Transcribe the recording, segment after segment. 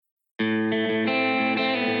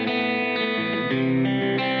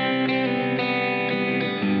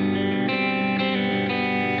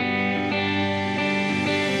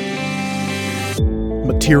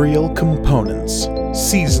Material Components,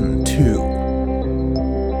 Season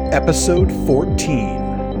 2, Episode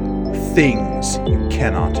 14, Things You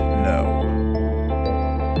Cannot Know.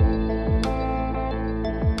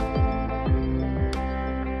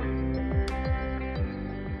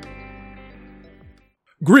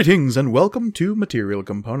 Greetings and welcome to Material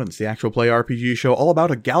Components, the actual play RPG show all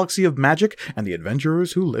about a galaxy of magic and the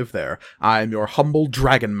adventurers who live there. I'm your humble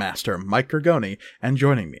dragon master, Mike Gergoni, and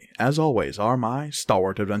joining me, as always, are my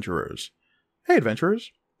stalwart adventurers. Hey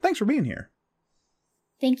adventurers, thanks for being here.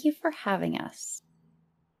 Thank you for having us.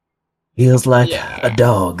 Feels like a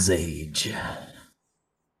dog's age.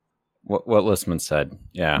 What Listman said.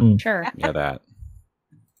 Yeah. Sure. Yeah, that.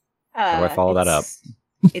 How do I follow that up?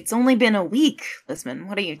 It's only been a week, Listman.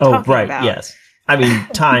 What are you talking about? Oh, right, yes. I mean,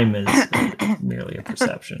 time is merely a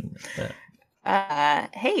perception.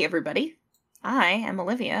 Hey, everybody. I am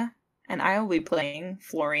Olivia, and I will be playing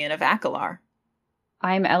Florian of Akalar.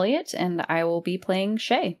 I'm Elliot, and I will be playing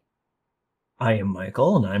Shay. I am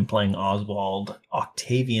Michael, and I'm playing Oswald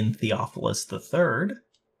Octavian Theophilus III.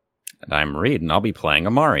 And I'm Reed, and I'll be playing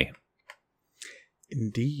Amari.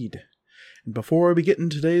 Indeed. And before we get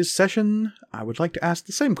into today's session, I would like to ask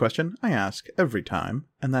the same question I ask every time,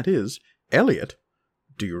 and that is, Elliot,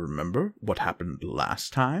 do you remember what happened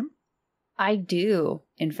last time? I do,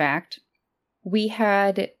 in fact. We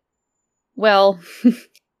had, well,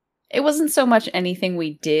 it wasn't so much anything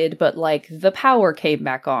we did, but like the power came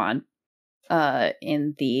back on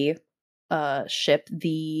in the ship,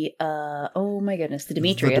 the oh my goodness, the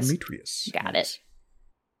Demetrius. The Demetrius. Got it.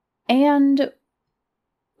 And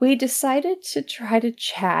we decided to try to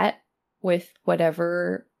chat with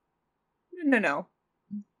whatever. No.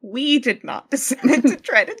 We did not decide to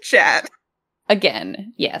try to chat.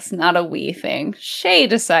 Again, yes, not a we thing. Shay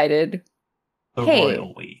decided, The hey,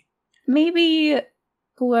 royal we. maybe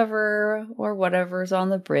whoever or whatever's on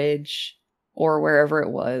the bridge or wherever it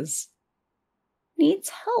was needs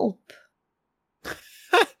help.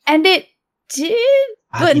 And it did,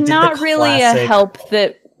 but He did the not really a classic- help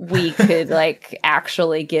that we could like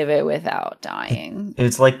actually give it without dying.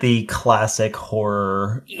 It's like the classic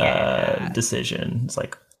horror Yeah. decision. It's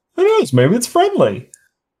like, who knows, maybe it's friendly.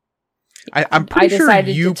 I'm pretty sure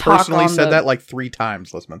decided you to talk personally on said the- that like 3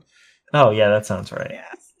 times, Lisman. Oh, yeah, that sounds right.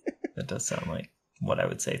 Yeah. That does sound like what I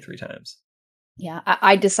would say 3 times. Yeah,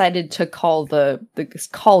 I decided to call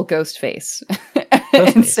call Ghostface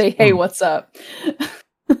and say, "Hey, what's up?"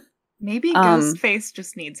 Maybe Um, Ghostface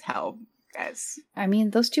just needs help, guys. I mean,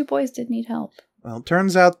 those 2 boys did need help, Well, it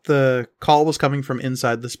turns out the call was coming from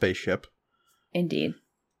inside the spaceship. indeed.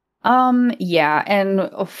 Yeah, and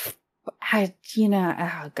oh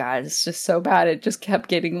God, it's just so bad. It just kept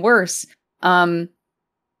getting worse. And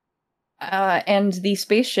the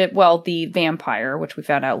spaceship, well, the vampire, which we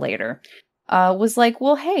found out later, was like,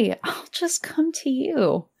 well, hey, I'll just come to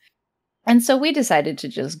you. And so we decided to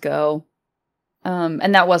just go.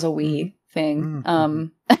 And that was a we thing.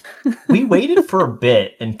 We waited for a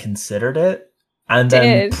bit and considered it, and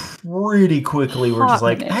then Did. pretty quickly we're Hot just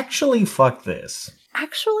like, minute. actually, fuck this.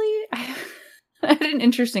 Actually, I had an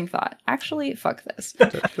interesting thought. Actually, fuck this.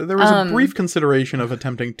 There was a brief consideration of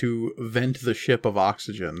attempting to vent the ship of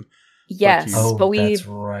oxygen. Yes, Oh, but we that's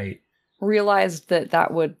right. realized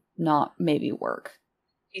that would not maybe work.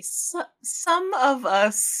 Some of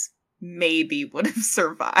us maybe would have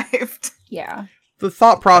survived. Yeah. The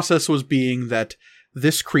thought process was being that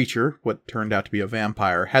this creature, what turned out to be a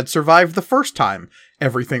vampire, had survived the first time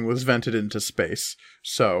everything was vented into space.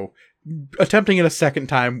 So, attempting it a second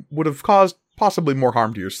time would have caused possibly more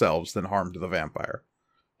harm to yourselves than harm to the vampire.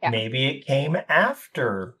 Yeah. Maybe it came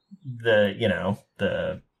after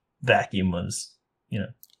the vacuum was, saying.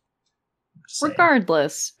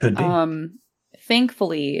 Regardless, Could be.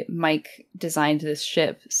 thankfully, Mike designed this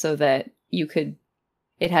ship so that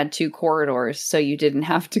it had 2 corridors, so you didn't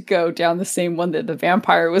have to go down the same one that the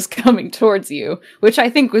vampire was coming towards you, which I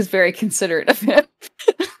think was very considerate of him.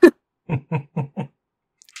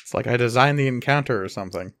 It's like I designed the encounter or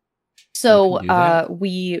something. So, You can do that.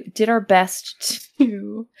 we did our best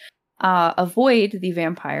to avoid the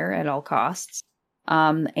vampire at all costs,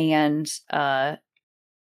 and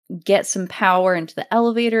get some power into the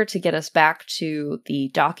elevator to get us back to the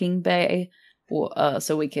docking bay,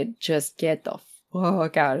 so we could just get the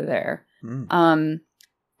fuck out of there. And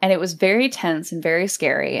it was very tense and very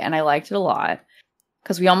scary, and I liked it a lot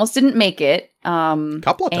because we almost didn't make it.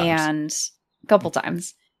 Couple of times. And a couple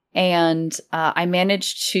times. And I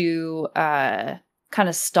managed to kind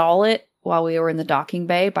of stall it while we were in the docking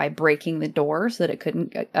bay by breaking the door so that it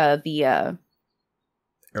couldn't, the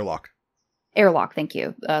Airlock. airlock, thank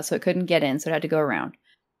you. So it couldn't get in, so it had to go around.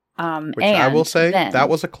 Which I will say, that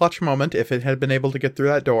was a clutch moment. If it had been able to get through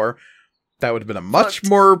that door, that would have been a much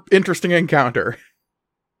more interesting encounter.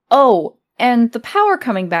 Oh, and the power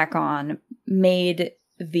coming back on made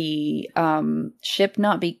the ship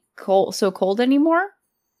not be so cold anymore.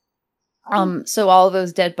 So all of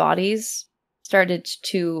those dead bodies started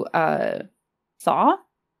to thaw,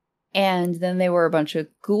 and then they were a bunch of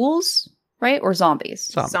ghouls, right? Or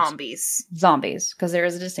zombies? Zombies, because there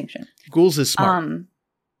is a distinction. Ghouls is smart.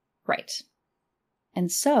 Right.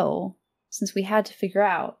 And so, since we had to figure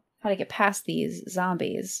out how to get past these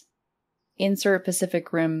zombies, insert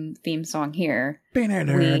Pacific Rim theme song here.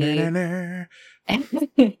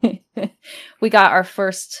 We got our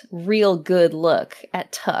first real good look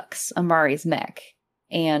at Tux, Amari's mech,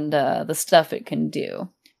 and the stuff it can do.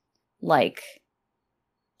 Like,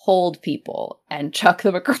 hold people and chuck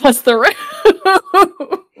them across the room.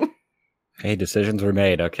 Hey, decisions were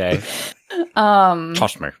made, okay?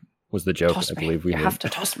 Toss me was the joke, I believe we did. You have to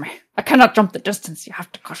toss me. I cannot jump the distance. You have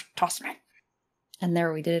to toss me. And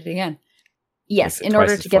there we did it again. Yes, in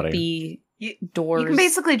order to get the doors. You can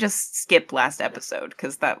basically just skip last episode,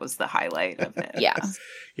 because that was the highlight of it. Yeah.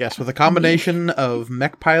 Yes, with a combination of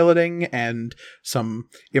mech piloting and some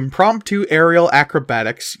impromptu aerial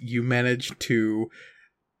acrobatics, you managed to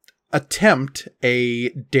attempt a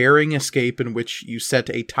daring escape in which you set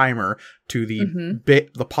a timer to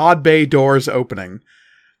the pod bay doors opening.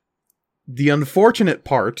 The unfortunate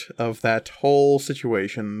part of that whole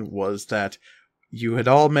situation was that you had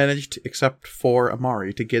all managed, except for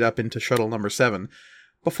Amari, to get up into shuttle number 7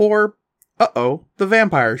 before, the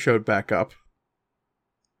vampire showed back up.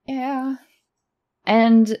 Yeah.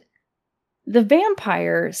 And the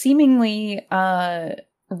vampire seemingly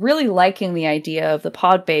really liking the idea of the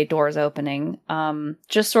pod bay doors opening,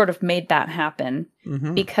 just sort of made that happen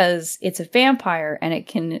because it's a vampire and it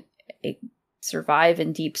can survive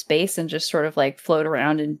in deep space and just sort of like float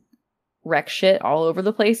around and wreck shit all over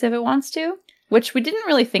the place if it wants to, which we didn't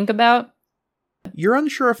really think about. You're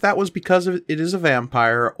unsure if that was because it is a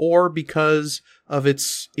vampire or because of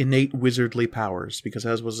its innate wizardly powers, because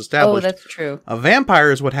as was established, that's true. A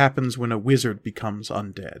vampire is what happens when a wizard becomes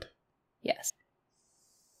undead. Yes.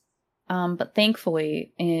 But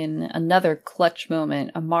thankfully, in another clutch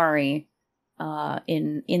moment, Amari,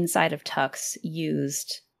 inside of Tux,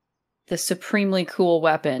 used the supremely cool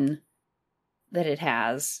weapon that it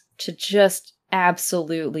has to just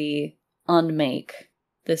absolutely unmake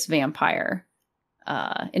this vampire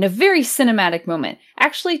in a very cinematic moment.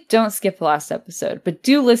 Actually, don't skip the last episode, but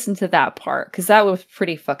do listen to that part, because that was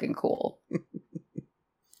pretty fucking cool.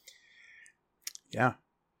 Yeah.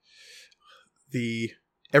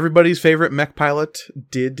 Everybody's favorite mech pilot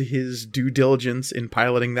did his due diligence in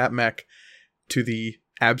piloting that mech to the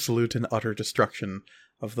absolute and utter destruction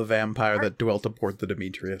of the vampire that dwelt aboard the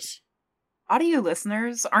Demetrius. Audio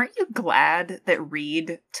listeners, aren't you glad that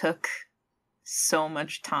Reed took so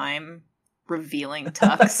much time revealing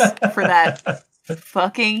Tux for that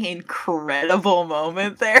fucking incredible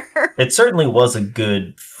moment there? It certainly was a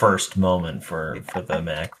good first moment for the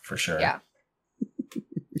mech, for sure. Yeah.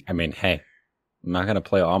 I mean, hey, I'm not going to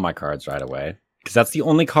play all my cards right away, because that's the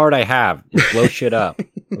only card I have. Is blow shit up,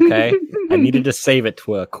 okay? I needed to save it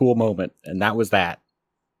to a cool moment, and that was that.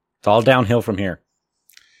 It's all downhill from here.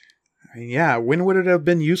 Yeah, when would it have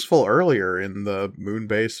been useful earlier in the moon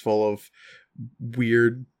base full of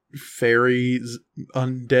weird fairies,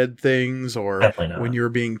 undead things, or when you were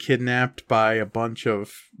being kidnapped by a bunch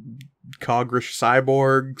of cogrish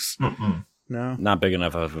cyborgs? No? Not big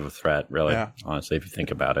enough of a threat, really, honestly, if you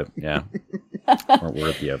think about it. Yeah. Weren't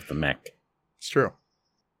worthy of the mech. It's true.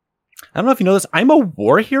 I don't know if you know this, I'm a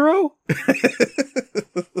war hero?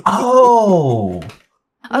 Oh!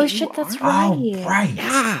 Oh shit, that's right. Oh,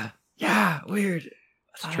 right. Yeah, weird.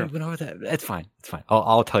 That's true. I went over that. It's fine.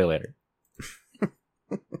 I'll tell you later.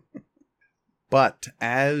 But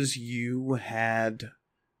as you had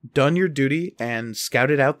done your duty and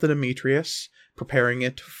scouted out the Demetrius, preparing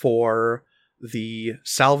it for the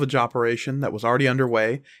salvage operation that was already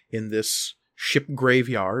underway in this ship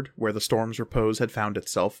graveyard where the Storm's Repose had found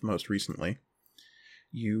itself most recently,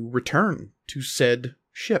 you return to said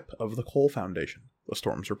ship of the Coal Foundation, the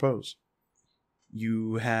Storm's Repose.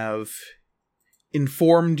 You have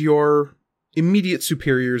informed your immediate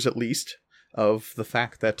superiors, at least, of the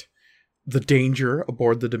fact that the danger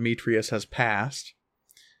aboard the Demetrius has passed.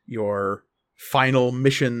 Your final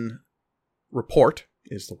mission report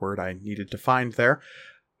is the word I needed to find there,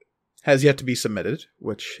 has yet to be submitted,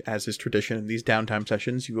 which, as is tradition in these downtime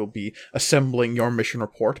sessions, you will be assembling your mission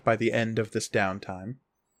report by the end of this downtime.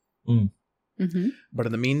 But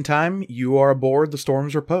in the meantime, you are aboard the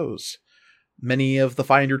Storm's Repose. Many of the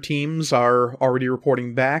Finder teams are already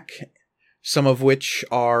reporting back, some of which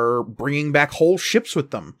are bringing back whole ships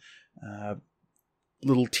with them.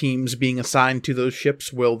 Little teams being assigned to those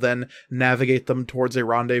ships will then navigate them towards a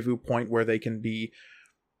rendezvous point where they can be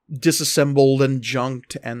disassembled and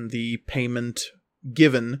junked, and the payment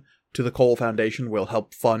given to the Cole Foundation will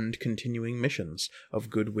help fund continuing missions of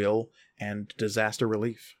goodwill and disaster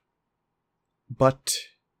relief. But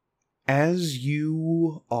as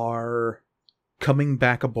you are coming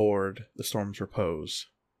back aboard the Storm's Repose,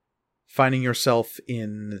 finding yourself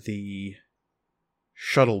in the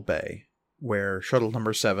shuttle bay, where shuttle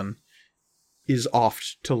number 7 is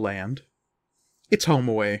off to land. It's home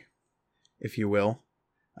away, if you will.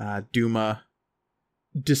 Duma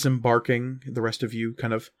disembarking, the rest of you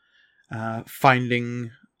kind of finding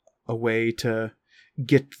a way to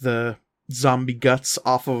get the zombie guts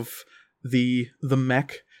off of the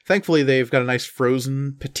mech. Thankfully, they've got a nice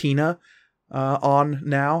frozen patina on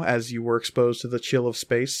now, as you were exposed to the chill of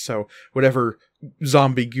space, so whatever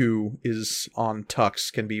zombie goo is on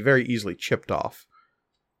Tux can be very easily chipped off.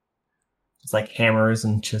 It's like hammers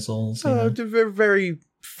and chisels. Very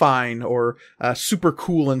fine, or super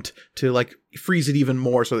coolant to like freeze it even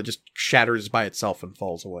more so it just shatters by itself and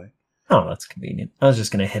falls away. Oh, that's convenient. I was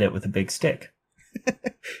just going to hit it with a big stick.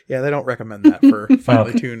 Yeah, they don't recommend that for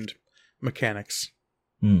finely tuned mechanics.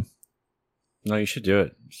 Mm. No, you should do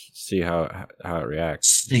it. See how it reacts.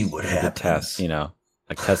 See what happens. Test,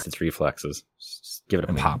 test its reflexes. Just give it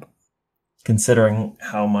a pop. Considering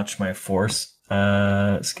how much my force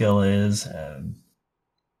skill is.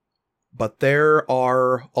 But there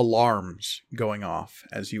are alarms going off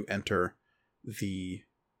as you enter the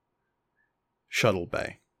shuttle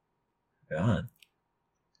bay. God.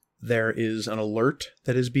 There is an alert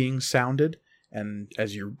that is being sounded, and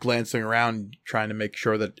as you're glancing around trying to make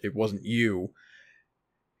sure that it wasn't you,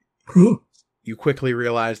 you quickly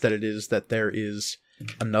realize that it is that there is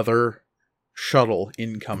another shuttle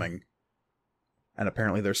incoming, and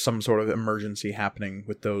apparently there's some sort of emergency happening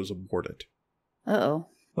with those aboard it. Uh-oh.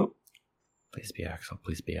 Please be Axel.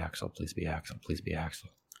 Please be Axel. Please be Axel. Please be Axel.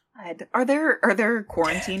 Are there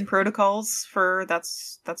quarantine protocols for that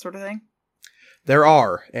sort of thing? There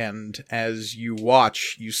are, and as you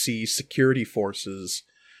watch, you see security forces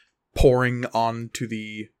pouring onto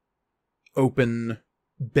the open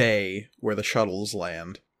bay where the shuttles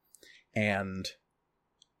land, and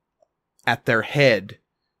at their head,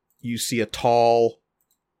 you see a tall,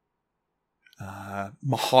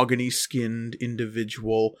 mahogany-skinned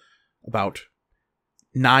individual, about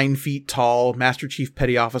 9 feet tall, Master Chief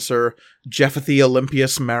Petty Officer Jephathy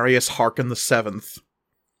Olympius Marius Harkin VII,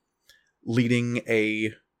 leading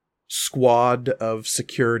a squad of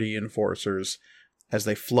security enforcers as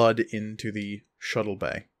they flood into the shuttle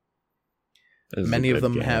bay. Many of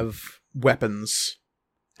them have weapons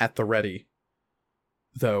at the ready,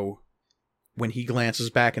 though when he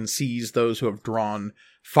glances back and sees those who have drawn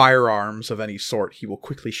firearms of any sort, he will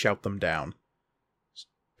quickly shout them down,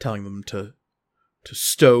 telling them to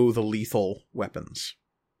stow the lethal weapons.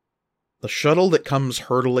 The shuttle that comes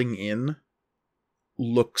hurtling in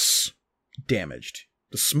looks damaged.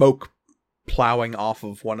 The smoke plowing off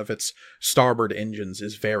of one of its starboard engines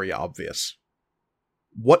is very obvious.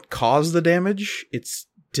 What caused the damage? It's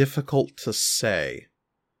difficult to say,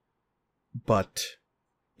 but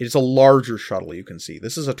it is a larger shuttle, you can see.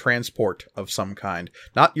 This is a transport of some kind.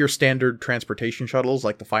 Not your standard transportation shuttles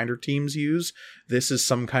like the Finder teams use. This is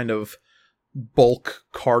some kind of bulk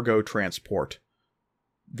cargo transport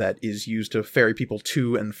that is used to ferry people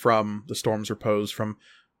to and from the Storm's Repose from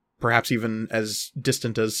perhaps even as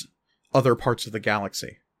distant as other parts of the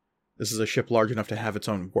galaxy. This is a ship large enough to have its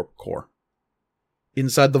own warp core.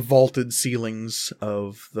 Inside the vaulted ceilings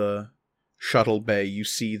of the shuttle bay, you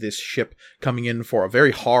see this ship coming in for a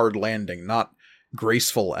very hard landing, not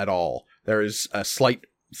graceful at all. There is a slight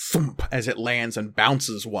thump as it lands and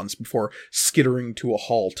bounces once before skittering to a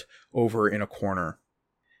halt over in a corner.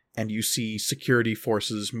 And you see security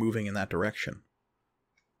forces moving in that direction.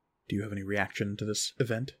 Do you have any reaction to this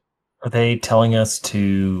event? Are they telling us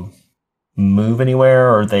to move anywhere,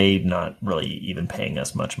 or are they not really even paying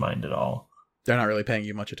us much mind at all? They're not really paying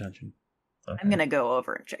you much attention. Okay. I'm gonna go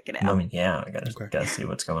over and check it out. I mean, yeah, I gotta see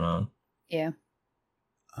what's going on. Yeah.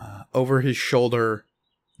 Over his shoulder,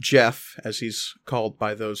 Jeff, as he's called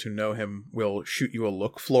by those who know him, will shoot you a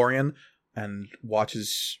look, Florian, and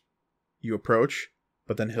watches you approach,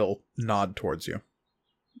 but then he'll nod towards you.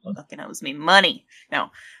 Fucking owes me money. No.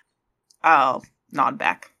 I'll nod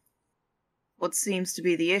back. What seems to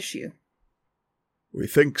be the issue? We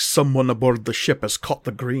think someone aboard the ship has caught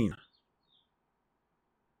the green.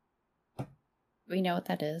 We know what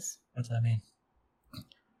that is. What's that mean?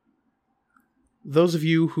 those of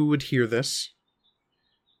you who would hear this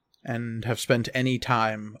and have spent any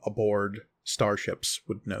time aboard starships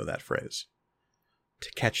would know that phrase.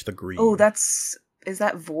 To catch the green. Oh, is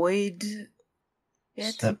that void?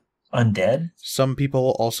 Is that undead? Some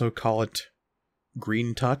people also call it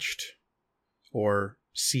green touched or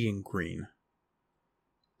seeing green.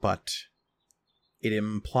 But it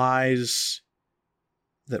implies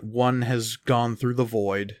that one has gone through the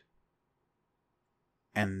void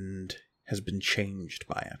and has been changed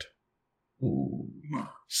by it. Ooh.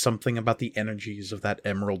 Something about the energies of that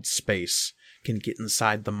emerald space can get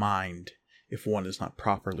inside the mind if one is not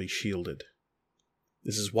properly shielded.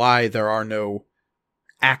 This is why there are no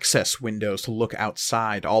access windows to look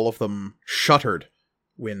outside, all of them shuttered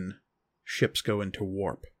when ships go into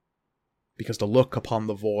warp. Because to look upon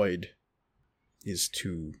the void is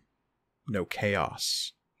to know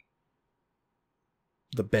chaos.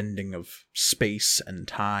 The bending of space and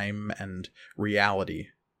time and reality.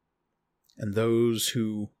 And those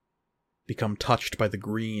who become touched by the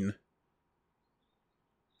green,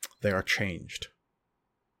 they are changed.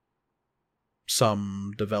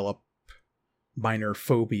 Some develop minor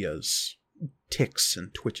phobias, tics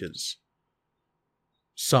and twitches.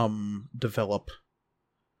 Some develop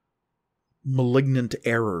malignant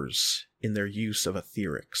errors in their use of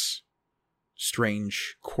etherics,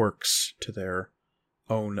 strange quirks to their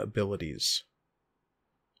own abilities.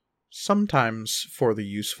 Sometimes for the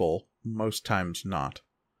useful, most times not.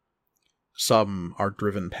 Some are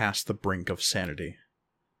driven past the brink of sanity.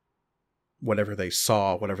 Whatever they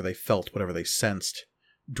saw, whatever they felt, whatever they sensed,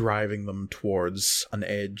 driving them towards an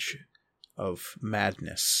edge of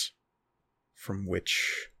madness from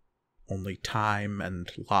which only time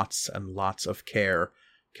and lots of care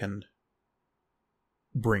can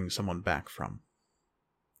bring someone back from.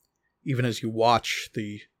 Even as you watch,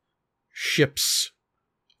 the ship's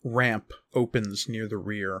ramp opens near the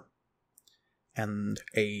rear, and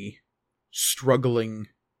a struggling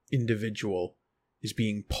individual is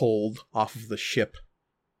being pulled off of the ship.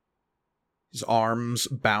 His arms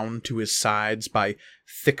bound to his sides by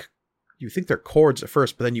thick, you think they're cords at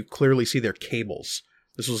first, but then you clearly see they're cables.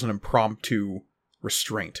 This was an impromptu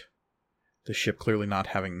restraint. The ship clearly not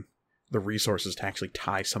having the resources to actually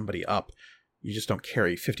tie somebody up. You just don't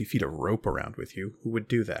carry 50 feet of rope around with you. Who would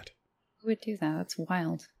do that? Who would do that? That's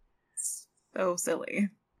wild. So silly.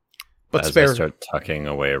 But As spare I start tucking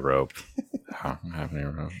away rope. I don't have any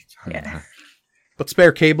rope. Yeah. But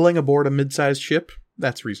spare cabling aboard a mid-sized ship,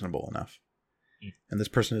 that's reasonable enough. And this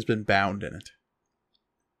person has been bound in it.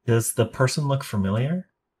 Does the person look familiar?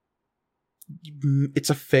 It's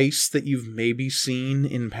a face that you've maybe seen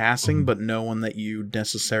in passing, Mm-hmm. but no one that you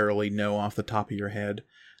necessarily know off the top of your head.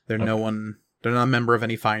 They're they're not a member of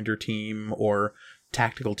any finder team or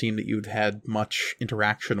tactical team that you've had much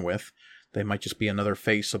interaction with. They might just be another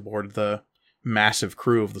face aboard the massive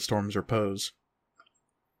crew of the Storm's Repose.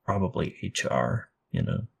 Probably HR, you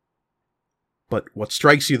know. But what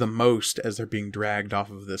strikes you the most as they're being dragged off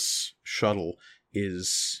of this shuttle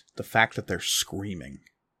is the fact that they're screaming.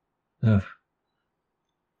 Ugh.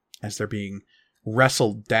 As they're being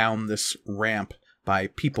wrestled down this ramp by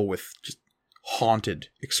people with just haunted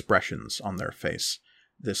expressions on their face.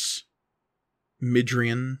 This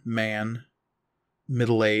Midrian man,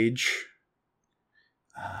 middle age,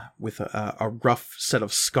 with a rough set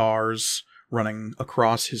of scars running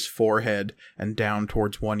across his forehead and down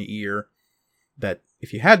towards one ear, that,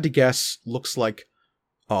 if you had to guess, looks like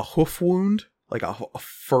a hoof wound, like a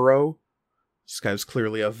furrow. This guy's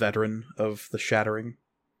clearly a veteran of the Shattering,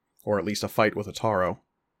 or at least a fight with a Taro.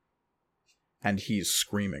 And he's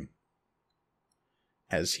screaming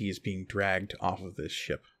as he is being dragged off of this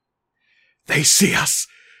ship. They see us!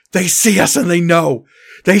 They see us and they know!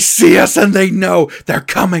 They see us and they know! They're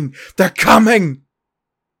coming! They're coming!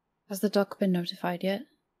 Has the doc been notified yet?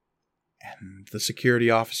 And the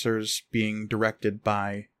security officers, being directed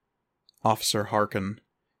by Officer Harkin,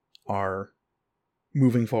 are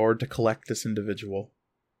moving forward to collect this individual.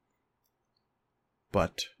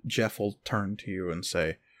 But Jeff will turn to you and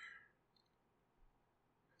say,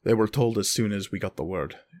 "They were told as soon as we got the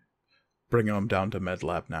word. Bringing them down to Med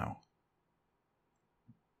Lab now."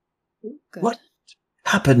 Good. What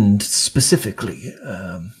happened specifically?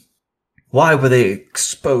 Why were they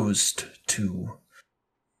exposed to...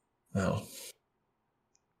 Well...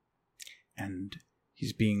 And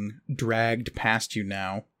he's being dragged past you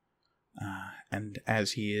now. And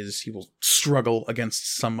as he is, he will struggle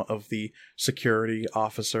against some of the security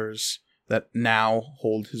officers that now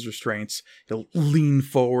hold his restraints. He'll lean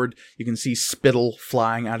forward. You can see spittle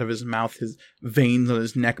flying out of his mouth, his veins on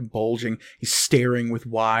his neck bulging. He's staring with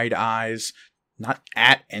wide eyes, not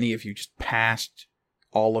at any of you, just past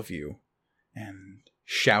all of you, and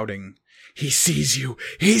shouting, "He sees you!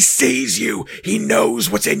 He sees you! He knows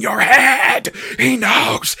what's in your head! He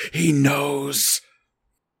knows! He knows!"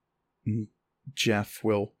 And Jeff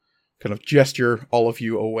will kind of gesture all of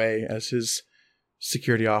you away as his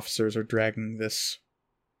security officers are dragging this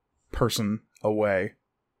person away.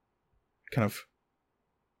 Kind of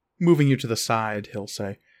moving you to the side, he'll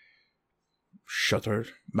say, "Shutter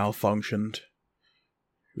malfunctioned.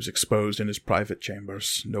 He was exposed in his private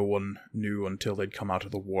chambers. No one knew until they'd come out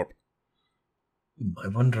of the warp." I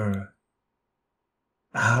wonder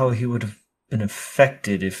how he would have been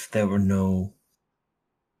affected if there were no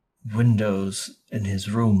windows in his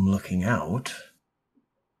room looking out.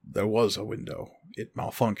 There was a window. It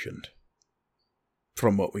malfunctioned.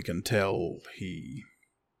 From what we can tell, he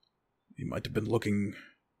might have been looking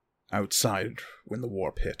outside when the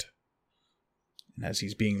warp hit. And as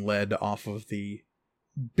he's being led off of the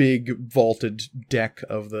big vaulted deck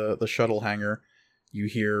of the shuttle hangar, you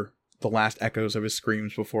hear the last echoes of his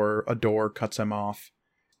screams before a door cuts him off.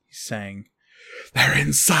 He's saying, "They're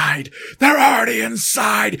inside! They're already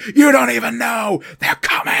inside! You don't even know! They're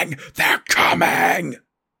coming! They're coming!"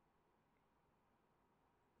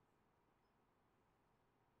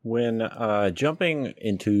 When jumping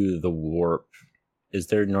into the warp, is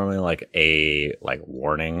there normally like a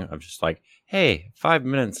warning of just like, hey, 5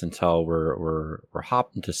 minutes until we're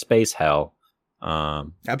hopping to space hell?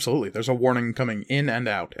 Absolutely. There's a warning coming in and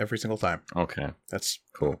out every single time. Okay, That's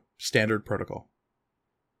cool. standard protocol.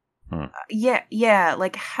 Yeah,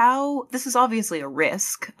 like how this is obviously a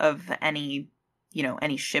risk of any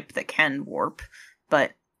ship that can warp,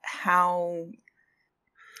 but how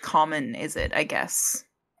common is it, I guess,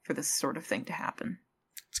 for this sort of thing to happen?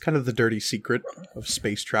 It's kind of the dirty secret of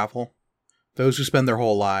space travel. Those who spend their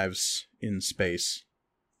whole lives in space,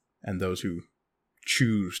 and those who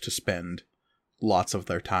choose to spend lots of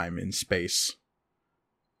their time in space,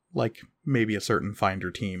 like maybe a certain Finder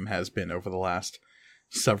team has been over the last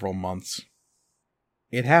several months.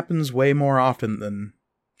 It happens way more often than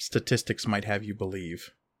statistics might have you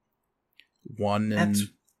believe. One in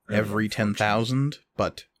every 10,000,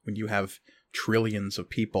 but when you have trillions of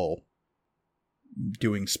people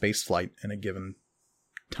doing spaceflight in a given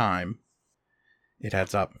time, it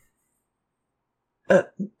adds up.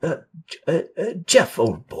 Jeff,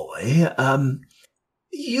 old boy,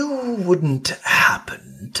 you wouldn't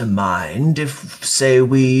happen to mind if, say,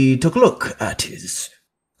 we took a look at his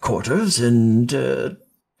quarters and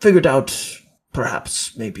figured out,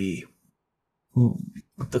 perhaps, maybe,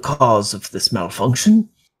 the cause of this malfunction?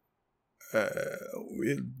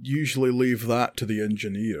 We usually leave that to the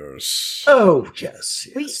engineers. Oh, yes.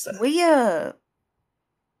 We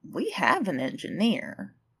have an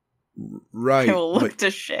engineer. Right. He'll look to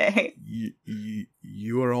Shay.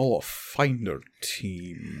 You are all a Finder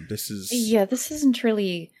team. This is... Yeah, this isn't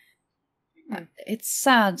really... it's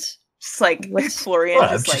sad. Just like Florian,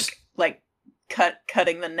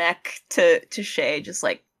 cutting the neck to Shay, just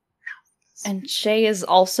like... And Shay is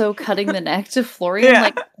also cutting the neck to Florian. Yeah.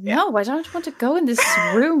 Like, no, I don't want to go in this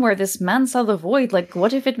room where this man saw the void. Like,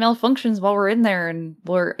 what if it malfunctions while we're in there and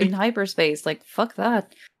we're in hyperspace? Like, fuck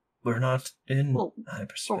that. We're not in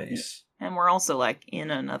hyperspace. And we're also, like, in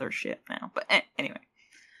another ship now. But anyway.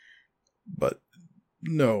 But,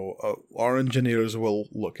 no, our engineers will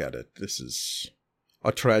look at it. This is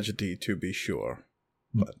a tragedy, to be sure.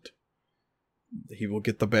 But he will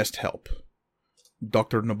get the best help.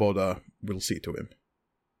 Dr. Noboda will see to him.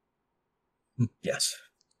 Yes.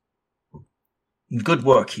 Good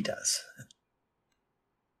work he does.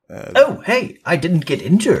 Oh, hey, I didn't get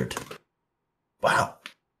injured. Wow.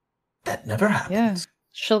 That never happens. Yeah.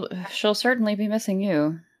 She'll certainly be missing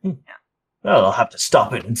you. Yeah. Well, I'll have to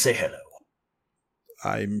stop in and say hello.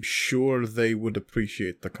 I'm sure they would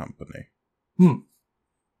appreciate the company.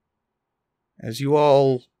 As you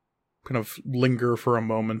all kind of linger for a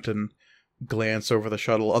moment and glance over the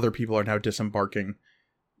shuttle, other people are now disembarking.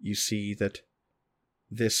 You see that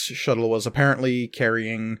this shuttle was apparently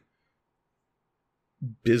carrying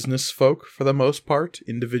business folk for the most part,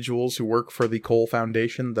 individuals who work for the Cole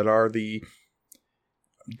Foundation that are the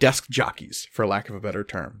desk jockeys, for lack of a better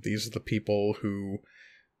term. These are the people who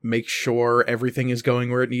make sure everything is going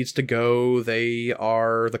where it needs to go. They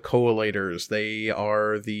are the coallators. They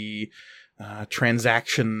are the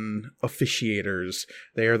transaction officiators.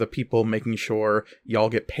 They are the people making sure y'all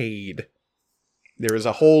get paid. There is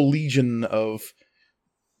a whole legion of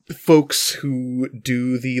folks who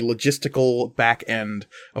do the logistical back end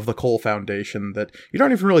of the Cole Foundation that you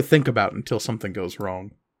don't even really think about until something goes wrong.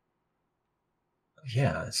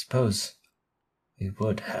 Yeah, I suppose We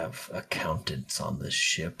would have accountants on this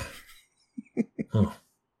ship. Oh.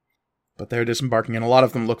 But they're disembarking, and a lot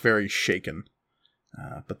of them look very shaken.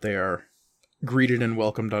 But they are greeted and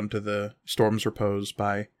welcomed onto the Storm's Repose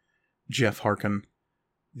by Jeff Harkin.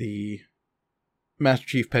 The Master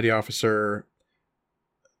Chief Petty Officer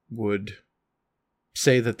would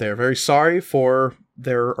say that they're very sorry for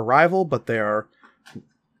their arrival, but they are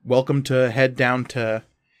welcome to head down to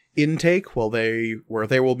intake where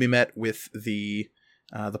they will be met with the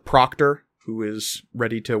proctor, who is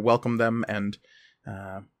ready to welcome them and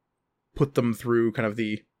put them through kind of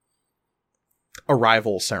the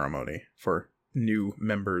arrival ceremony for new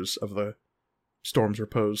members of the Storm's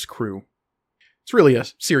Repose crew. It's really a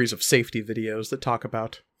series of safety videos that talk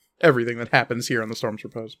about everything that happens here on the Storm's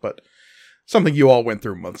Repose, but something you all went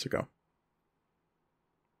through months ago.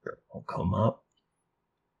 I'll come up.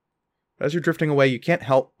 As you're drifting away, you can't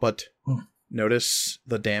help but notice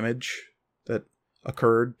the damage that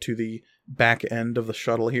occurred to the back end of the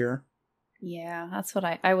shuttle here. Yeah, that's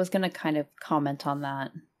what I was going to kind of comment on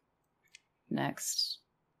that next.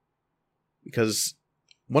 Because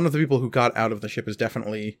one of the people who got out of the ship is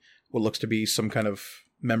definitely what looks to be some kind of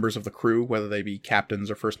members of the crew, whether they be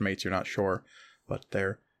captains or first mates, you're not sure. But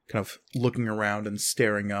they're kind of looking around and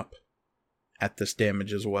staring up at this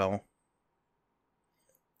damage as well.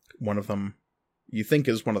 One of them, you think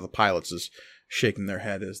is one of the pilots, is shaking their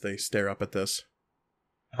head as they stare up at this.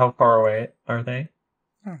 How far away are they?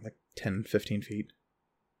 Oh, like 10, 15 feet.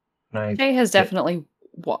 Shay has definitely,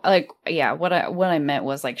 what I meant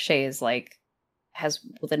was like Shay is like,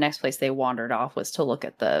 the next place they wandered off was to look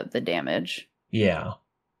at the damage. Yeah.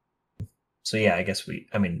 So yeah, I guess we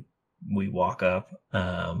walk up.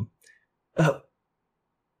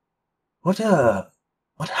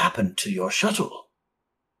 What happened to your shuttle?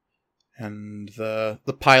 And the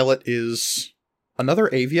pilot is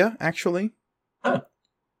another Avia, actually. Huh.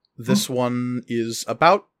 This one is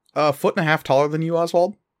about a foot and a half taller than you,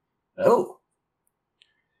 Oswald. Oh.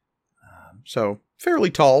 So,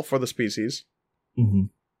 fairly tall for the species. Mm-hmm.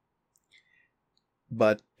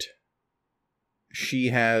 But she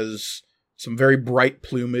has some very bright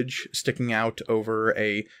plumage sticking out over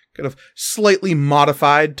a kind of slightly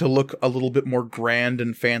modified to look a little bit more grand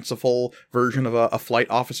and fanciful version of a flight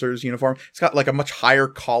officer's uniform. It's got like a much higher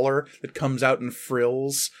collar that comes out in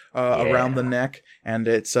frills around the neck, and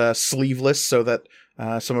it's sleeveless so that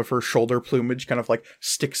some of her shoulder plumage kind of like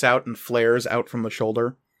sticks out and flares out from the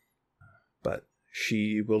shoulder. But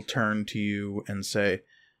she will turn to you and say,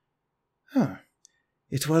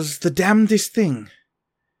 it was the damnedest thing.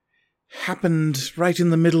 Happened right in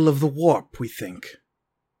the middle of the warp, we think.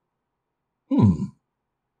 There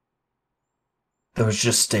was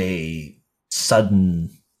just a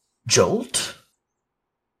sudden jolt?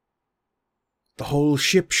 The whole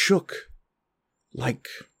ship shook. Like...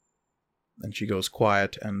 And she goes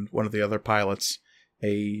quiet, and one of the other pilots,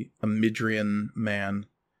 a Midrian man,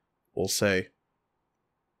 will say,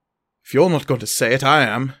 if you're not going to say it, I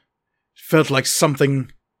am. It felt like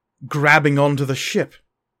something grabbing onto the ship.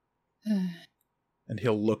 And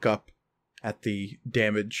he'll look up at the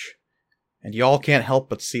damage, and y'all can't help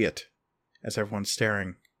but see it, as everyone's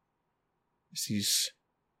staring. He sees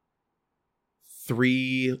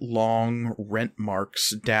 3 long rent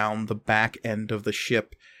marks down the back end of the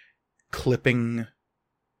ship, clipping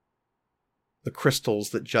the crystals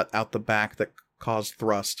that jut out the back that cause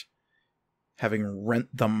thrust, having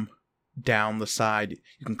rent them down the side.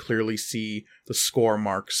 You can clearly see the score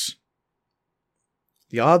marks.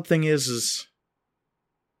 The odd thing is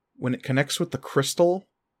when it connects with the crystal,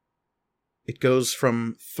 it goes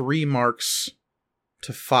from 3 marks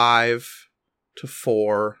to 5 to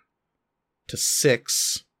 4 to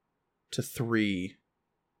 6 to 3,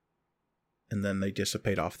 and then they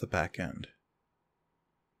dissipate off the back end.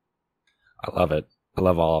 I love it. I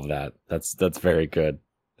love all of that. That's very good.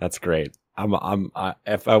 That's great.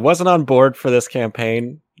 If I wasn't on board for this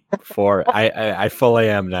campaign before, I fully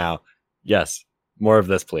am now. Yes, more of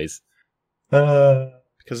this, please.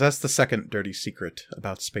 Because that's the second dirty secret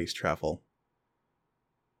about space travel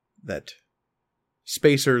that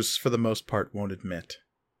spacers, for the most part, won't admit,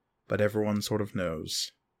 but everyone sort of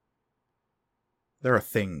knows. There are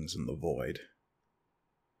things in the void.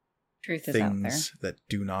 Truth is out there. Things that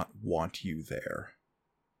do not want you there.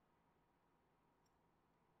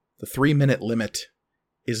 The 3-minute limit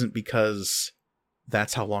isn't because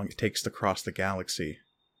that's how long it takes to cross the galaxy.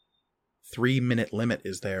 3-minute limit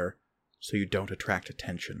is there so you don't attract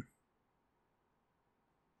attention.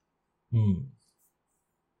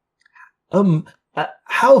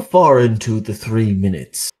 How far into the 3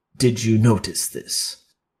 minutes did you notice this?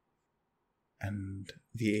 And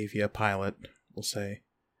the Avia pilot will say,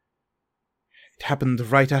 "It happened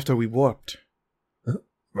right after we warped.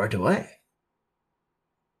 Right away.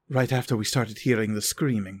 Right after we started hearing the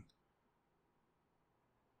screaming.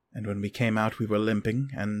 And when we came out, we were limping,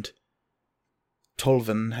 and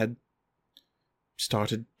Tolvan had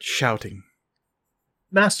started shouting."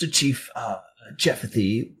 Master Chief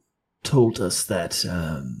Jeffathy told us that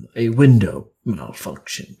a window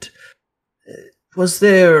malfunctioned.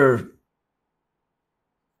 Were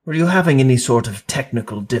you having any sort of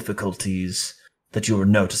technical difficulties that you were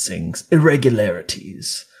noticing,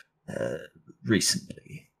 irregularities,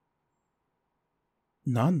 recently?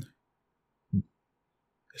 None.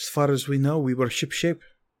 As far as we know, we were shipshape.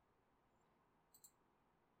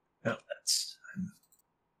 Well, I'm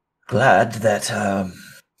glad that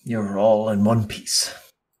you're all in one piece.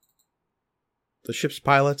 The ship's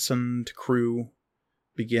pilots and crew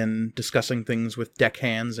begin discussing things with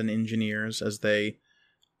deckhands and engineers as they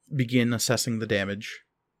begin assessing the damage.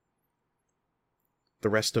 The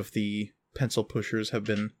rest of the pencil pushers have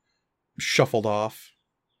been shuffled off,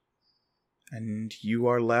 and you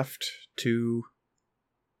are left to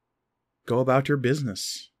go about your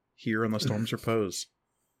business here on the Storm's Repose.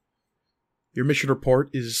 Your mission report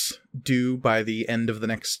is due by the end of the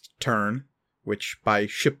next turn, which by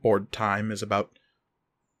shipboard time is about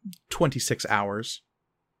 26 hours.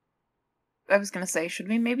 I was going to say, should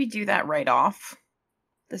we maybe do that right off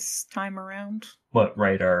this time around? What,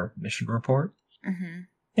 write our mission report? Mm-hmm.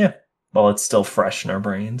 Yeah. Well, it's still fresh in our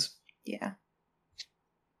brains. Yeah.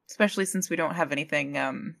 Especially since we don't have anything,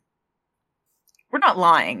 we're not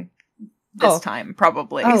lying this time,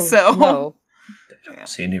 probably, so... No. I don't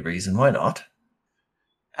see any reason why not.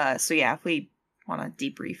 So yeah, if we want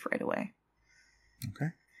to debrief right away.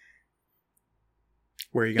 Okay.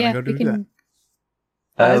 Where are you going to go do that?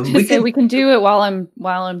 I was going to say we can do it while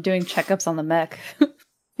I'm doing checkups on the mech,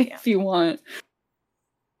 if you want.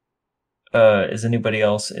 Is anybody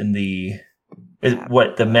else in the...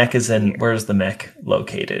 the mech is in... Where's the mech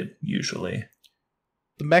located, usually?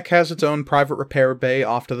 The mech has its own private repair bay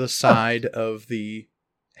off to the side of the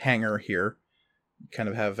hangar here. You kind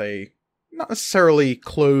of have a, not necessarily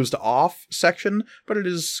closed off section, but it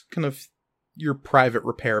is kind of your private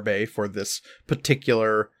repair bay for this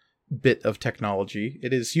particular bit of technology.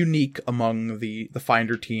 It is unique among the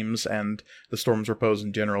Finder teams and the Storm's Repose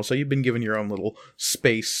in general, so you've been given your own little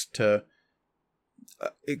space to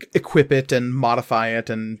equip it and modify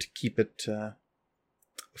it and keep it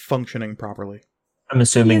functioning properly. I'm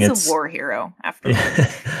assuming He's a war hero, after all.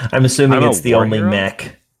 I'm assuming it's the only hero?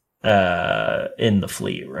 mech in the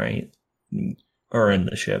fleet, right? Or in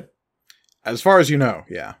the ship. As far as you know,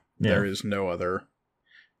 yeah. There is no other...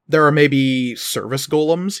 There are maybe service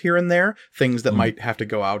golems here and there, things that might have to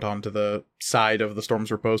go out onto the side of the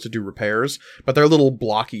Storm's Repose to do repairs, but they're little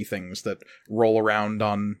blocky things that roll around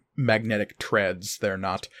on magnetic treads. They're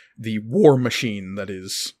not the war machine that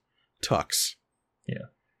is Tux. Yeah.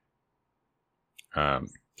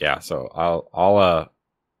 So I'll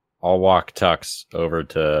walk Tux over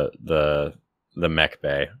to the mech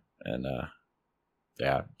bay and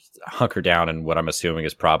hunker down in what I'm assuming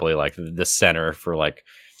is probably like the center for like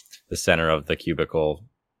the center of the cubicle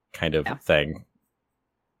kind of thing.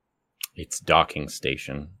 It's docking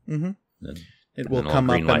station. Mm-hmm. And it will then come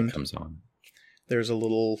green up light and comes on. There's a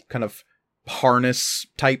little kind of harness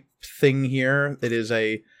type thing here. It is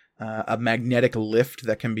a magnetic lift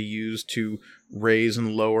that can be used to raise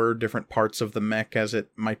and lower different parts of the mech as it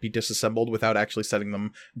might be disassembled without actually setting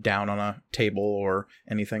them down on a table or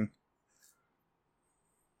anything.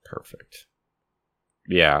 Perfect.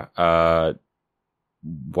 Yeah.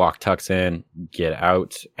 Walk Tux in, get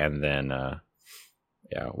out, and then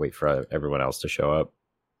wait for everyone else to show up.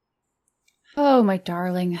 Oh, my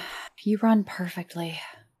darling. You run perfectly.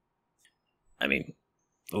 I mean,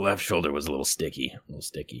 the left shoulder was a little sticky.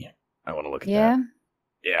 I want to look at Yeah? that.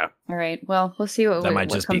 Yeah. All right. Well, we'll see what That might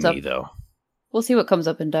what just be comes up. me, though. We'll see what comes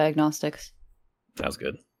up in diagnostics. Sounds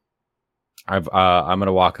good. I'm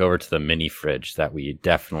gonna walk over to the mini fridge that we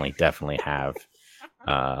definitely have,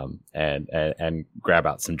 and grab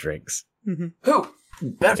out some drinks. Mm-hmm. Oh,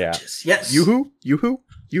 beverages, yes. Yoo-hoo.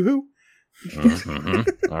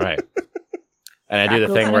 All right. And I do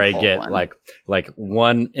the thing where I get like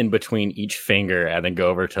one in between each finger, and then go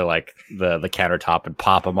over to like the countertop and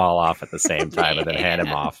pop them all off at the same time, and then hand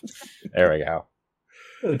them off. There we go.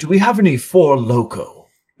 Do we have any 4 Loco?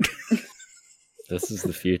 This is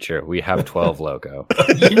the future. We have 12 Loco.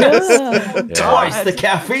 Yes! Yeah. Twice the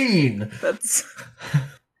caffeine!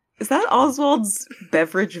 Is that Oswald's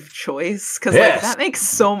beverage of choice? Because Yes. that makes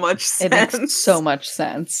so much sense. It makes so much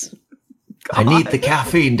sense. I need the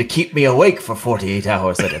caffeine to keep me awake for 48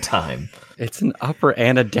 hours at a time. It's an upper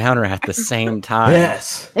and a downer at the same time.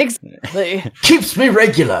 Yes. Exactly. Keeps me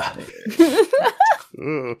regular. Ugh.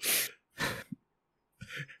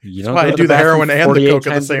 You That's don't why go I to do the bathroom heroin and the 48 coke at the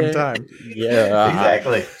times a same day? time. Yeah.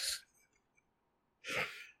 Exactly.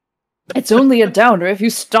 It's only a downer if you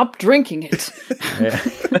stop drinking it. Yeah.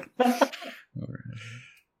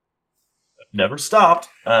 Never stopped.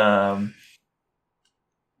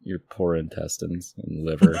 Your poor intestines and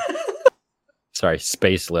liver. Sorry,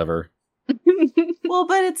 space liver. Well,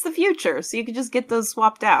 but it's the future, so you could just get those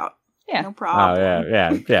swapped out. Yeah. No Oh,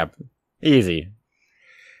 problem. yeah. Easy.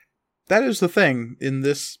 That is the thing. In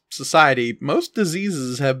this society, most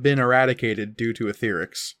diseases have been eradicated due to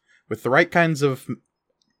etherics. With the right kinds of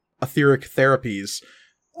etheric therapies,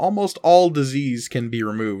 almost all disease can be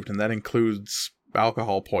removed, and that includes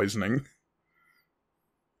alcohol poisoning.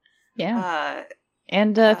 Yeah.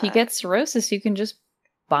 And if you get cirrhosis, you can just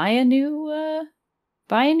buy a new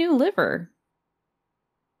liver.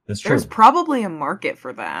 That's true. There's probably a market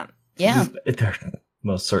for that. Yeah. There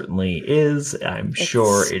most certainly is. I'm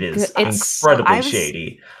sure it is it's- incredibly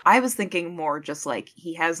shady. I was thinking more just like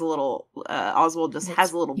he has a little, Oswald just It's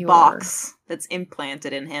has a little pure. box that's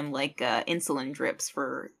implanted in him like insulin drips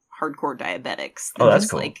for hardcore diabetics. That Oh, that's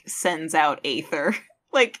just cool. like sends out aether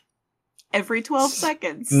like every 12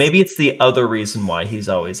 seconds. Maybe it's the other reason why he's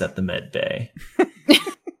always at the med bay.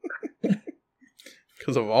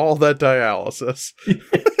 Because of all that dialysis.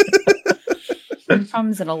 It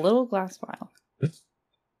comes in a little glass vial.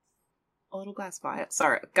 A little glass vial.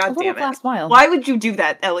 Sorry, A god little damn it. glass vial. Why would you do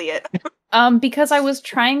that, Elliot? Because I was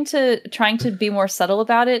trying to be more subtle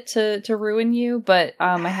about it to ruin you, but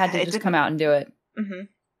I had to It just didn't- come out and do it.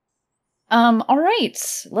 Mm-hmm. All right,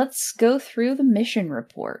 let's go through the mission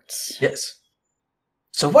reports. Yes.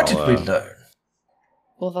 So what did we learn?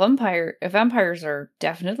 Well, vampires are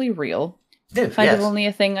definitely real. Yes. Kind of only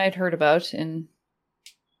a thing I'd heard about, and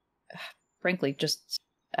frankly, just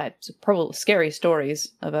probably scary stories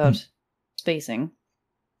about spacing.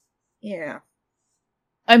 Yeah.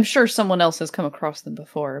 I'm sure someone else has come across them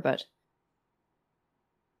before, but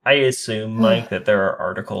I assume, Mike, that there are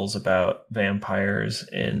articles about vampires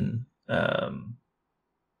in the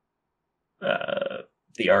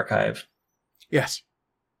archive. Yes.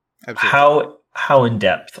 Absolutely. How in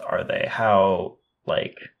depth are they? How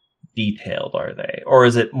detailed are they? Or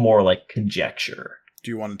is it more like conjecture? Do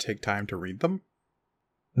you want to take time to read them?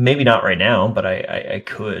 Maybe not right now, but I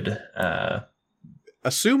could.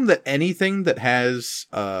 Assume that anything that has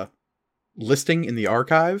listing in the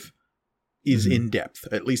archive is in depth,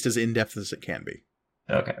 at least as in depth as it can be.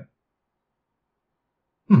 Okay.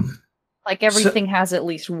 like everything has at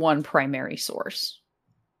least one primary source.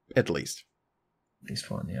 At least. At least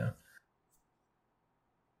one, yeah.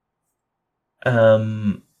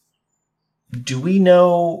 Do we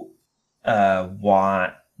know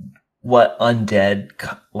what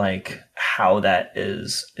undead, how that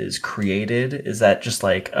is created? Is that just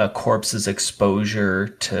like a corpse's exposure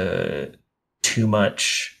to too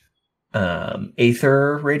much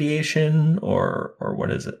aether radiation, or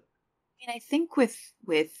what is it? I mean, I think with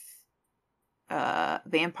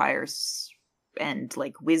vampires and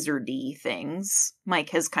like wizardy things, Mike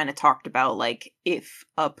has kind of talked about like if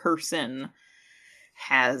a person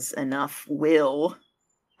has enough will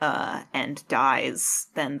and dies,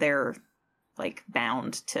 then they're like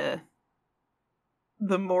bound to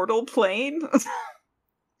the mortal plane.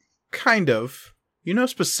 Kind of. You know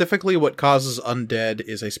specifically what causes undead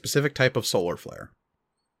is a specific type of solar flare.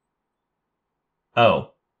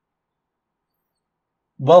 Oh.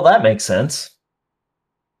 Well, that makes sense.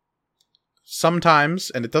 Sometimes,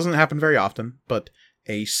 and it doesn't happen very often, but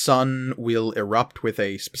a sun will erupt with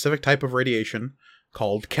a specific type of radiation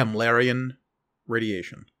called Kemlerian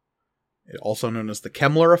radiation. Also known as the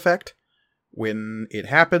Kemmler effect. When it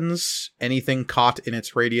happens, anything caught in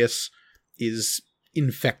its radius is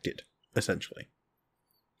infected, essentially.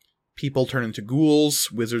 People turn into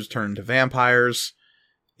ghouls, wizards turn into vampires.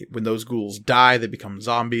 When those ghouls die, they become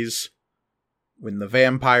zombies. When the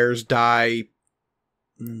vampires die,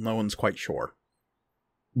 no one's quite sure.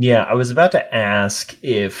 Yeah, I was about to ask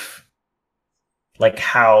if,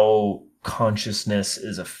 how consciousness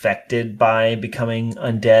is affected by becoming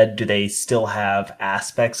undead. Do they still have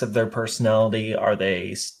aspects of their personality? Are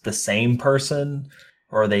they the same person,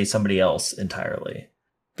 or are they somebody else entirely?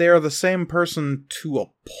 They are the same person to a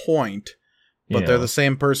point, but they're Yeah. the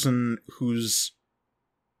same person whose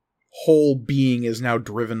whole being is now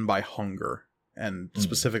driven by hunger, and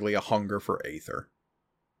specifically a hunger for aether.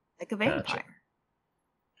 Like a vampire. Gotcha.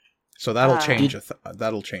 So that'll change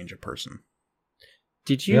that'll change a person.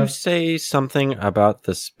 Did you Yeah. say something about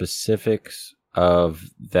the specifics of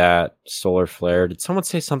that solar flare, did someone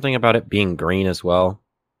say something about it being green as well?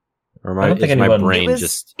 Or I don't think my anyone- brain It was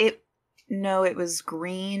just... No, it was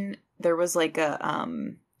green. There was like a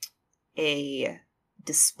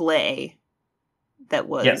display that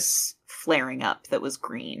was Yes. flaring up that was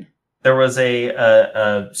green. There was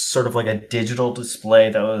a sort of like a digital display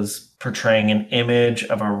that was portraying an image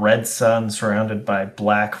of a red sun surrounded by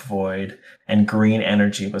black void, and green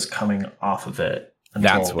energy was coming off of it.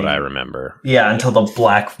 That's what I remember. Yeah, until the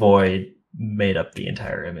black void made up the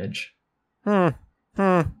entire image.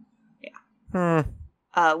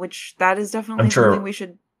 Which that is definitely I'm sure- something we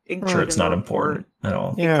should include. I'm sure it's in the not report, important at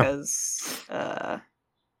all. Yeah. because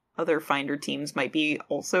other finder teams might be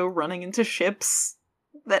also running into ships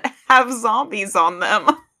that have zombies on them.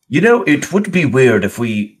 You know, it would be weird if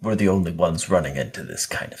we were the only ones running into this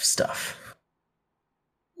kind of stuff.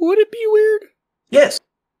 Would it be weird? Yes,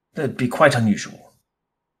 that'd be quite unusual.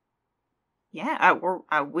 Yeah,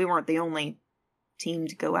 we weren't the only team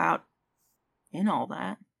to go out in all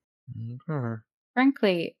that.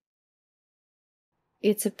 Frankly,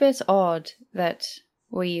 it's a bit odd that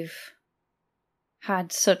we've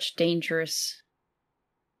had such dangerous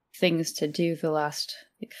things to do the last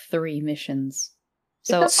 3 missions.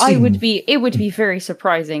 So it would be very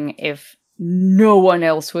surprising if no one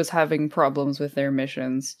else was having problems with their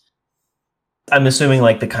missions. I'm assuming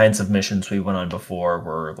like the kinds of missions we went on before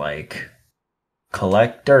were like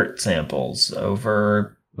collect dirt samples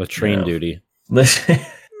over Latrine duty.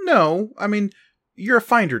 No, I mean, you're a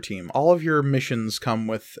finder team. All of your missions come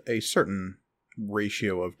with a certain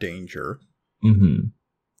ratio of danger. Mm-hmm.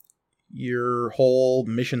 Your whole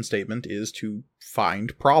mission statement is to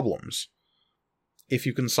find problems. If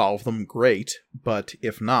you can solve them, great, but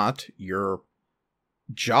if not, your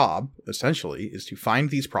job, essentially, is to find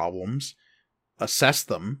these problems, assess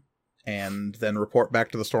them, and then report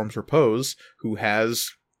back to the Storm's Repose, who has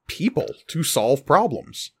people to solve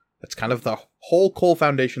problems. That's kind of the whole Cole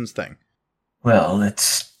Foundation's thing. Well,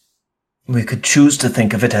 we could choose to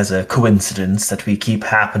think of it as a coincidence that we keep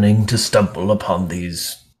happening to stumble upon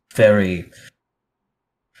these very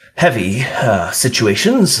heavy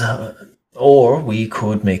situations, or we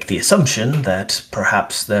could make the assumption that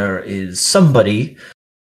perhaps there is somebody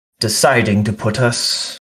deciding to put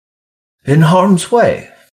us in harm's way.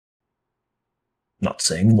 Not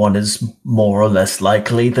saying one is more or less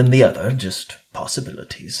likely than the other, just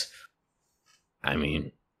possibilities. I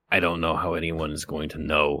mean, I don't know how anyone is going to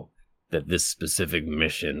know that this specific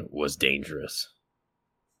mission was dangerous.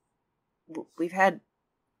 We've had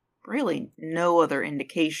really no other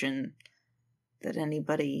indication that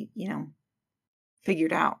anybody,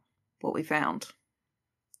 figured out what we found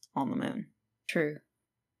on the moon. True.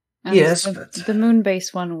 And Yes, the, but- the moon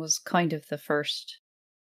base one was kind of the first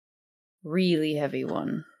really heavy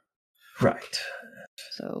one. Right.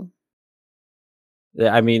 So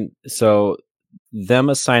I mean, so them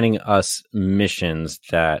assigning us missions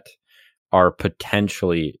that are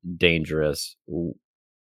potentially dangerous,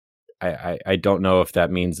 I don't know if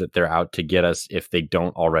that means that they're out to get us if they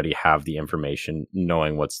don't already have the information,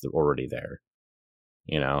 knowing what's already there.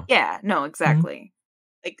 Yeah, no, exactly.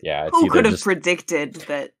 Like, Yeah, it's who either could have just- predicted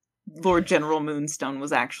that Lord General Moonstone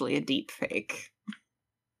was actually a deep fake?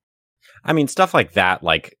 I mean, stuff like that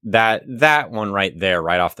one right there,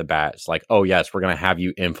 right off the bat, it's like, oh yes, we're going to have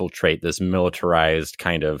you infiltrate this militarized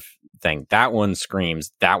kind of thing. That one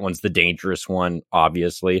screams, that one's the dangerous one,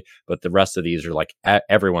 obviously, but the rest of these are like,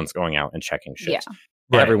 everyone's going out and checking shit. yeah.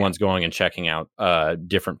 Right. Everyone's going and checking out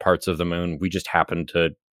different parts of the moon. We just happened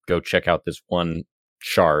to go check out this one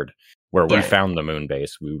shard where we Yeah. found the moon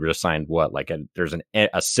base. We were assigned there's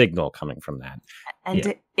a signal coming from that. And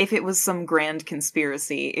Yeah. if it was some grand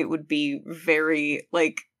conspiracy, it would be very,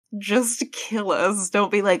 just kill us.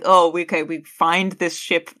 Don't be like, oh, we find this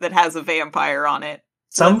ship that has a vampire on it.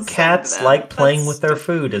 Some Let's send cats them. like playing That's with their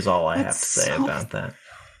food is all I have to that's say so- about that.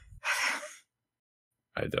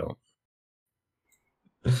 I don't.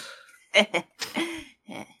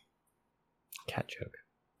 Cat joke.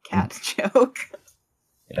 Cat joke.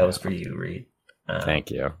 That was for you, Reed.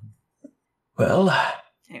 Thank you. Well,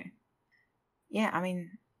 Anyway. Yeah, I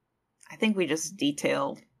mean, I think we just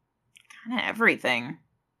detailed kind of everything.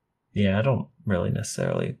 Yeah, I don't really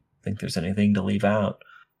necessarily think there's anything to leave out.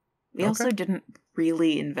 We also didn't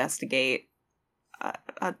really investigate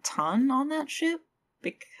a ton on that ship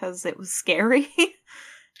because it was scary.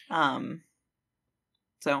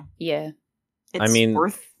 So Yeah.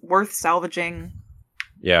 it's worth salvaging,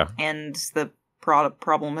 Yeah. and the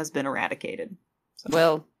problem has been eradicated. So.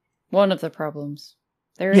 Well, one of the problems.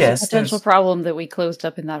 There is Yes, a potential there's- problem that we closed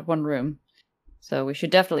up in that one room. So we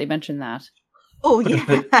should definitely mention that. Oh,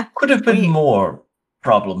 Could have been more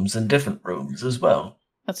problems in different rooms as well.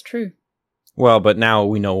 That's true. Well, but now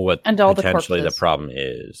we know what And all the potentially the corpses. problem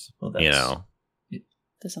is. Well, You that's- know,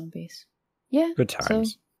 The zombies. Yeah. good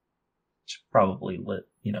times. Should probably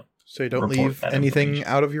So you don't report leave that anything information.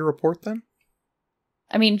 out of your report then?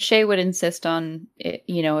 I mean, Shay would insist on, it,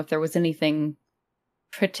 if there was anything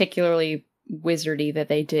particularly wizardy that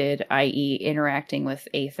they did, i.e., interacting with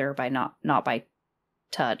Aether by not by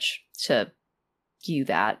touch, to view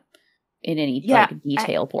that in any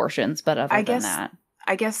detail portions. But other than that,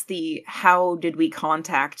 I guess the how did we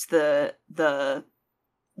contact the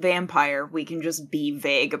vampire? We can just be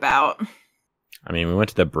vague about. I mean, we went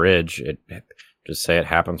to the bridge. Just say it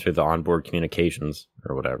happened through the onboard communications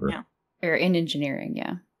or whatever. Yeah. or in engineering,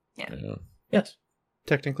 yeah. Yeah. Yes.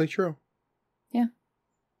 Technically true. Yeah.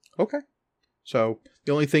 Okay. So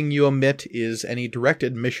the only thing you omit is any direct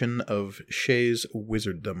admission of Shay's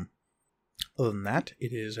wizarddom. Other than that,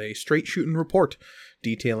 it is a straight shooting report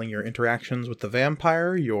detailing your interactions with the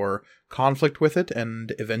vampire, your conflict with it,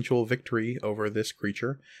 and eventual victory over this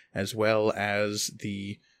creature, as well as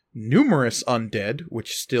the numerous undead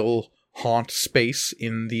which still haunt space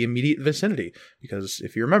in the immediate vicinity. Because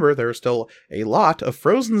if you remember, there are still a lot of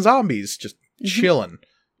frozen zombies just chilling.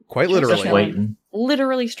 Quite literally. Just waiting.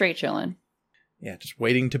 Literally straight chilling. Yeah, just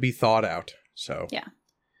waiting to be thawed out. So Yeah.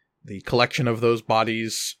 the collection of those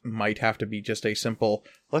bodies might have to be just a simple,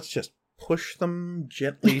 let's just push them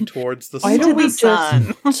gently towards the Why sun. don't we The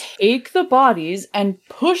sun. just take the bodies and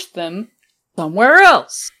push them somewhere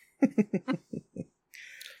else?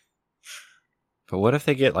 But what if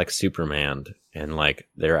they get like Superman and like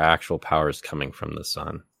their actual powers coming from the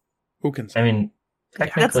sun? Who can say? I mean,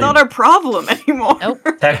 technically, That's not our problem anymore. Nope.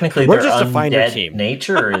 technically We're their just a finder undead team.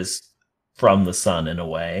 nature is from the sun in a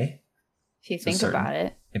way. If you think certain- about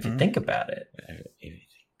it. If you Mhm. think about it.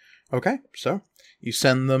 Okay, so you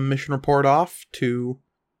send the mission report off to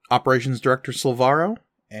Operations Director Silvaro,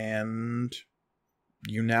 and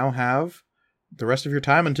you now have the rest of your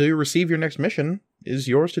time until you receive your next mission is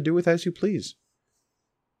yours to do with as you please.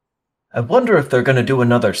 I wonder if they're going to do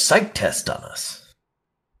another psych test on us.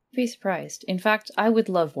 Be surprised. In fact, I would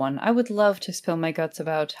love one. I would love to spill my guts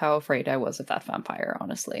about how afraid I was of that vampire,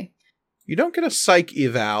 honestly. You don't get a psych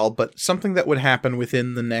eval, but something that would happen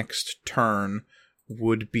within the next turn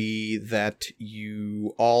would be that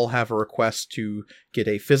you all have a request to get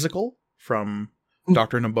a physical from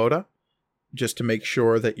Dr. Naboda, just to make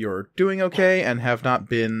sure that you're doing okay and have not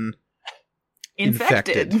been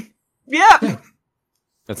infected. Yeah.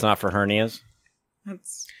 That's not for hernias.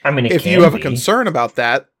 That's I mean, it If can you have a be. concern about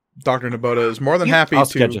that, Dr. Naboda is more than happy I'll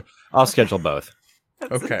to... schedule both.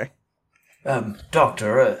 Okay.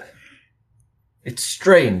 Doctor, it's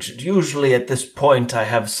strange. Usually at this point I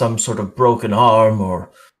have some sort of broken arm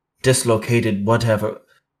or dislocated whatever.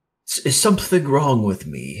 Is something wrong with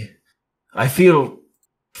me? I feel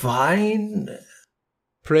fine.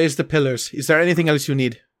 Praise the pillars. Is there anything else you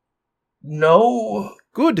need? No.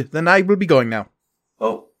 Good, then I will be going now.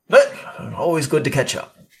 Oh, but always good to catch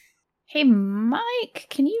up. Hey, Mike,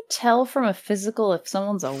 can you tell from a physical if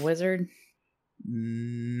someone's a wizard?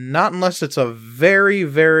 Not unless it's a very,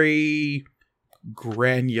 very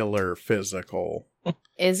granular physical.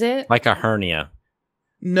 Is it? Like a hernia.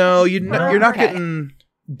 No, you're not Okay. getting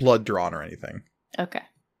blood drawn or anything. Okay.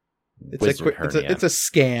 It's Wizard hernia. it's a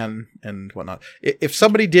scan and whatnot. If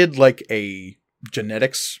somebody did like a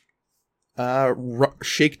genetics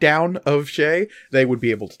shakedown of Shay, they would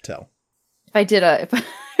be able to tell. If I did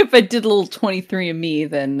if I did a little 23andMe,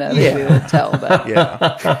 then they'd be able to tell. But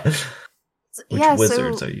Yeah. Which yeah,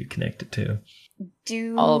 wizards so are you connected to?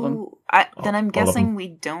 do All of 'em. Then I'm All of guessing 'em. we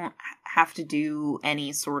don't have to do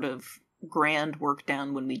any sort of grand work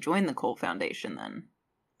down when we join the Cole Foundation. Then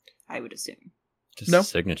I would assume. Just No. a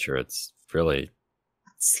signature. It's really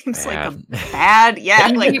Seems bad. like a bad, yeah,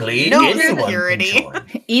 like Technically, no anyone can security.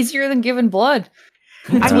 join. easier than giving blood.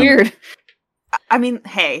 It's I mean- weird. I mean,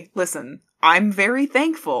 hey, listen, I'm very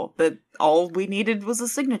thankful that all we needed was a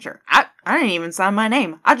signature. I didn't even sign my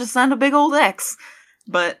name. I just signed a big old X.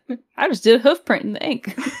 But I just did a hoof print in the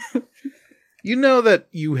ink. You know that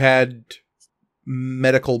you had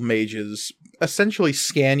medical mages essentially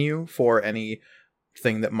scan you for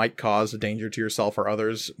anything that might cause a danger to yourself or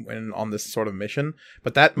others when on this sort of mission,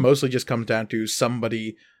 but that mostly just comes down to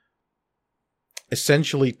somebody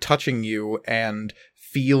essentially touching you and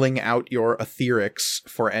feeling out your etherics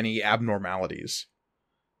for any abnormalities.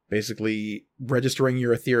 Basically, registering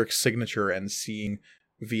your etheric signature and seeing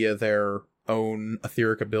via their own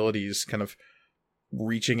etheric abilities, kind of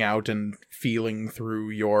reaching out and feeling through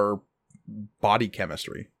your body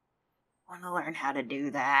chemistry. I want to learn how to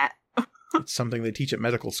do that. It's something they teach at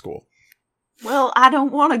medical school. Well, I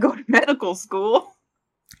don't want to go to medical school.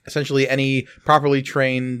 Essentially, any properly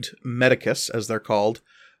trained medicus, as they're called,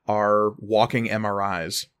 are walking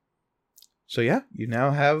MRIs. So yeah, you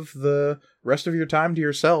now have the rest of your time to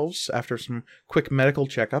yourselves after some quick medical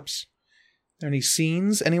checkups. Are there any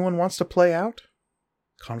scenes anyone wants to play out?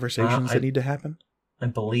 Conversations that need to happen? I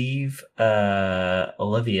believe,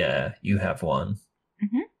 Olivia, you have one.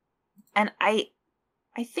 Mm-hmm. And I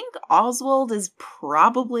think Oswald is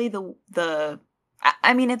probably the.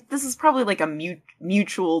 I mean, this is probably like a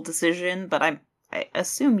mutual decision, but I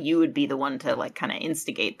assume you would be the one to like kind of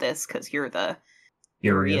instigate this because you're the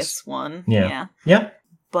curious one. Yeah.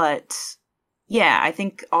 But yeah, I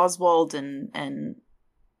think Oswald and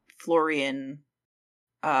Florian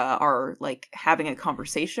are like having a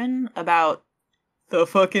conversation about the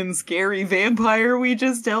fucking scary vampire we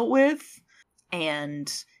just dealt with,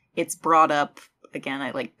 and it's brought up again,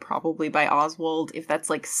 I like probably by Oswald, if that's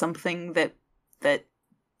like something that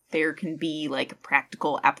there can be like a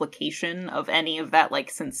practical application of any of that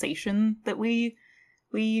like sensation that we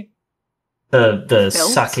the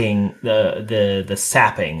felt? sucking the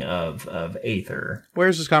sapping of aether.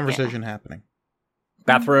 Where's this conversation happening?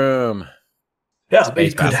 Bathroom. Yeah,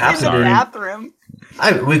 Space it could bathroom. in the happen.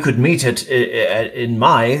 bathroom. We could meet it in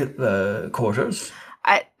my quarters.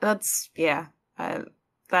 That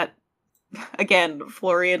again,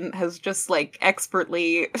 Florian has just like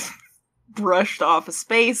expertly brushed off a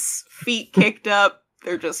space, feet kicked up.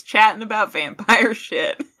 They're just chatting about vampire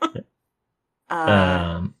shit.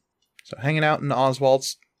 So hanging out in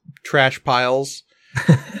Oswald's trash piles,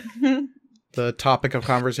 the topic of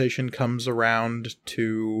conversation comes around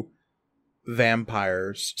to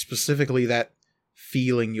vampires, specifically that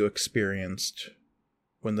feeling you experienced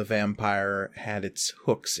when the vampire had its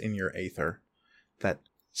hooks in your aether. That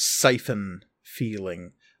siphon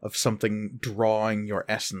feeling of something drawing your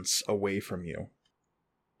essence away from you.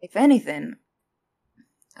 If anything,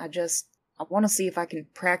 I want to see if I can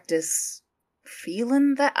practice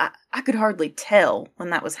feeling that. I could hardly tell when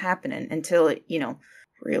that was happening until it,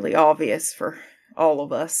 really obvious for all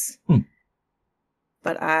of us.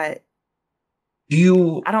 But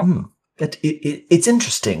it's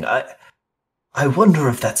interesting. I wonder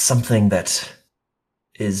if that's something that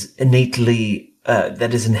is innately,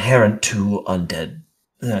 that is inherent to undead,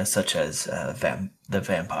 such as the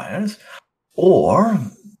vampires, or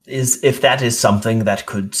if that is something that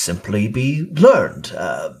could simply be learned.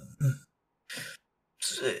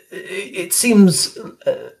 It seems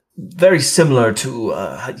very similar to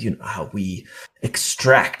how we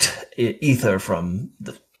extract ether from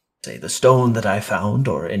the stone that I found,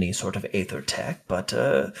 or any sort of aether tech, but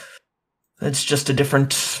it's just a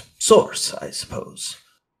different source, I suppose.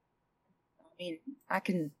 I mean, I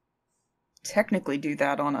can technically do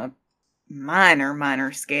that on a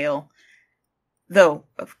minor scale. Though,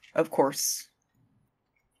 of course,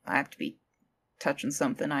 I have to be touching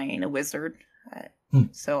something. I ain't a wizard.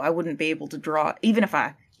 So I wouldn't be able to draw, even if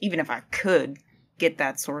I could get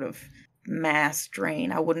that sort of mass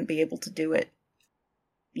drain, I wouldn't be able to do it,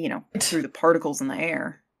 through the particles in the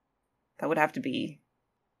air. That would have to be...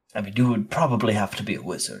 I mean, you would probably have to be a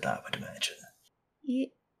wizard, I would imagine.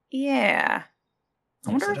 Yeah. I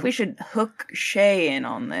wonder if we should hook Shay in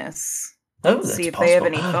on this. Oh, that's see if possible. they have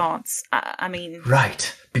any thoughts. I mean...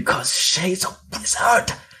 Right, because Shay's a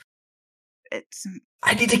wizard.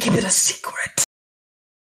 I need to keep it a secret.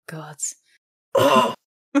 Gods. Oh.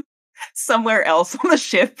 Somewhere else on the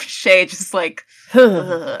ship, Shay just like...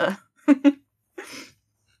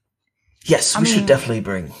 Yes, we should definitely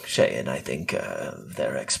bring Shay in. I think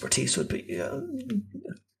their expertise would be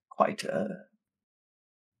quite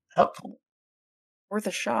helpful. Worth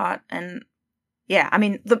a shot. And yeah, I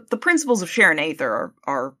mean, the principles of sharing aether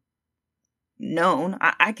are known.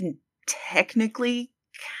 I can technically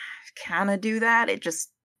kind of do that. It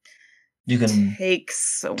just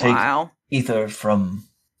takes a while. Ether from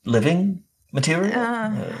living material?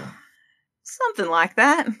 Something like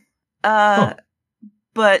that.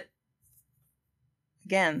 But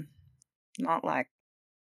again, not like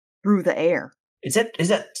through the air. Is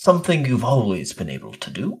that something you've always been able to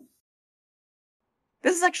do?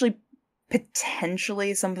 This is actually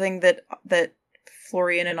potentially something that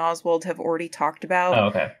Florian and Oswald have already talked about. Oh,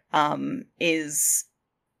 okay. Is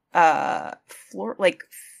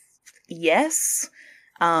yes.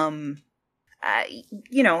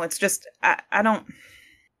 It's just I don't.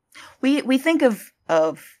 We think of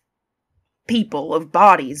people, of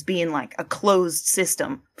bodies being like a closed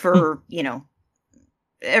system for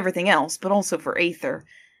everything else, but also for aether,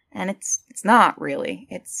 and it's not really.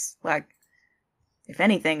 It's like, if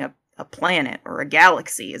anything, a a planet or a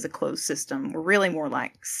galaxy is a closed system. We're really more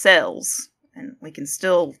like cells, and we can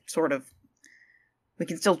still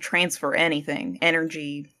transfer anything,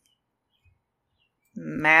 energy,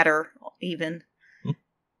 matter, even.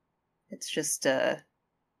 It's just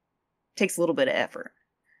takes a little bit of effort.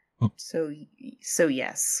 So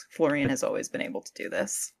yes, Florian has always been able to do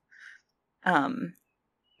this.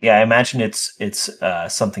 Yeah, I imagine it's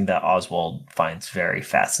something that Oswald finds very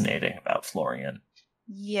fascinating about Florian.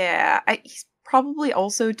 Yeah, he's probably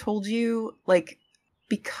also told you, like,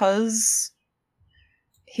 because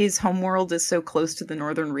his homeworld is so close to the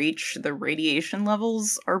Northern Reach, the radiation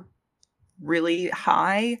levels are really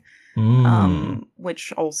high,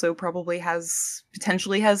 which also probably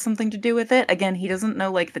potentially has something to do with it. Again, he doesn't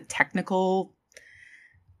know, like, the technical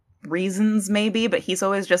reasons, maybe, but he's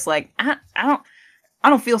always just like, I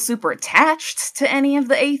don't feel super attached to any of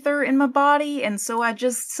the aether in my body, and so I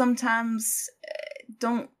just sometimes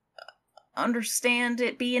don't understand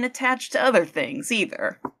it being attached to other things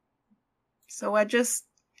either. So I just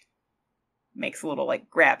makes a little, like,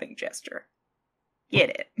 grabbing gesture. Get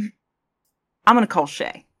it? I'm gonna call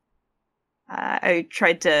Shay. I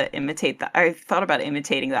tried to imitate I thought about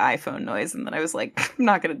imitating the iPhone noise, and then I was like, I'm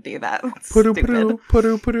not gonna do that. That's stupid.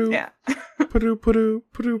 Puru. Yeah.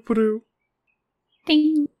 Puru.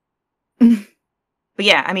 Ding. But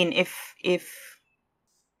yeah, I mean, if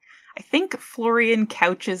I think Florian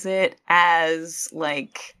couches it as,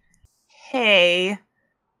 like, hey,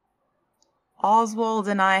 Oswald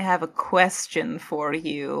and I have a question for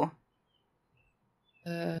you.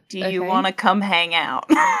 Do you want to come hang out?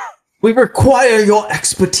 We require your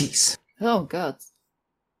expertise. Oh, God.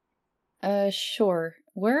 Sure.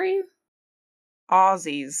 Where are you?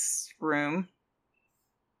 Ozzy's room.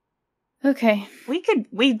 Okay. We could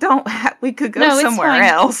go No, it's somewhere fine.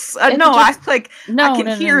 else. It's No, just- I can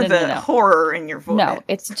no, hear the no. horror in your voice. No,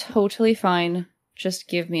 it's totally fine. Just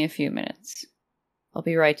give me a few minutes. I'll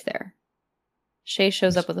be right there. Shay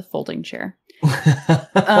shows up with a folding chair.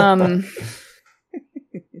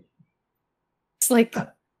 It's like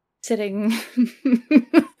sitting.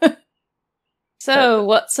 So,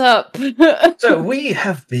 what's up? So we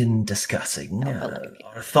have been discussing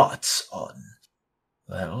our thoughts on,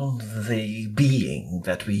 well, the being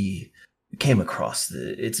that we came across,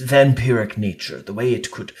 its vampiric nature, the way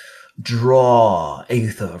it could draw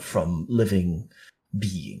aether from living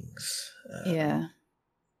beings. Yeah.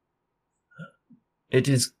 It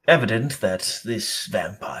is evident that this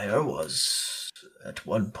vampire was, at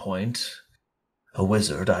one point, a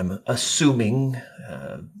wizard. I'm assuming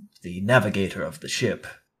the navigator of the ship.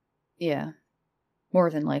 Yeah. More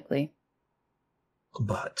than likely.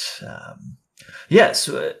 But, yes,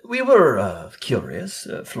 we were curious,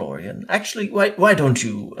 Florian. Actually, why don't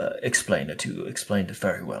you explain it? You explained it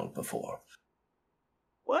very well before.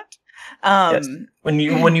 What? Yes. When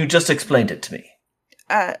you just explained it to me.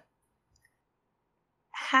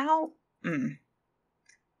 How?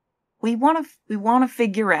 We want to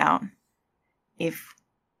figure out if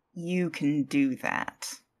you can do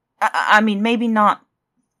that. I mean, maybe not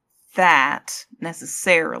that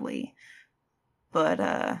necessarily,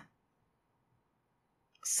 but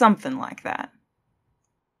something like that.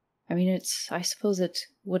 I mean, I suppose it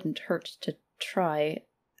wouldn't hurt to try.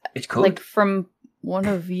 It could. Like, from one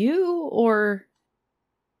of you, or?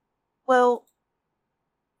 Well,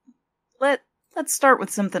 let's start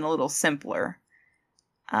with something a little simpler.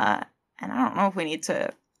 And I don't know if we need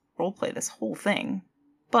to roleplay this whole thing,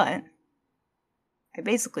 but I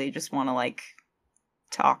basically just want to, like,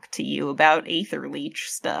 talk to you about Aether Leech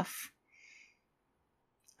stuff.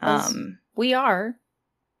 We are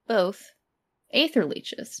both Aether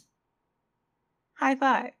Leeches. High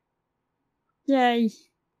five. Yay.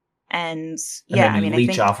 And And yeah, then I you mean, leech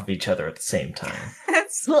I think off of each other at the same time.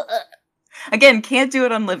 again, can't do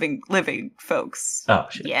it on living folks. Oh,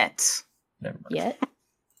 shit. Yet. Never mind. Yet?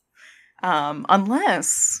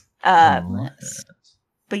 Unless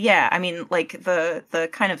but yeah, I mean, like, the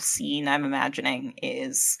kind of scene I'm imagining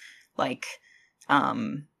is, like,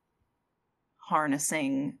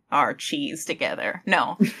 harnessing our cheese together.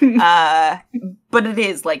 No. But it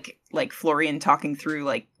is, like Florian talking through,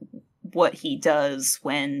 like, what he does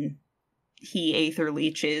when he aether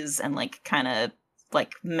leeches and, like, kind of,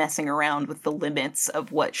 like, messing around with the limits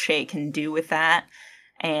of what Shay can do with that.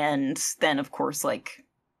 And then, of course, like,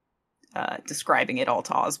 describing it all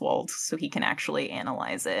to Oswald so he can actually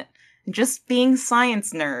analyze it. Just being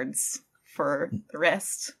science nerds for the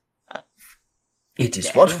rest of It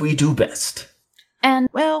is what we do best. And,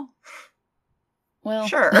 well,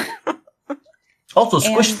 sure. Also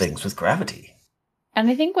squish And- things with gravity. And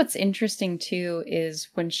I think what's interesting, too, is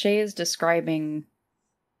when Shay is describing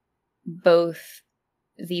both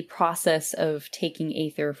the process of taking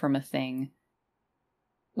aether from a thing,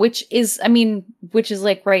 which is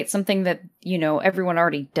like, right, something that, you know, everyone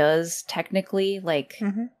already does technically, like,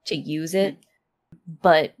 to use it.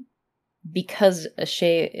 But because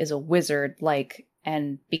Shay is a wizard, like,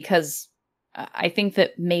 and because I think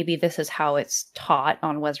that maybe this is how it's taught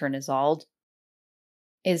on Wezrin Izald,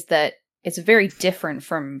 is that it's very different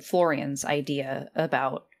from Florian's idea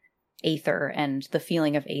about aether and the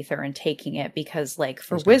feeling of aether and taking it, because, like,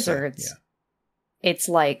 for wizards, it's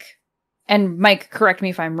like, and Mike, correct me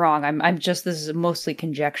if I'm wrong, I'm just, this is mostly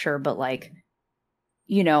conjecture, but, like,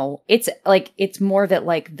 you know, it's like, it's more that,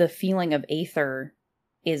 like, the feeling of aether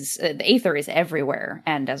is, the aether is everywhere,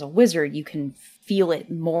 and as a wizard, you can feel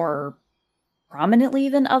it more prominently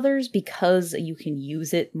than others because you can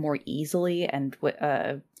use it more easily and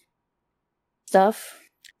stuff.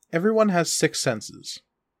 Everyone has 6 senses.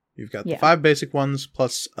 You've got the Yeah. 5 basic ones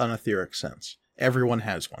plus an etheric sense. Everyone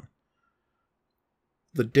has one.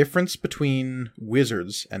 The difference between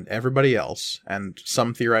wizards and everybody else, and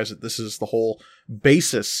some theorize that this is the whole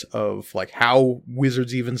basis of, like, how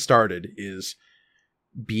wizards even started, is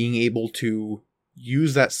being able to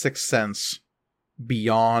use that 6th sense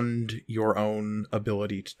beyond your own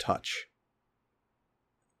ability to touch.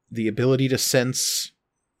 The ability to sense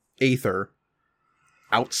aether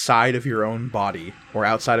outside of your own body, or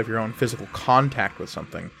outside of your own physical contact with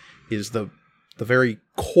something, is the very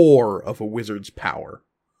core of a wizard's power.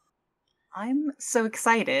 I'm so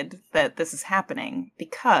excited that this is happening,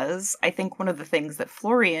 because I think one of the things that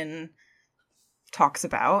Florian talks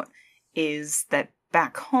about is that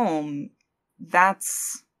back home,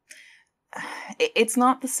 it's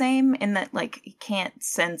not the same in that, like, you can't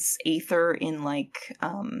sense aether in, like,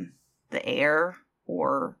 the air,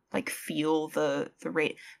 or, like, feel the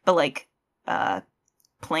rate, but, like,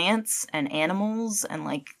 plants and animals and,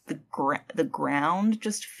 like, the ground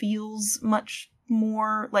just feels much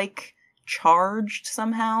more, like, charged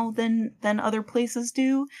somehow than other places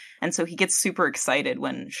do. And so he gets super excited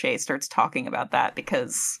when Shay starts talking about that,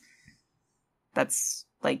 because that's,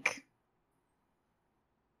 like,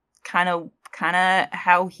 kind of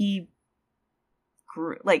how he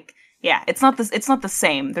grew. Like, yeah, it's not the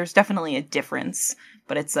same. There's definitely a difference,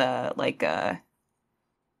 but it's okay,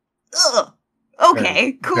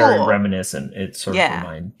 cool. Very reminiscent. It sort Yeah. of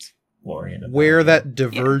reminds Florian of Where that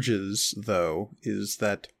diverges, though, is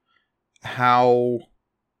that how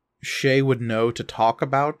Shay would know to talk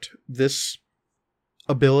about this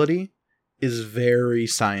ability is very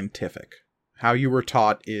scientific. How you were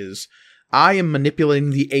taught is, I am manipulating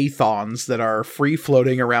the aethons that are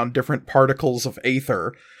free-floating around different particles of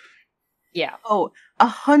aether. Yeah. Oh,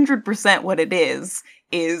 100% what it is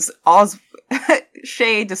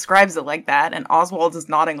Shay describes it like that, and Oswald is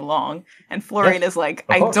nodding along, and Florian is like,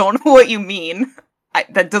 I don't know what you mean.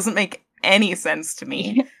 That doesn't make any sense to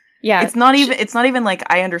me. Yeah. It's not even like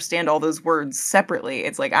I understand all those words separately.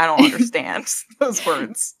 It's like, I don't understand those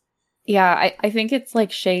words. Yeah, I think it's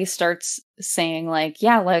like Shay starts saying, like,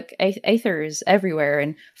 yeah, look, aether is everywhere,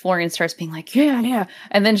 and Florian starts being like, yeah,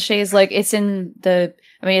 and then Shay's like, it's in the,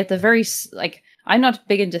 I mean, at the very, like, I'm not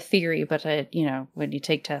big into theory, but you know, when you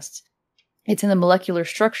take tests, it's in the molecular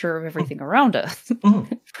structure of everything around us,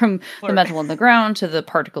 from the metal on the ground to the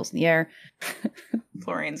particles in the air.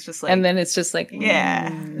 Florian's just like, and then it's just like,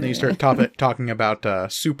 yeah. And you start talking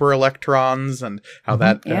about super electrons and how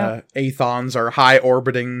that aethons are high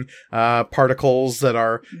orbiting particles that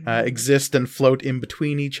are exist and float in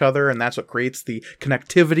between each other, and that's what creates the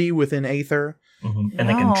connectivity within aether. And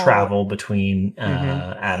they can travel between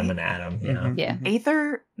atom and atom. Yeah.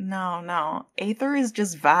 Aether? No. Aether is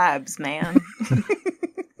just vibes, man.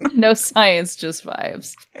 No science, just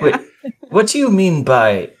vibes. Wait, what do you mean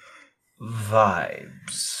by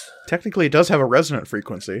vibes? Technically, it does have a resonant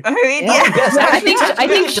frequency. I mean, Yeah. Yes, I think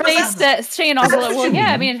actually, Shay and Oswald, well,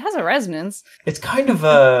 yeah, I mean, it has a resonance. it's kind of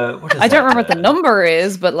a. What is I don't that, remember what the number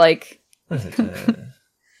is, but, like, What is it?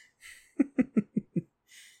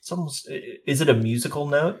 It's almost. Is it a musical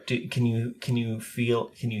note? Can you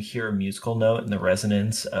hear a musical note in the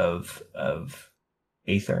resonance of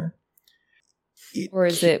aether? or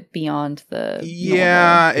is it beyond the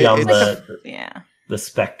Yeah, Beyond yeah. the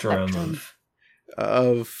spectrum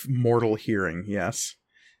of mortal hearing. Yes,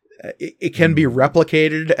 it can be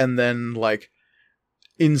replicated, and then, like,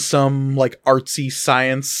 in some, like, artsy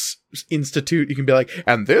science institute, you can be like,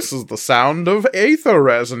 and this is the sound of aether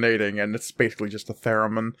resonating, and it's basically just a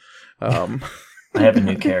theremin. I have a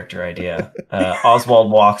new character idea.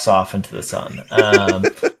 Oswald walks off into the sun.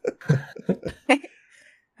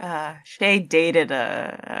 Shay dated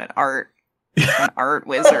an art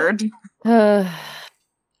wizard.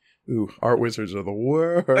 Ooh, art wizards are the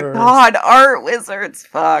worst. God, art wizards.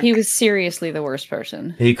 Fuck. He was seriously the worst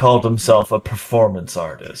person. He called himself a performance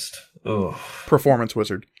artist. Ooh. Performance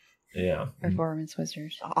wizard. Yeah. Performance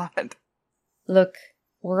wizard. God. Look,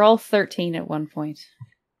 we're all 13 at one point.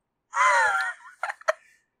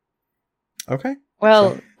 Okay.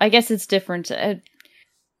 Well, I guess it's different.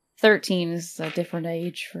 13 is a different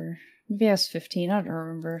age for... Maybe I was 15, I don't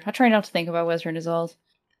remember. I try not to think about Wizard as old,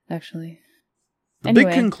 actually. The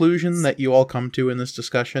big conclusion that you all come to in this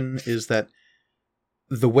discussion is that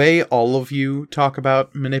the way all of you talk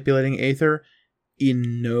about manipulating Aether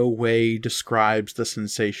in no way describes the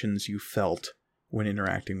sensations you felt when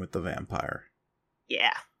interacting with the vampire.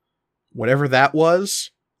 Yeah. Whatever that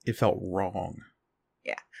was, it felt wrong.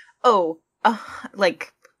 Yeah. Oh,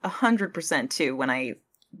 like 100% too. When I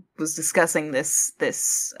was discussing this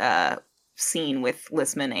scene with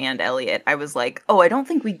Listman and Elliot, I was like, oh, I don't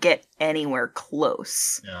think we get anywhere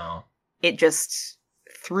close. No. It just,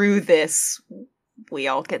 through this, we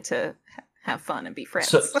all get to have fun and be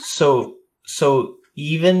friends. So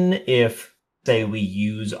even if, say, we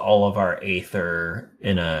use all of our Aether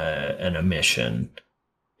in a mission,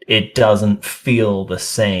 it doesn't feel the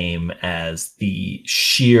same as the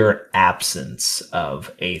sheer absence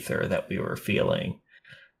of Aether that we were feeling.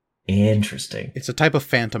 Interesting. It's a type of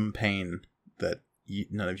phantom pain that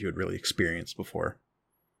none of you had really experienced before.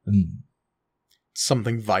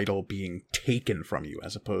 Something vital being taken from you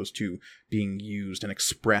as opposed to being used and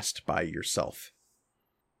expressed by yourself.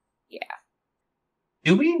 Yeah.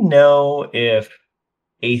 Do we know if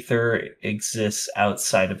Aether exists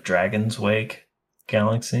outside of Dragon's Wake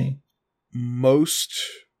Galaxy? Most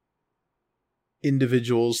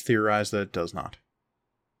individuals theorize that it does not.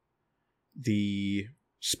 The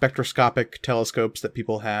spectroscopic telescopes that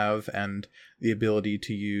people have and the ability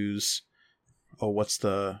to use what's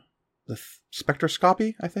the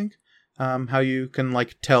spectroscopy, I think, how you can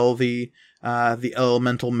like tell the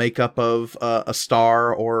elemental makeup of a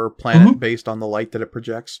star or planet based on the light that it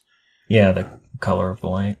projects. Yeah, the color of the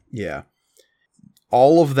light. Yeah,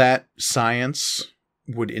 all of that science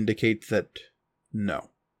would indicate that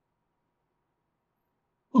no,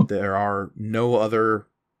 there are no other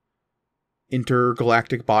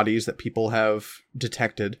intergalactic bodies that people have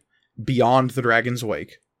detected beyond the Dragon's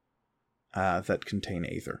Wake that contain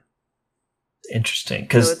Aether. Interesting,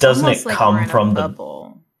 because doesn't it come from the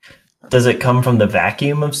bubble? Does it come from the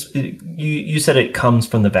vacuum of? You said it comes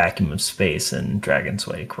from the vacuum of space in Dragon's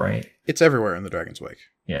Wake, right? It's everywhere in the Dragon's Wake.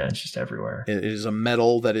 Yeah, it's just everywhere. It is a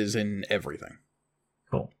metal that is in everything.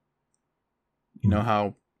 Cool. You know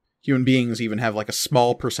how human beings even have like a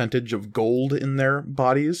small percentage of gold in their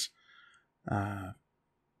bodies?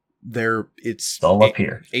 It's all up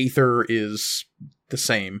here. Aether is the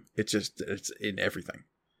same. It's in everything.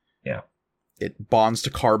 Yeah. It bonds to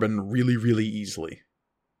carbon really, really easily.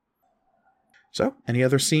 So, any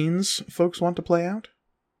other scenes folks want to play out?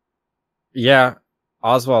 Yeah.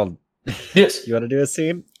 Oswald. Yes. You want to do a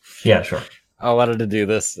scene? Yeah, sure. I wanted to do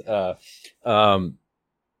this.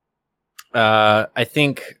 I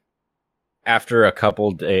think after a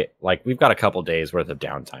couple days, like we've got a couple days worth of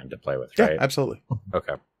downtime to play with, right? Yeah, absolutely.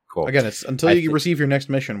 Okay, cool. Again, it's until you receive your next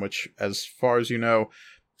mission, which, as far as you know,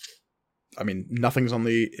 I mean, nothing's on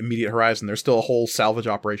the immediate horizon. There's still a whole salvage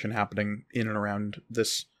operation happening in and around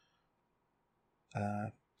this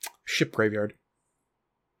ship graveyard.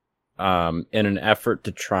 In an effort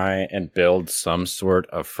to try and build some sort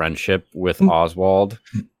of friendship with Oswald,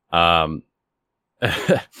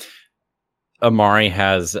 Amari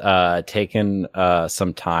has taken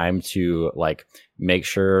some time to like make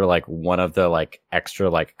sure like one of the like extra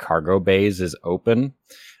like cargo bays is open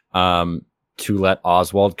to let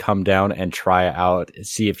Oswald come down and try out,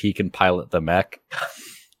 see if he can pilot the mech.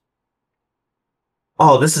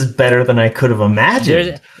 Oh, this is better than I could have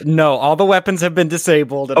imagined. No, all the weapons have been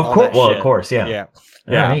disabled. And of course, well, of course, yeah, yeah.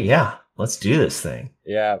 Right, yeah. Let's do this thing.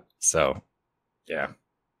 Yeah. So, yeah.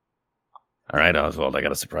 All right, Oswald, I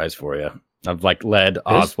got a surprise for you. I've like led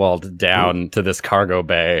Oswald down to this cargo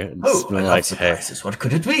bay. And I love like, surprises. Hey. What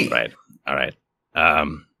could it be? Right. All right.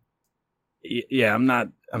 Yeah, I'm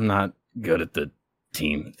not good at the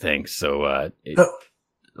team thing, so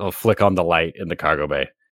I'll flick on the light in the cargo bay.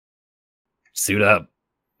 Suit up,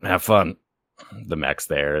 have fun. The mech's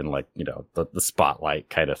there, and like the spotlight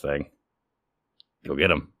kind of thing. Go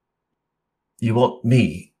get him. You want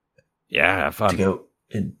me? Yeah, have fun. To go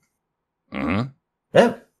in. Mm-hmm.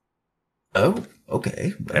 Yeah. Oh,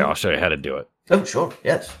 okay. Yeah, I'll show you how to do it. Oh, sure.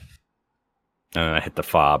 Yes. And then I hit the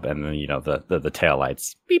fob, and then the tail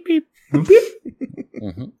lights. Beep beep.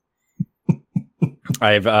 Mm-hmm.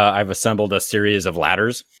 I've assembled a series of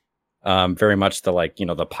ladders Very much the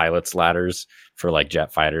the pilot's ladders for like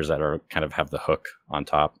jet fighters that are kind of have the hook on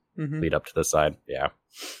top, lead up to the side. Yeah.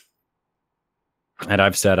 And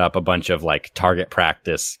I've set up a bunch of like target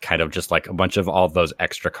practice, kind of just like a bunch of all those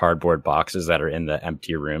extra cardboard boxes that are in the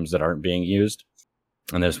empty rooms that aren't being used.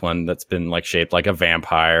 And there's one that's been like shaped like a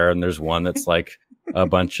vampire, and there's one that's like a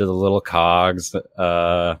bunch of the little cogs.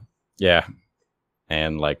 Yeah.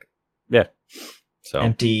 And like, yeah. So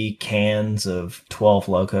empty cans of 12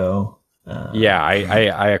 Loco. Yeah,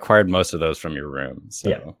 I acquired most of those from your room. So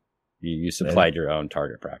yeah. you supplied your own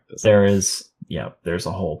target practice. There's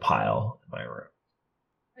a whole pile in my room.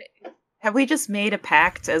 Have we just made a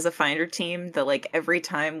pact as a finder team that like every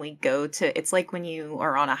time we go to, it's like when you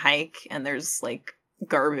are on a hike and there's like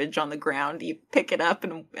garbage on the ground, you pick it up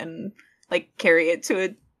and like carry it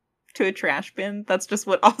to a trash bin? That's just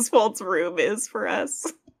what Oswald's room is for us.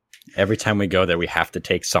 Every time we go there, we have to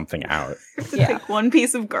take something out. We have to take one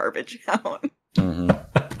piece of garbage out.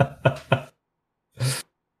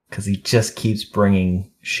 Because he just keeps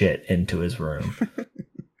bringing shit into his room.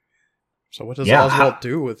 So what does Oswald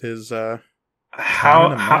do with his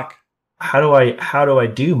how do I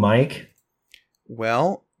do, Mike?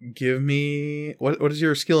 Well, give me what is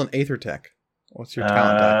your skill in Aether Tech? What's your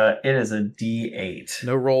talent die? It is a D8.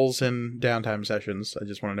 No rolls in downtime sessions. I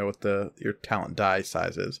just want to know what your talent die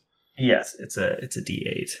size is. Yes, it's a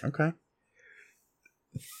D8. Okay.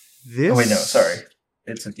 Oh, wait, no, sorry.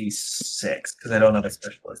 It's a D6 because I don't have a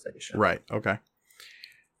specialization. Right, okay.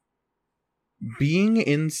 Being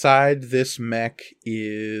inside this mech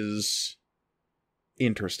is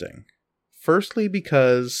interesting. Firstly,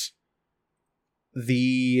 because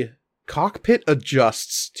the cockpit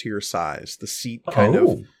adjusts to your size. The seat kind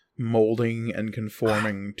of molding and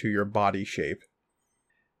conforming to your body shape.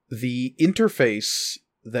 The interface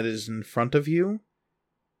that is in front of you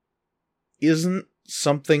isn't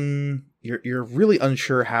something you're really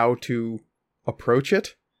unsure how to approach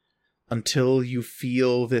it until you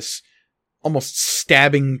feel this almost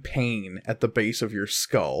stabbing pain at the base of your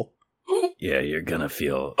skull. Yeah, you're gonna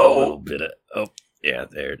feel a little bit of... Yeah,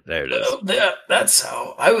 there it is. That's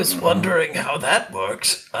how I was wondering how that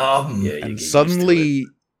worked. And suddenly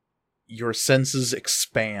your senses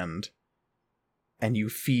expand and you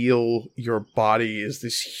feel your body is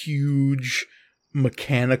this huge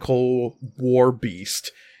mechanical war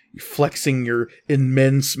beast, flexing your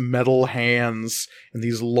immense metal hands and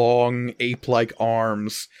these long ape-like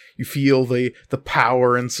arms. You feel the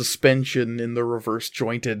power and suspension in the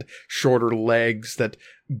reverse-jointed, shorter legs that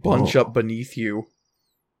bunch up beneath you.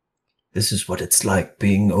 This is what it's like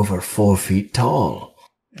being over 4 feet tall.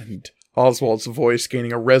 And Oswald's voice,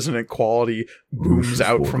 gaining a resonant quality, booms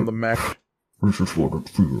out from the mech. This is what it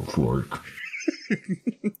feels like.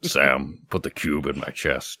 Sam, put the cube in my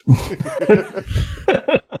chest.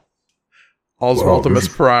 Oswaldimus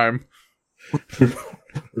Prime. This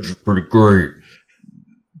is pretty great.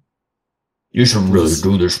 You should really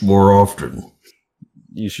do this more often.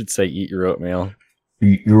 You should say eat your oatmeal.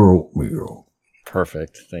 Eat your oatmeal.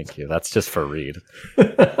 Perfect. Thank you. That's just for Reed.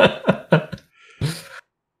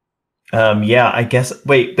 Yeah, I guess.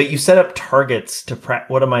 Wait, but you set up targets to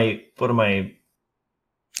what am I?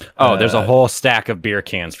 Oh, there's a whole stack of beer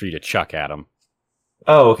cans for you to chuck at them.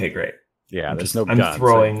 Oh, okay, great. Yeah, there's no guns.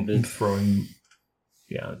 I'm throwing.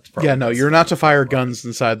 Yeah. Yeah, no, you're not to fire guns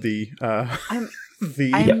inside the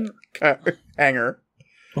hangar.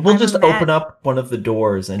 We'll just open up one of the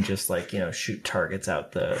doors and just shoot targets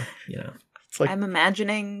out the It's like, I'm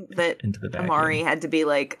imagining that into the back Amari end. had to be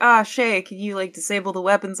like, Shay, can you disable the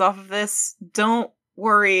weapons off of this? Don't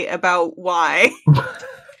worry about why.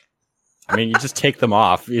 I mean, you just take them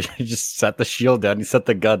off. You just set the shield down. You set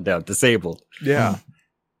the gun down. Disabled. yeah.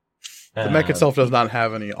 The mech itself does not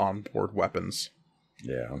have any onboard weapons.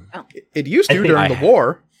 Yeah. It used to I think during the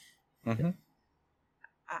war. Mm-hmm.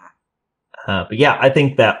 But yeah, I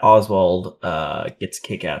think that Oswald gets a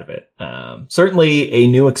kick out of it. Certainly a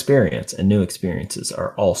new experience, and new experiences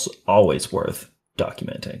are also always worth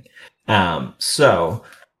documenting. So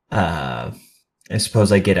I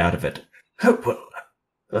suppose I get out of it.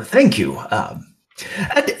 Well, thank you.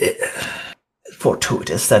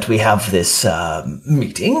 Fortuitous that we have this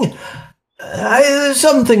meeting.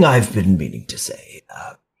 Something I've been meaning to say.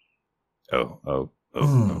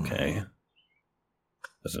 Okay.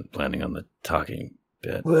 Wasn't planning on the talking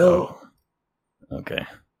bit. Well, okay.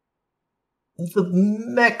 The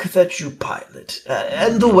mech that you pilot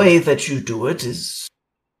and the way that you do it is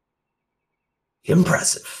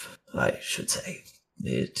impressive, I should say.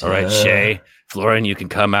 All right, Shay. Florin, you can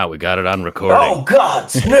come out. We got it on recording. Oh,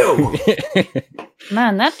 gods, no!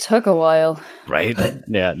 Man, that took a while. Right?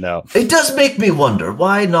 Yeah, no. It does make me wonder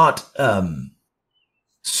why not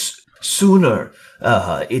sooner.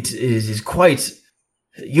 It is quite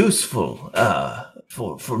useful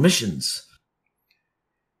for missions.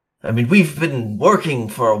 I mean, we've been working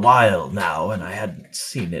for a while now, and I hadn't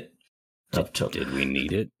seen it up till. Did we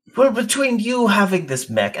need it? Well, between you having this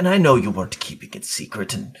mech, and I know you weren't keeping it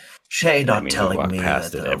secret, and Shay not we telling walk me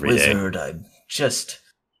past that it a every day. wizard,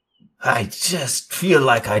 I just feel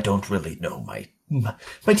like I don't really know my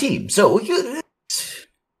team. So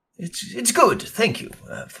it's good. Thank you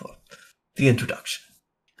for the introduction,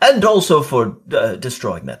 and also for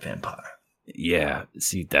destroying that vampire. Yeah,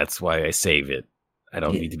 see, that's why I save it. I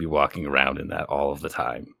don't need to be walking around in that all of the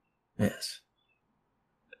time. Yes.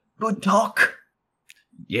 Good talk.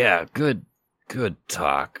 Yeah, good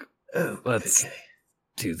talk. Oh, Let's okay.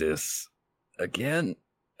 do this again.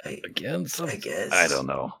 Again? I guess. I don't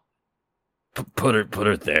know. Put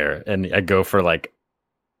her there, and I go for like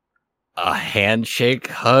a handshake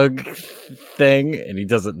hug thing, and he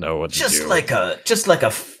doesn't know what to do. Just like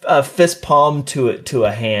a fist palm to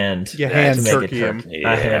a hand. Yeah, to hand make turkey it him.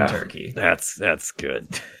 a hand turkey. That's good,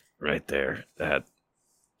 right there. That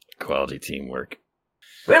quality teamwork.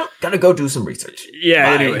 Well, gotta go do some research.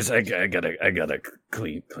 Yeah. Bye. Anyways, I gotta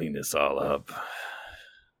clean this all up.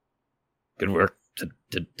 Good work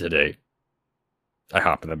today. I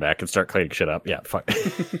hop in the back and start cleaning shit up. Yeah, fuck.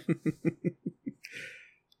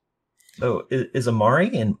 Oh, is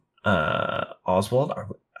Amari and Oswald are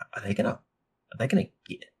they gonna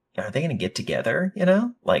get together? You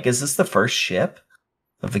know, like, is this the first ship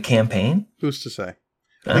of the campaign? Who's to say?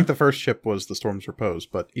 Huh? I think the first ship was the Storm's Repose,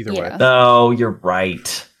 but either way. Yeah. No, you're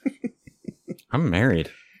right. I'm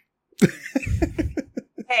married.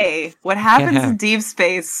 Hey, what happens have- in deep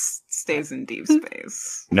space stays in deep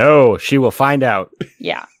space. No, she will find out.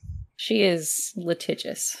 Yeah. She is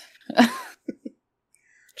litigious.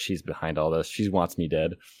 She's behind all this. She wants me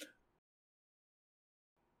dead.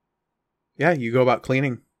 Yeah, you go about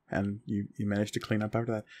cleaning, and you manage to clean up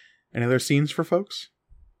after that. Any other scenes for folks?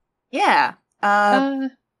 Yeah. Uh,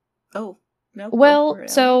 Oh, no. go well, for it.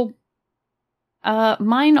 so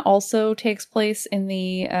mine also takes place in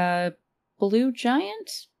the Blue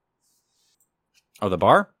Giant. Oh, the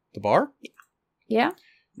bar? The bar? Yeah.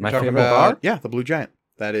 My Talking favorite about, bar? yeah, the Blue Giant.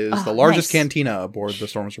 That is Oh, the largest nice. cantina aboard the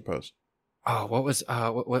Storm's Repose. Oh, what was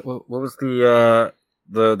the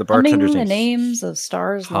Humming bartender's the name? names of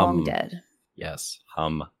stars long dead. Yes,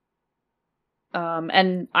 Hum.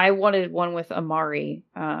 And I wanted one with Amari.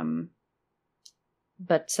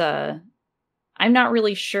 But I'm not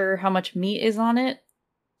really sure how much meat is on it.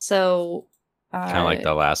 So Kind of like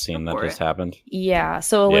the last scene go that for just it. happened. yeah.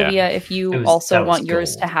 So Olivia, if you That also was want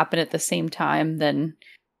yours gold. to happen at the same time, then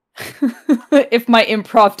if my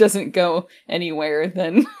improv doesn't go anywhere,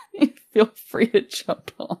 then feel free to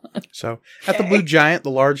jump on. So, at the Blue Giant, the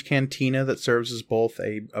large cantina that serves as both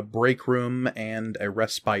a break room and a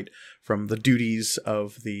respite from the duties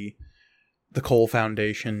of the Cole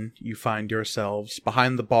Foundation, you find yourselves.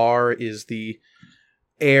 Behind the bar is the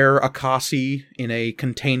Air Akasi in a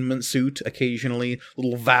containment suit. Occasionally,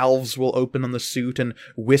 little valves will open on the suit, and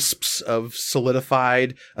wisps of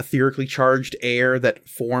solidified, etherically charged air that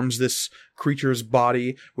forms this creature's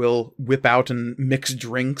body will whip out and mix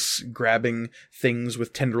drinks, grabbing things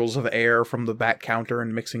with tendrils of air from the back counter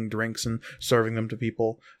and mixing drinks and serving them to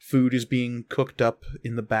people. Food is being cooked up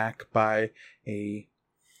in the back by a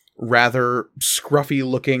rather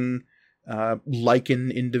scruffy-looking lichen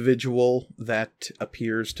individual that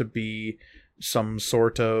appears to be some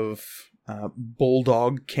sort of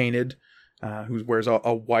bulldog canid who wears a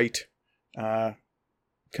white kind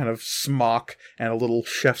of smock and a little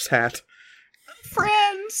chef's hat.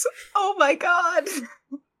 Friends! Oh my god!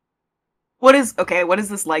 What is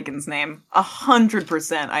this Lycan's name?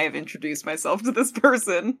 100% I have introduced myself to this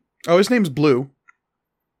person. Oh, his name's Blue.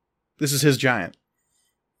 This is his giant.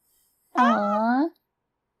 Aww.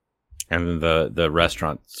 And the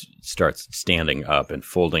restaurant starts standing up and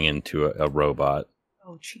folding into a robot.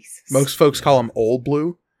 Oh, Jesus. Most folks call him Old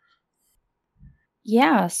Blue.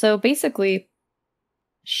 Yeah, so basically,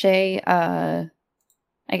 Shay, I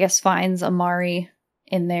guess, finds Amari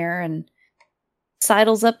in there and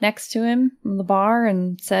sidles up next to him in the bar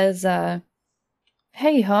and says,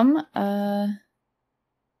 hey, Hum, another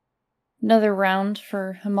round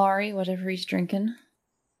for Amari, whatever he's drinking.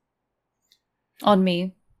 On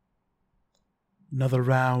me. Another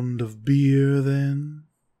round of beer, then?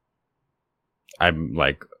 I'm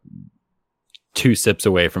like 2 sips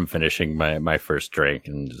away from finishing my first drink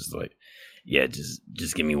and just like, yeah,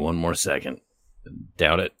 just give me one more second.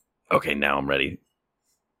 Doubt it. Okay, now I'm ready.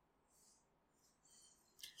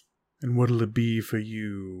 And what'll it be for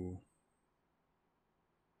you?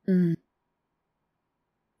 I'm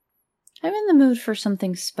in the mood for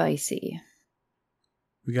something spicy.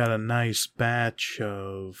 We got a nice batch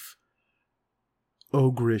of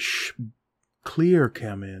ogrish clear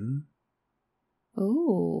come in.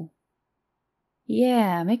 Ooh.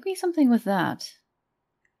 Yeah, make me something with that.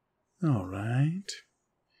 All right.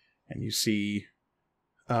 And you see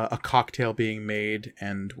a cocktail being made,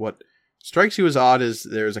 and what strikes you as odd is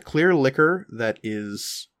there's a clear liquor that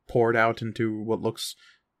is poured out into what looks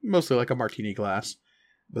mostly like a martini glass,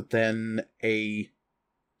 but then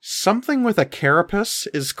something with a carapace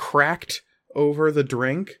is cracked over the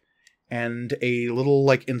drink, and a little,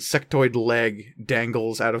 like, insectoid leg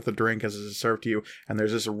dangles out of the drink as it is served to you, and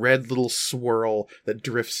there's this red little swirl that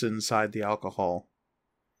drifts inside the alcohol.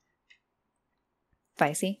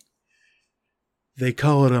 Spicy. They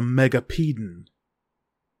call it a megapedon.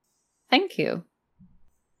 Thank you.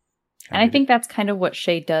 And I think that's kind of what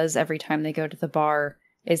Shay does every time they go to the bar,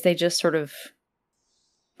 is they just sort of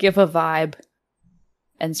give a vibe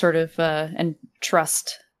and sort of, and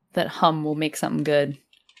trust that Hum will make something good.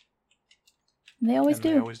 And they always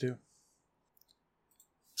do. They always do.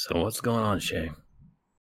 So what's going on, Shay?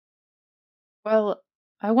 Well,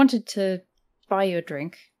 I wanted to buy you a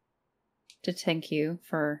drink to thank you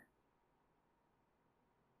for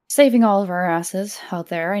saving all of our asses out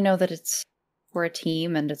there. I know that we're a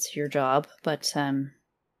team and it's your job, but I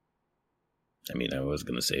mean, I was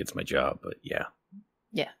gonna say it's my job, but yeah.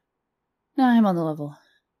 Yeah. No, I'm on the level.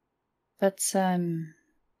 But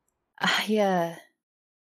yeah.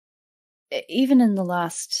 Even in the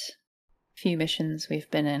last few missions we've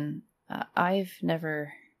been in, I've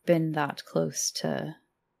never been that close to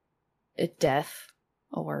death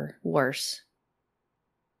or worse.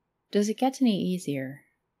 Does it get any easier?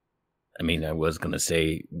 I mean, I was gonna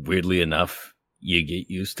say, weirdly enough, you get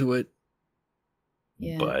used to it.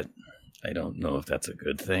 Yeah. But I don't know if that's a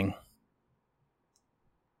good thing.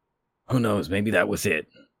 Who knows? Maybe that was it.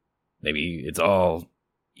 Maybe it's all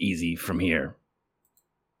easy from here.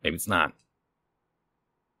 Maybe it's not.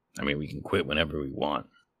 I mean, we can quit whenever we want.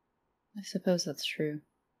 I suppose that's true.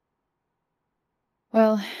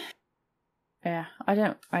 Well, yeah, I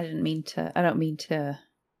don't mean to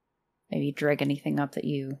maybe drag anything up that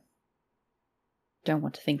you don't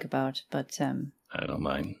want to think about, but I don't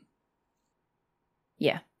mind.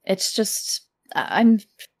 yeah, it's just I'm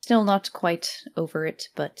still not quite over it,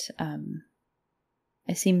 but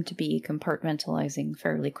I seem to be compartmentalizing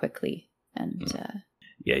fairly quickly, and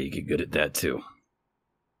Yeah, you get good at that too.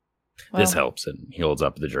 well, This helps, and he holds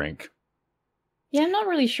up the drink. yeah, I'm not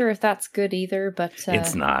really sure if that's good either, but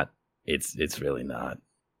It's not. It's really not.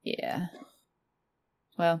 yeah.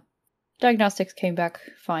 Well, diagnostics came back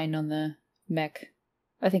fine on the mech.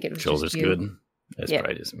 I think it was Shoulders just you. good. As Yeah.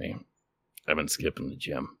 bright as me. I've been skipping the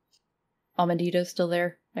gym. Almondito's still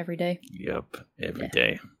there every day. Yep, every Yeah.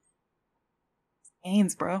 day.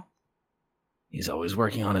 Gains, bro. He's always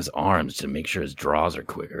working on his arms to make sure his draws are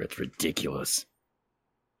quicker. It's ridiculous.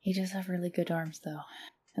 He does have really good arms, though.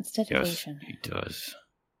 That's Yes, dedication. he does.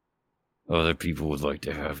 Other people would like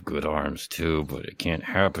to have good arms too, but it can't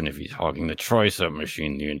happen if he's hogging the tricep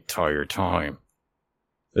machine the entire time.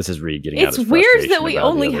 This is Reed getting out It's his weird frustration that we about the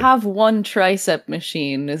only other- have one tricep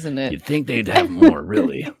machine, isn't it? You'd think they'd have more,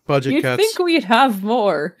 really. Budget You'd cuts. think we'd have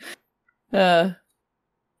more. All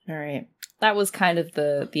right. That was kind of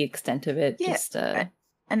the extent of it. Yeah, Just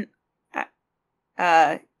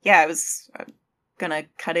Yeah, I was gonna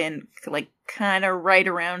cut in, like, kind of right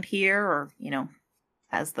around here, or,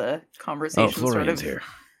 as the conversation Oh, sort Florian's of here.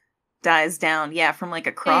 dies down. Yeah, from, like,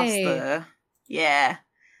 across Hey. the,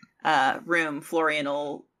 room, Florian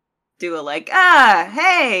will do a, like,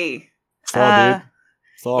 hey! What's up, dude?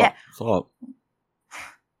 What's up? yeah. What's up?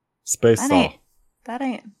 Space That saw.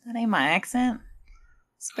 ain't my accent.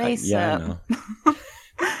 Space Yeah, up.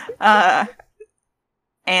 I know.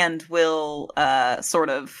 And we'll sort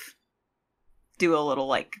of do a little,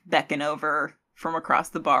 like, beckon over from across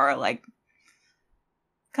the bar, like,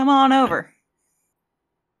 come on over.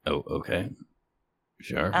 Oh, okay.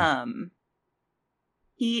 Sure.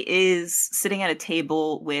 He is sitting at a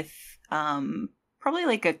table with probably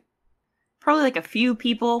like a few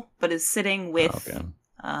people, but is sitting with Okay.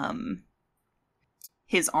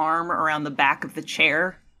 his arm around the back of the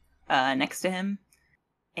chair next to him,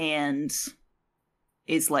 and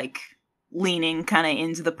is, like, leaning kind of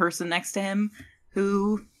into the person next to him,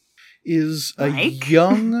 who Is a Mike?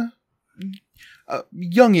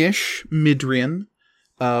 youngish Midrian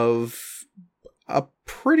of a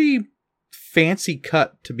pretty fancy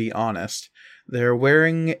cut, to be honest. They're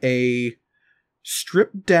wearing a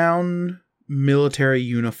stripped down military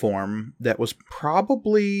uniform that was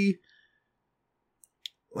probably...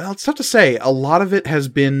 Well, it's tough to say. A lot of it has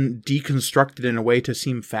been deconstructed in a way to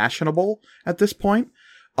seem fashionable at this point.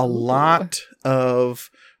 A lot of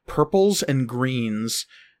purples and greens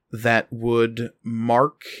that would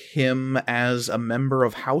mark him as a member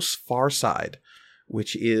of House Farside,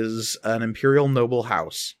 which is an imperial noble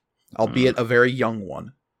house, albeit a very young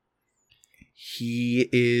one. He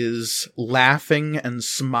is laughing and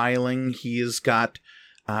smiling. He has got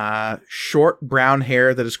short brown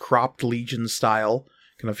hair that is cropped Legion style,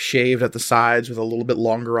 kind of shaved at the sides with a little bit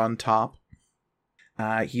longer on top.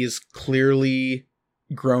 He has clearly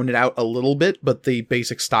grown it out a little bit, but the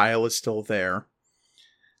basic style is still there.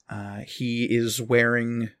 He is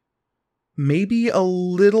wearing maybe a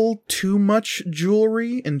little too much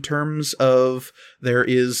jewelry in terms of there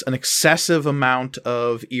is an excessive amount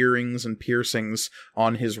of earrings and piercings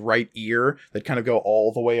on his right ear that kind of go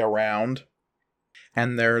all the way around.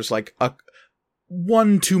 And there's like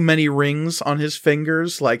one too many rings on his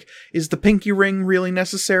fingers. Like, is the pinky ring really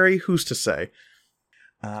necessary? Who's to say?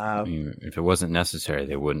 I mean, if it wasn't necessary,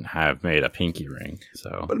 they wouldn't have made a pinky ring.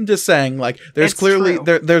 So, but I'm just saying, like, there's It's clearly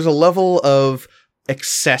true. there's a level of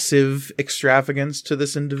excessive extravagance to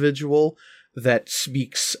this individual that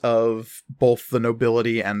speaks of both the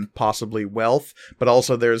nobility and possibly wealth, but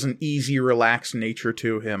also there's an easy, relaxed nature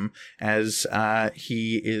to him as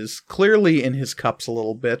he is clearly in his cups a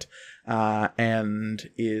little bit and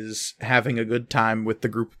is having a good time with the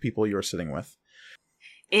group of people you're sitting with.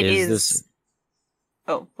 It Is is. this-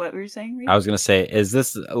 Oh, what were you saying, Reed? I was going to say, is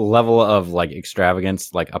this level of like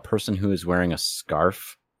extravagance like a person who is wearing a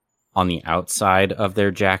scarf on the outside of their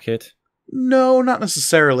jacket? No, not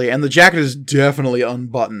necessarily. And the jacket is definitely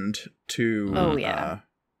unbuttoned to Oh, yeah.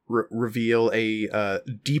 reveal a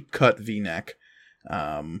deep cut V-neck.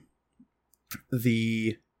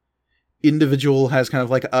 The individual has kind of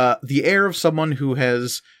like the air of someone who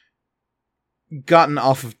has gotten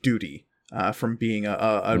off of duty from being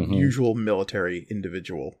a usual military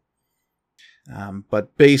individual.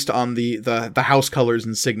 But based on the house colors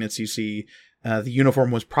and signets you see, the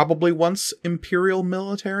uniform was probably once imperial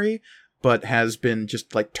military, but has been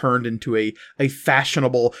just like turned into a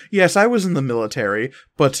fashionable, yes, I was in the military,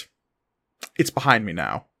 but it's behind me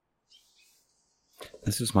now.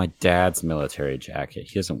 This is my dad's military jacket.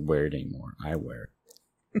 He doesn't wear it anymore. I wear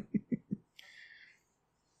it.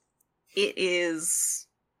 It is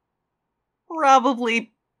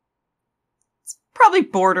probably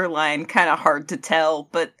borderline, kind of hard to tell,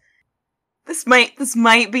 but this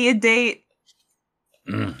might be a date.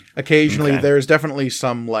 Occasionally, Okay. there's definitely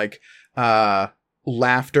some like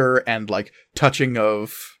laughter and like touching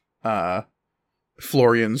of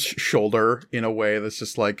Florian's shoulder in a way that's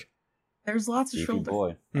just like, There's lots of Beefy shoulder.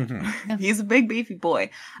 boy. mhm. He's a big beefy boy.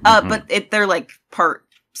 Mhm. But they're like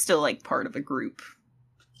still part of a group.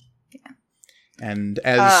 And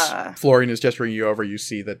as Uh. Florian is gesturing you over, you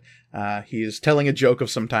see that he is telling a joke of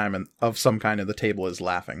some time and of some kind, and the table is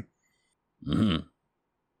laughing. Mhm.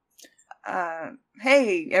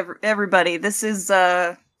 Hey, everybody, this is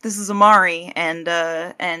Amari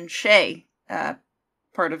and Shay,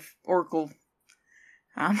 part of Oracle.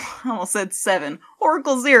 I almost said 7.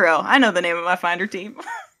 Oracle 0. I know the name of my Finder team.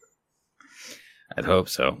 I'd hope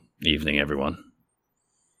so. Evening, everyone.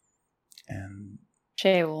 And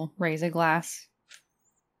Shay will raise a glass.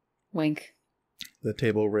 Wink. the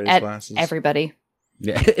table raised At glasses. everybody.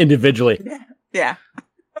 Yeah, individually. Yeah.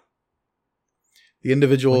 The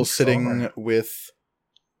individual Wink sitting forward. with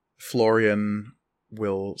Florian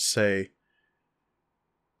will say,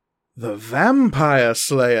 "The Vampire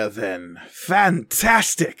Slayer, then.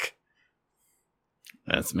 Fantastic!"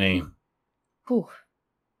 That's me. Whew.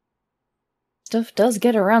 Stuff does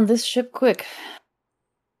get around this ship quick.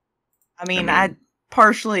 I mean, I mean- I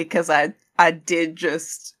partially because I did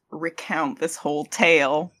just recount this whole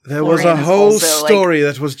tale. There was a Florian is whole also, story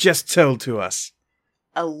that was just told to us.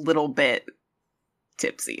 a little bit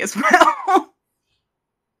tipsy as well.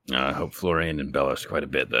 I hope Florian embellished quite a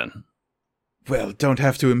bit then. Well, don't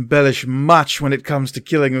have to embellish much when it comes to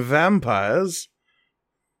killing vampires.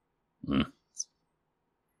 Oh,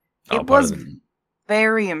 It part was of the-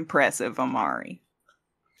 very impressive, Amari.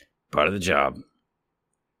 part of the job.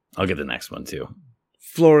 I'll get the next one too.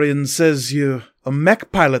 Florian says you're a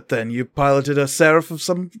mech pilot then. You piloted a Seraph of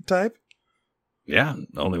some type? Yeah,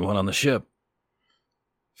 only one on the ship.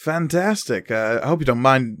 Fantastic. I hope you don't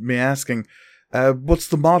mind me asking, what's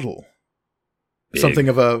the model? Big. Something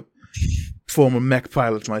of a former mech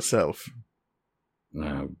pilot myself.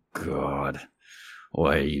 Oh, God.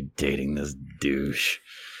 Why are you dating this douche?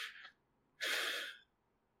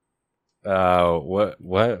 What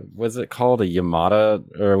was it called? A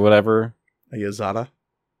Yamada or whatever? A Yazada?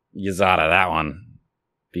 Yazada, that one.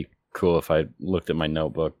 Be cool if I looked at my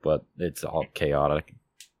notebook, but it's all chaotic.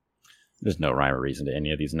 There's no rhyme or reason to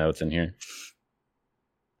any of these notes in here.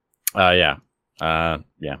 Yeah.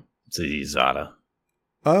 It's a Yazada.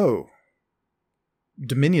 Oh.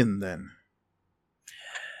 Dominion, then.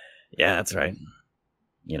 Yeah, that's right.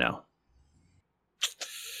 You know.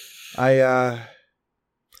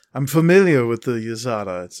 I'm familiar with the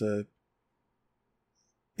Yazada. It's a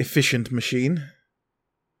efficient machine.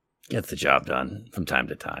 Gets the job done from time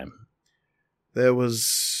to time. There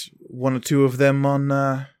was one or two of them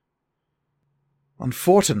on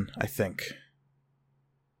Fortin, I think.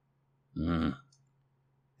 Mm.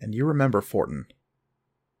 And you remember Fortin,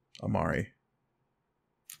 Amari.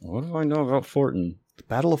 What do I know about Fortin? The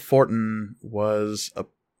Battle of Fortin was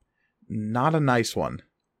not a nice one.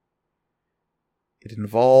 It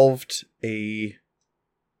involved a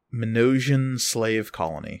Minosian slave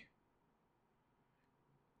colony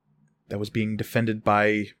that was being defended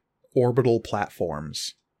by orbital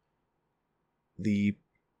platforms. The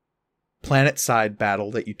planet-side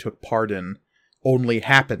battle that you took part in only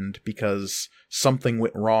happened because something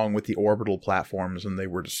went wrong with the orbital platforms and they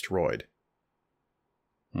were destroyed.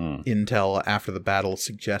 Intel after the battle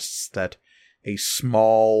suggests that a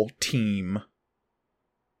small team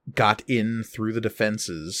got in through the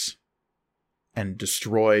defenses and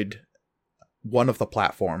destroyed one of the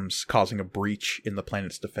platforms, causing a breach in the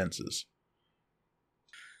planet's defenses.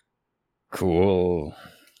 Cool.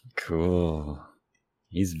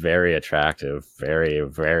 He's very attractive. Very,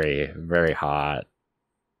 very, very hot.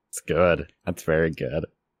 It's good. That's very good.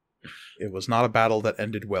 It was not a battle that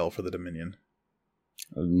ended well for the Dominion.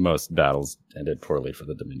 Most battles ended poorly for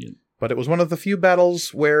the Dominion. But it was one of the few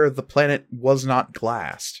battles where the planet was not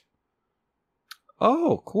glassed.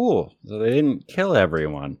 Oh, cool. So they didn't kill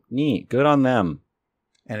everyone. Neat. Good on them.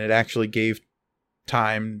 And it actually gave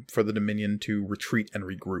time for the Dominion to retreat and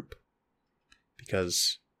regroup.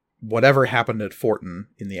 Because whatever happened at Fortin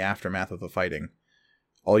in the aftermath of the fighting,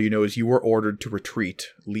 all you know is you were ordered to retreat,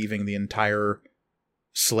 leaving the entire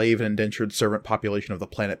slave and indentured servant population of the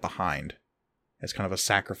planet behind as kind of a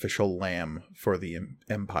sacrificial lamb for the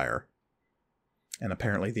Empire. And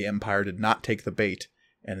apparently the Empire did not take the bait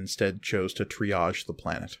and instead chose to triage the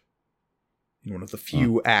planet in one of the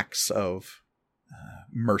few acts of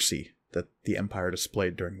mercy that the Empire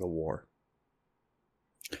displayed during the war.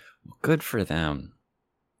 Well, good for them.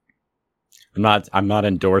 I'm not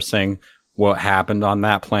endorsing what happened on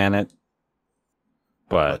that planet,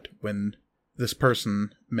 but when this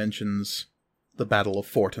person mentions the Battle of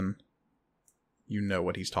Fortin, you know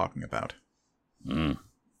what he's talking about.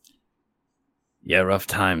 Yeah, rough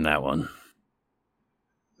time, that one.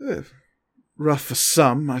 Rough for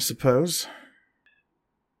some, I suppose.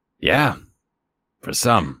 Yeah, for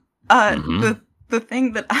some. The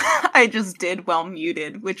thing that I just did while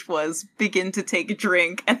muted, which was begin to take a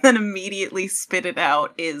drink and then immediately spit it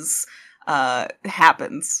out, is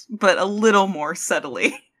happens, but a little more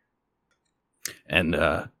subtly. And,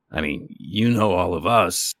 you know all of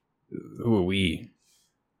us. Who are we?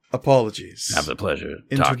 Apologies. Have the pleasure.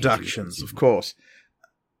 Introductions, of course.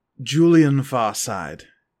 Julian Farside.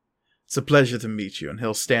 It's a pleasure to meet you. And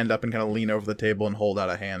he'll stand up and kind of lean over the table and hold out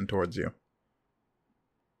a hand towards you.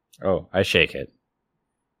 Oh, I shake it.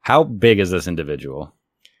 How big is this individual?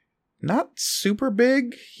 Not super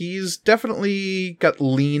big. He's definitely got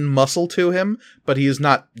lean muscle to him, but he is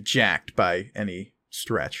not jacked by any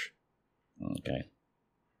stretch. Okay.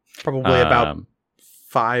 Probably about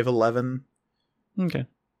 5'11". Okay.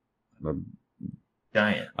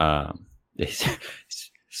 Giant. He's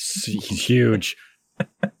huge.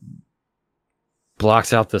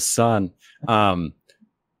 Blocks out the sun. I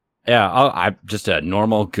just a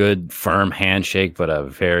normal, good, firm handshake, but a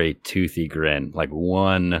very toothy grin. Like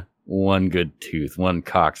one good tooth, one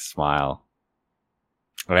cocked smile.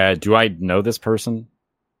 Do I know this person?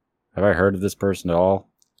 Have I heard of this person at all?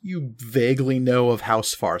 You vaguely know of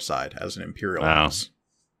House Farside as an imperial house.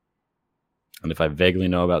 And if I vaguely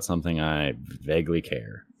know about something, I vaguely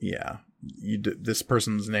care. Yeah. This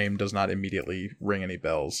person's name does not immediately ring any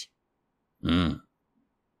bells.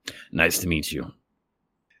 Nice to meet you.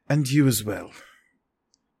 And you as well.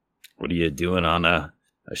 What are you doing on a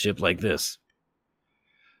ship like this?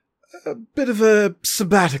 A bit of a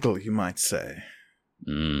sabbatical, you might say.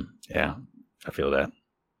 Yeah, I feel that.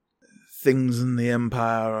 Things in the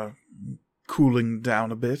Empire are cooling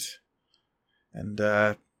down a bit. And,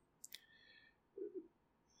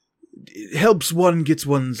 it helps one gets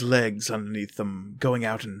one's legs underneath them, going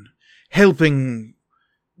out and helping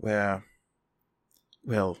where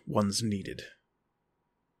well, one's needed.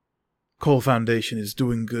 Cole Foundation is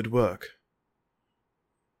doing good work.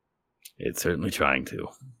 It's certainly trying to.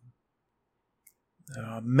 There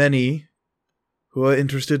are many who are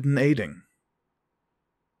interested in aiding,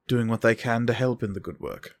 doing what they can to help in the good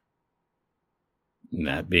work. And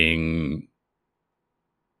that being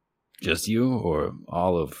just you or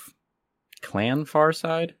all of Clan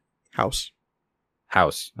Farside? House.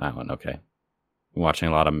 House, that one, okay. I'm watching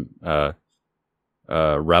a lot of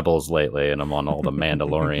Rebels lately, and I'm on all the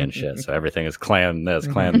Mandalorian shit, so everything is Clan this,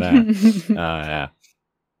 Clan that.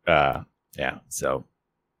 Yeah, so...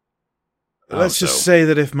 Let's just say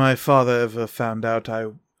that if my father ever found out I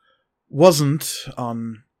wasn't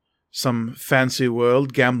on some fancy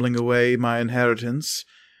world gambling away my inheritance,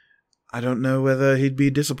 I don't know whether he'd be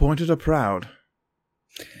disappointed or proud.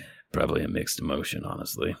 Probably a mixed emotion,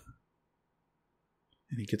 honestly.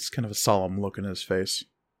 And he gets kind of a solemn look in his face.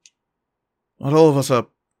 Not all of us are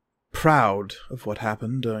proud of what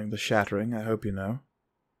happened during the shattering, I hope you know.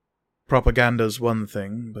 Propaganda's one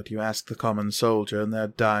thing, but you ask the common soldier and they're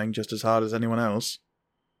dying just as hard as anyone else.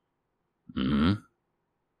 Mm-hmm.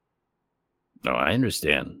 No, I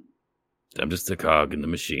understand. I'm just a cog in the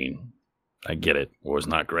machine. I get it. War's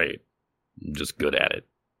not great. I'm just good at it.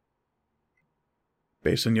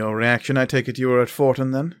 Based on your reaction, I take it you were at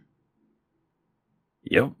Fortin then?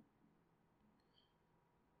 Yep.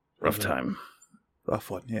 Rough time. Rough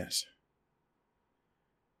one, yes.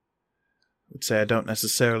 I would say I don't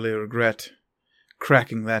necessarily regret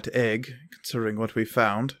cracking that egg, considering what we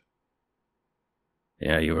found.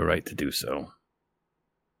 Yeah, you were right to do so.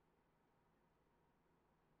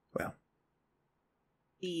 Well.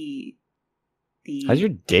 How's your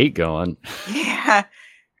date going? Yeah.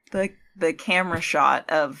 The camera shot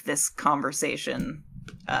of this conversation,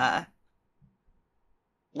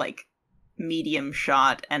 like, medium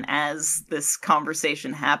shot, and as this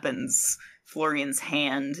conversation happens, Florian's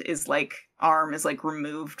arm is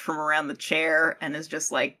removed from around the chair and is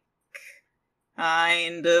just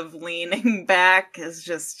kind of leaning back, is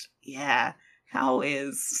just, yeah, how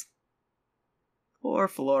is poor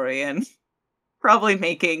Florian? Probably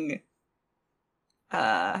making,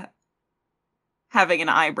 having an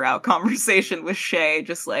eyebrow conversation with Shay,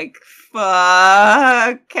 just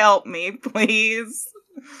fuck, help me, please.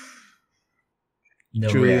 No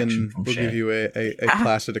Julian reaction from will Shay. give you a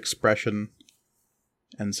placid expression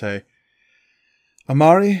and say,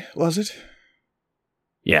 Amari, was it?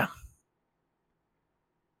 Yeah.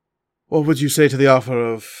 What would you say to the offer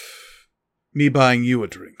of me buying you a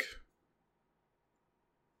drink?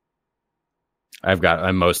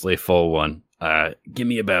 I'm mostly full one. Give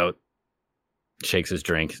me about, shakes his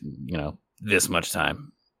drink, this much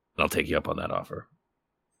time. I'll take you up on that offer.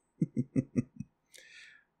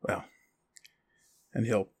 Well, and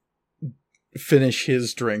he'll finish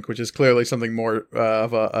his drink, which is clearly something more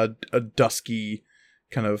of a dusky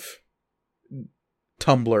kind of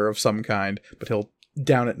tumbler of some kind, but he'll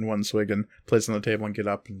down it in one swig and place it on the table and get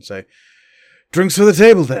up and say, "Drinks for the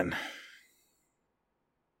table, then."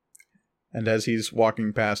 And as he's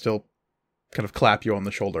walking past, he'll kind of clap you on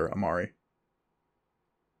the shoulder, Amari.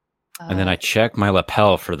 And then I check my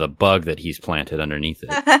lapel for the bug that he's planted underneath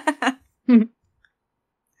it.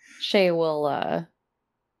 Shay will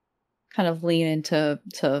kind of lean into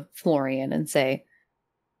Florian and say,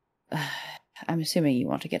 I'm assuming you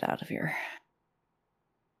want to get out of here.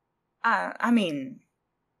 I'm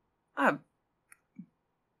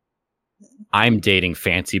dating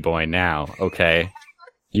Fancy Boy now, okay?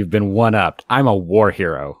 You've been one-upped. I'm a war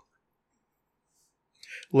hero.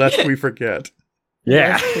 Lest we forget.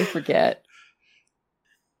 Yeah. Lest we forget.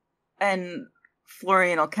 And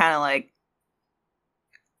Florian will kind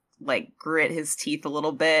of grit his teeth a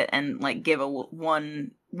little bit and give a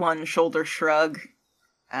one shoulder shrug,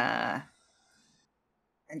 and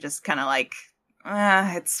just kind of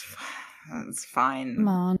it's fine. Come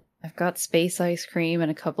on, I've got space ice cream and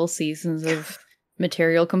a couple seasons of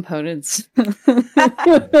material components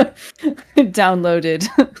downloaded.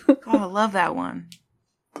 Oh, I love that one.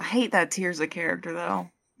 I hate that Tirza character though.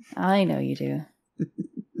 I know you do.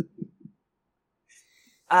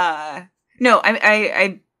 No,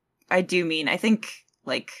 I do mean, I think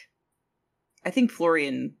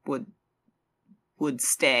Florian would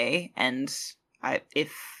stay, and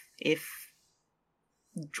if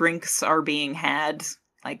drinks are being had,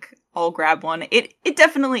 I'll grab one. It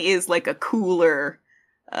definitely is a cooler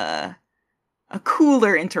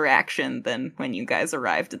interaction than when you guys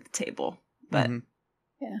arrived at the table. But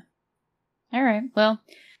yeah. All right. Well,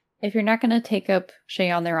 if you're not going to take up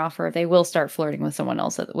Shay on their offer, they will start flirting with someone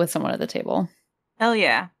else with someone at the table. Hell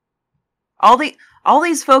yeah. All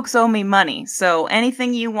these folks owe me money, so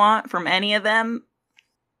anything you want from any of them.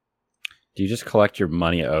 Do you just collect your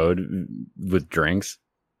money owed with drinks?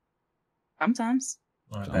 Sometimes.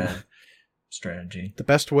 Not a bad strategy. The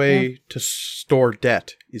best way to store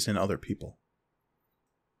debt is in other people.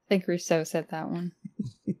 I think Rousseau said that one.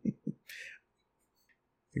 I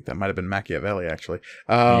think that might have been Machiavelli, actually.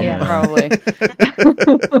 Yeah, probably.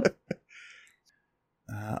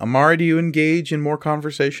 Amari, do you engage in more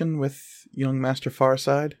conversation with young Master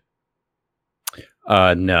Farside?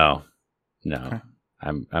 No. Okay.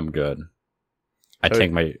 I'm good. I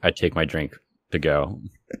take my drink to go.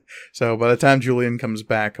 So by the time Julian comes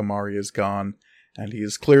back, Amari is gone, and he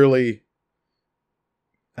has clearly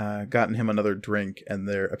gotten him another drink, and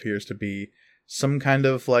there appears to be some kind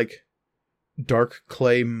of like dark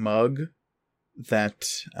clay mug that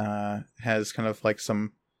has kind of like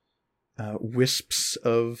some wisps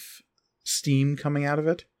of steam coming out of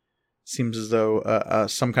it. Seems as though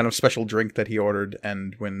some kind of special drink that he ordered,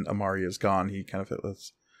 and when Amari is gone, he kind of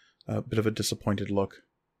has a bit of a disappointed look.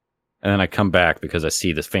 And then I come back because I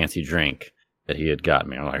see this fancy drink that he had got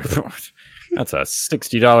me. I'm like, that's a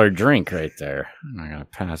 $60 drink right there. I'm not gonna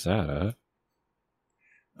pass that up.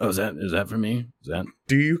 Oh, is that for me? Is that?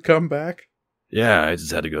 Do you come back? Yeah, I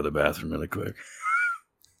just had to go to the bathroom really quick.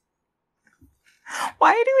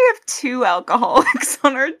 Why do we have 2 alcoholics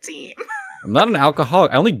on our team? I'm not an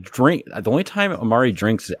alcoholic. I only drink. The only time Amari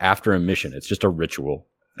drinks is after a mission. It's just a ritual,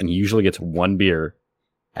 and he usually gets 1 beer,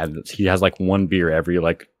 and he has like 1 beer every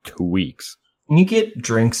like 2 weeks. Can you get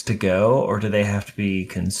drinks to go, or do they have to be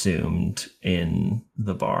consumed in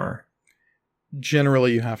the bar?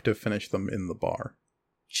 Generally, you have to finish them in the bar.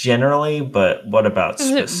 Generally, but what about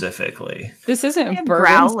specifically? This isn't Yeah,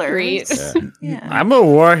 Bourbon growlers. Street. Yeah. I'm a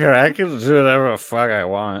worker. I can do whatever the fuck I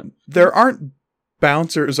want. There aren't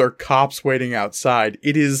bouncers or cops waiting outside.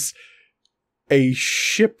 It is a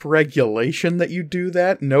ship regulation that you do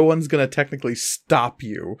that. No one's going to technically stop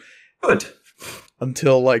you. Good.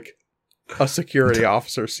 Until, like, a security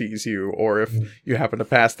officer sees you, or if you happen to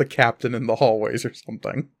pass the captain in the hallways or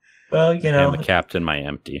something. Well, you know. And the captain, my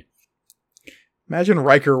empty. Imagine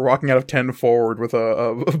Riker walking out of 10 forward with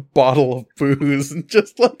a bottle of booze and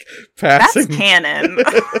just, like, passing. That's canon.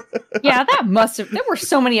 Yeah, that must have. There were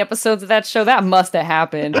so many episodes of that show. That must have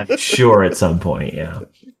happened. I'm sure at some point, yeah.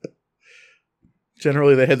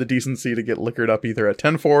 Generally, they had the decency to get liquored up either at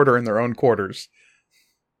 10 forward or in their own quarters.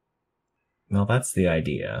 Well, that's the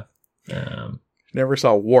idea. Never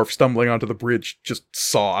saw Worf stumbling onto the bridge just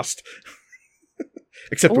sauced.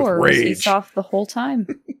 Except Or with was he rage. soft the whole time?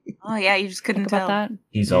 Oh yeah, you just couldn't Think about tell. that.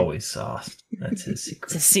 He's always sauced. That's his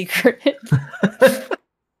It's a secret. secret.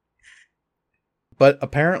 But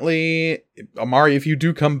apparently, Amari, if you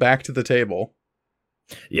do come back to the table...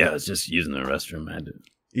 Yeah, I was just using the restroom. I had to...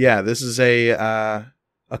 Yeah, this is a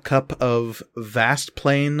cup of vast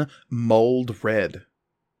plain mulled red.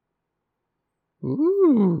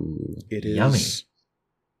 Ooh. It is Yummy.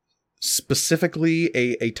 specifically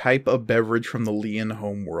a type of beverage from the Leon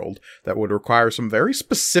homeworld that would require some very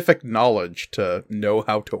specific knowledge to know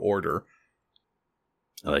how to order.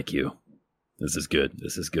 I like you. This is good.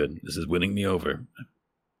 This is good. This is winning me over.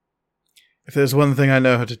 If there's one thing I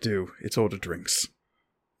know how to do, it's order drinks.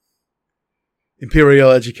 Imperial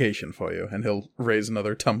education for you, and he'll raise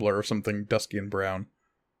another tumbler of something dusky and brown.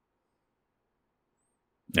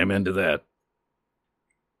 I'm into that.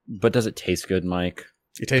 But does it taste good, Mike?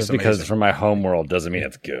 It tastes Just because amazing. it's from my home world doesn't mean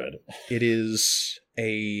it's good. It is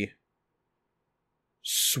a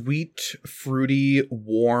sweet, fruity,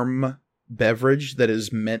 warm beverage that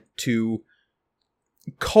is meant to,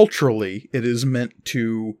 culturally, it is meant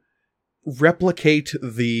to replicate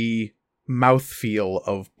the mouthfeel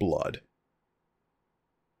of blood.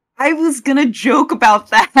 I was gonna joke about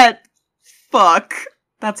that. Fuck.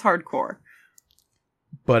 That's hardcore.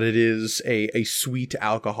 But it is a sweet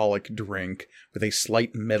alcoholic drink with a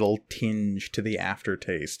slight metal tinge to the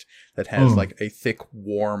aftertaste that has like a thick,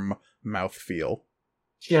 warm mouthfeel.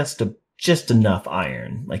 Just enough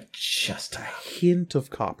iron, like just a Hint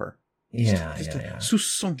of copper. yeah.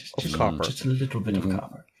 Soupçon of copper. Just a little bit of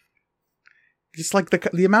copper. It's like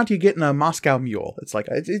the amount you get in a Moscow Mule. It's like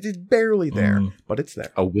it's barely there, but it's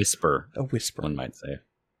there. A whisper, A whisper. one might say.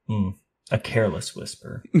 A careless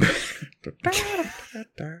whisper.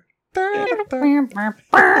 I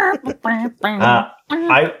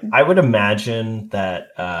would imagine that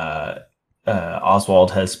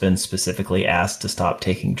Oswald has been specifically asked to stop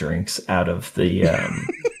taking drinks out of the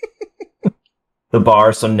the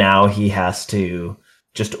bar, so now he has to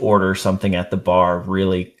just order something at the bar,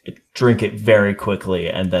 really drink it very quickly,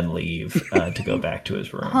 and then leave to go back to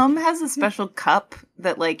his room. Hum has a special cup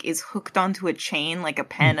that like is hooked onto a chain like a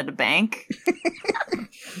pen at a bank.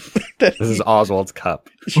 This is Oswald's cup.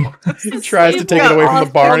 He tries to take it away from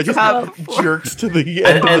the bar and it just jerks to the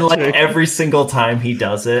end. And like every single time he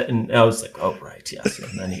does it, and I was like, "Oh right, yes,"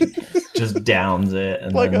 and then he just downs it,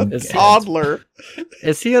 and like then a toddler.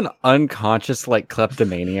 Is he an unconscious like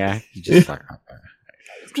kleptomaniac? He just like,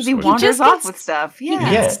 because he wanders off with stuff. He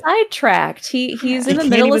gets sidetracked. He's in the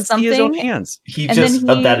middle of something. See his own hands.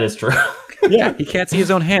 That is true. Yeah, he can't see his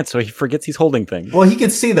own hands, so he forgets he's holding things. Well, he can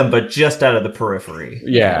see them, but just out of the periphery.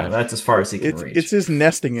 Yeah, that's as far as he can reach. It's his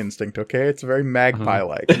nesting instinct. Okay, it's very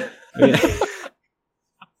magpie-like.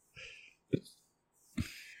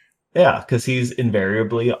 Yeah, because he's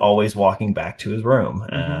invariably always walking back to his room,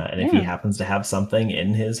 and if he happens to have something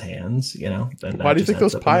in his hands, then why do you think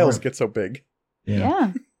those piles get so big?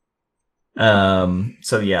 Yeah.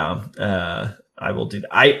 So yeah, I will do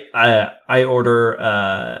that. I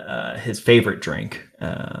order his favorite drink,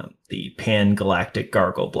 the Pan-Galactic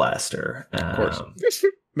Gargle Blaster. Of course.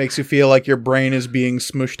 Makes you feel like your brain is being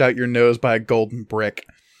smooshed out your nose by a golden brick.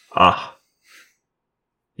 Ah.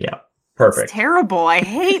 Yeah. Perfect. It's terrible. I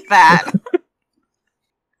hate that.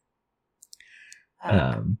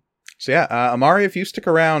 So yeah, Amari, if you stick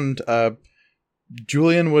around,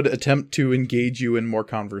 Julian would attempt to engage you in more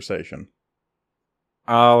conversation.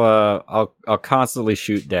 I'll constantly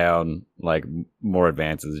shoot down like more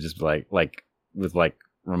advances, just like with like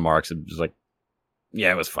remarks of just like,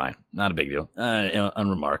 yeah, it was fine, not a big deal,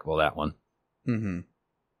 unremarkable that one. Mm-hmm.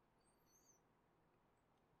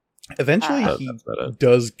 Eventually, he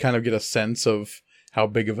does kind of get a sense of how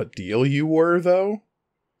big of a deal you were, though,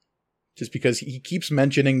 just because he keeps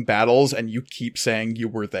mentioning battles and you keep saying you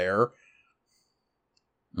were there.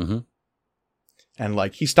 Mm-hmm. And,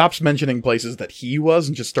 like, he stops mentioning places that he was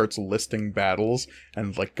and just starts listing battles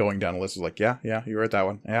and, like, going down a list of, like, yeah, you were at that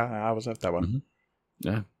one. Yeah, I was at that one. Mm-hmm.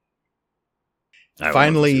 Yeah.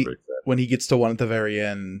 Finally, when he gets to one at the very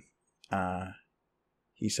end,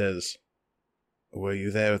 he says, "Were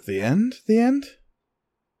you there at the end? The end?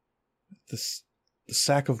 The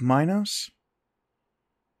sack of Minos?"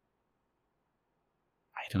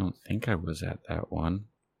 I don't think I was at that one.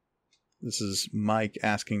 This is Mike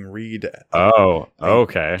asking Reed. Oh,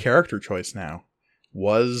 okay. Character choice now.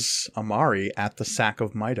 Was Amari at the sack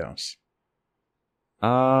of Minos?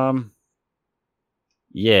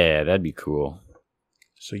 Yeah, that'd be cool.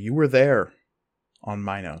 So you were there on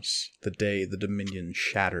Minos the day the Dominion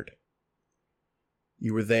shattered.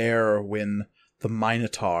 You were there when the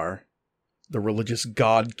Minotaur, the religious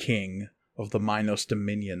god king of the Minos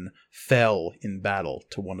Dominion, fell in battle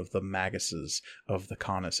to one of the Maguses of the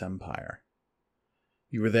Canis Empire.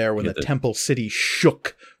 You were there when the Temple City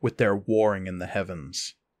shook with their warring in the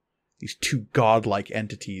heavens. These two godlike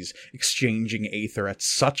entities exchanging aether at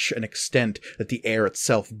such an extent that the air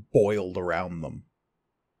itself boiled around them.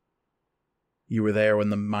 You were there when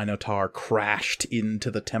the Minotaur crashed into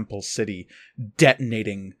the Temple City,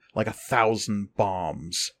 detonating like 1,000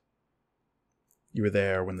 bombs. You were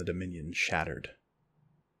there when the Dominion shattered.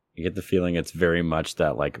 You get the feeling it's very much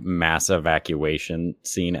that like mass evacuation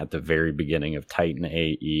scene at the very beginning of Titan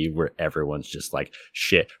AE where everyone's just like,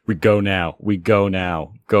 shit, we go now,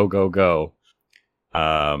 go, go, go.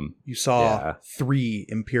 You saw 3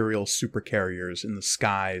 Imperial supercarriers in the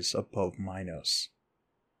skies above Minos.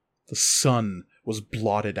 The sun was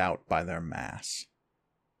blotted out by their mass.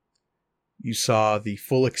 You saw the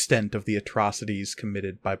full extent of the atrocities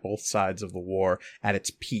committed by both sides of the war at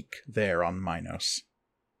its peak there on Minos.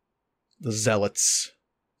 The zealots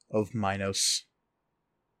of Minos,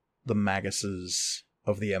 the Maguses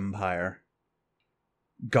of the Empire,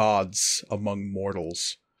 gods among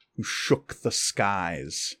mortals who shook the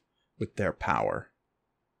skies with their power.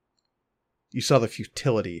 You saw the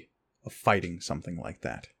futility of fighting something like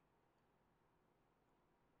that.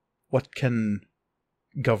 What can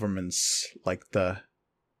governments like the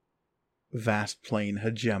Vast Plain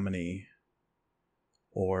Hegemony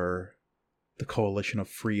or the Coalition of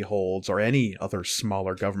Freeholds or any other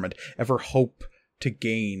smaller government ever hope to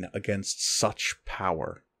gain against such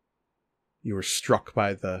power? You were struck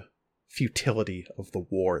by the futility of the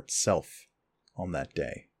war itself on that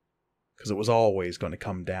day, because it was always going to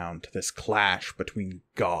come down to this clash between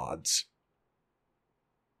gods.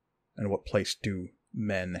 And what place do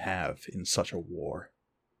men have in such a war?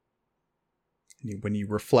 And when you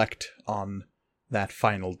reflect on that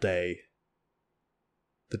final day,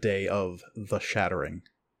 the day of the shattering,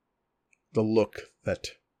 the look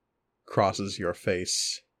that crosses your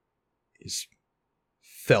face is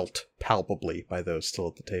felt palpably by those still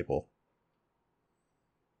at the table.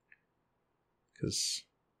 Because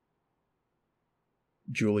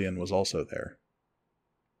Julian was also there.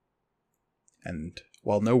 And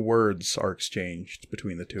while no words are exchanged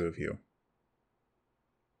between the two of you,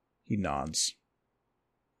 he nods.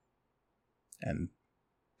 And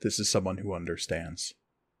this is someone who understands.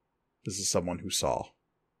 This is someone who saw.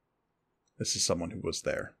 This is someone who was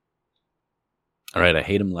there. All right, I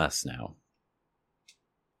hate him less now.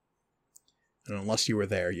 And unless you were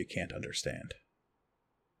there, you can't understand.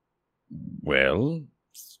 Well,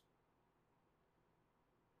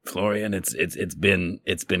 Florian, it's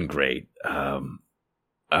been great. I'm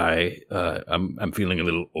feeling a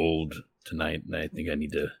little old tonight, and I think I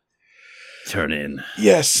need to turn in.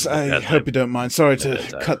 Yes, I hope you don't mind. Sorry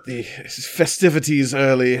to cut the festivities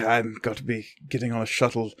early. I'm got to be getting on a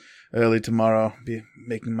shuttle early tomorrow. Be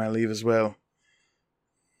making my leave as well.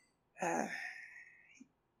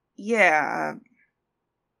 Yeah.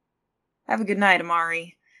 Have a good night,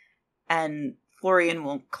 Amari. And Florian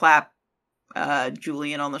will clap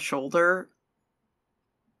Julian on the shoulder.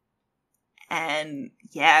 And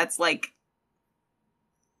yeah, it's like,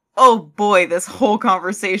 oh boy, this whole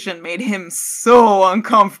conversation made him so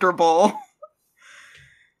uncomfortable.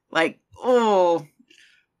 Like, oh,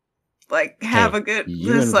 like have a good,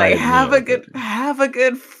 just like have a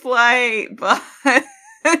good flight, but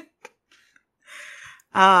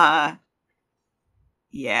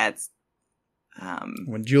yeah, it's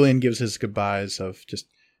when Julian gives his goodbyes of just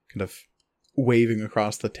kind of waving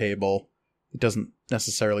across the table, he doesn't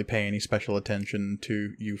necessarily pay any special attention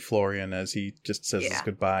to you, Florian, as he just says his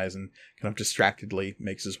goodbyes and kind of distractedly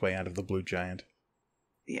makes his way out of the Blue Giant.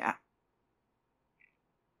 Yeah.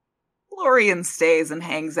 Florian stays and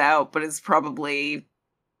hangs out, but it's probably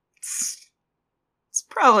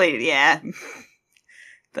yeah.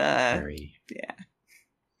 Very. Yeah.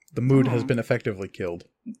 The mood has been effectively killed.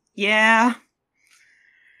 Yeah.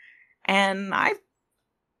 And I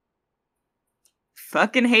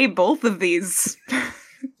fucking hate both of these.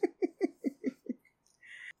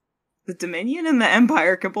 The Dominion and the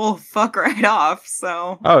Empire can both fuck right off,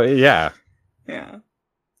 so. Oh, yeah. Yeah.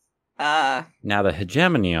 Now the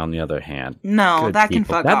hegemony, on the other hand. No, that can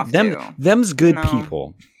fuck off too. Them's good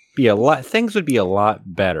people. Things would be a lot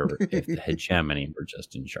better if the hegemony were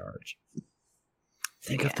just in charge.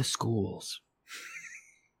 Think of the schools.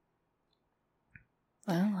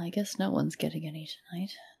 Well, I guess no one's getting any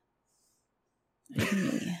tonight.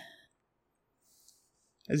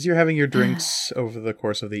 As you're having your drinks over the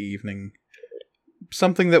course of the evening,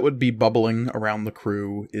 something that would be bubbling around the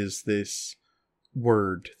crew is this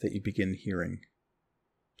word that you begin hearing.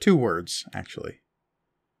 2 words, actually.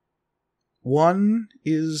 One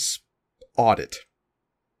is audit.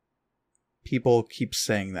 People keep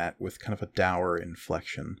saying that with kind of a dour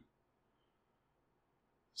inflection.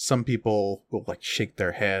 Some people will shake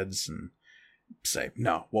their heads and say,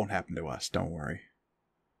 no, won't happen to us, don't worry.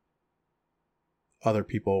 Other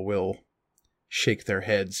people will shake their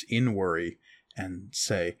heads in worry and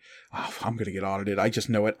say, oh, I'm going to get audited. I just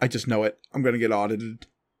know it. I'm going to get audited.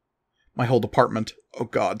 My whole department. Oh,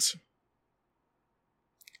 gods.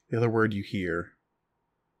 The other word you hear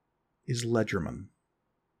is ledgerman.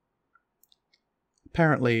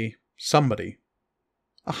 Apparently, somebody,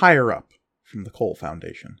 a higher up from the Cole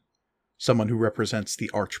Foundation, someone who represents the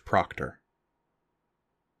Arch Proctor,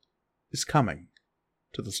 is coming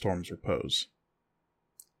to the Storm's Repose.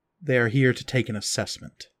 They are here to take an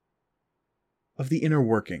assessment of the inner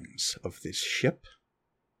workings of this ship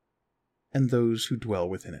and those who dwell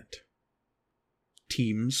within it.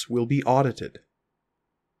 Teams will be audited.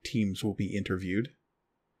 Teams will be interviewed.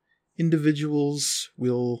 Individuals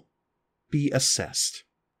will be assessed.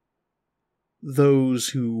 Those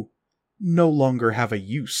who no longer have a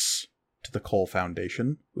use to the Cole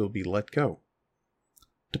Foundation will be let go.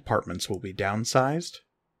 Departments will be downsized.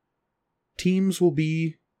 Teams will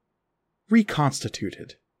be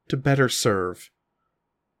reconstituted to better serve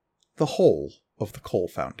the whole of the Cole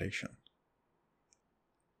Foundation.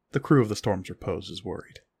 The crew of the Storm's Repose is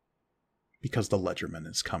worried, because the Ledgerman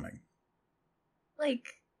is coming. But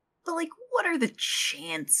what are the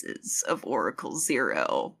chances of Oracle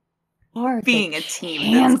Zero Are being the a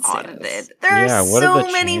team that's chances? audited? There are what so are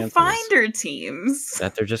the many chances Finder teams.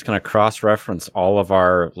 that they're just going to cross-reference all of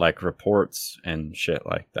our reports and shit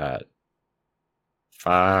like that.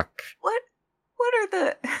 Fuck. What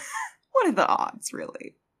are the odds,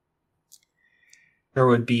 really? It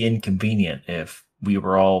would be inconvenient if we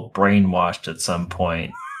were all brainwashed at some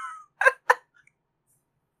point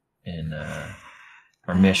in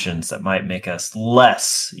our missions that might make us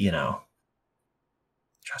less,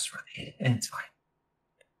 trustworthy. And it's fine.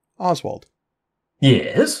 Oswald,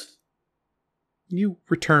 Yes? you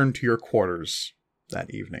return to your quarters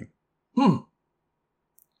that evening.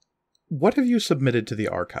 What have you submitted to the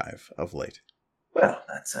archive of late? Well,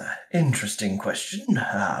 that's an interesting question.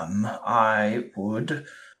 I would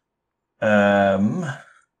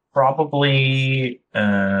probably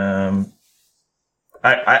I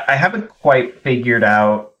haven't quite figured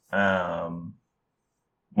out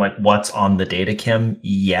like what's on the data chem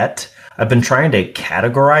yet. I've been trying to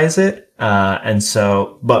categorize it,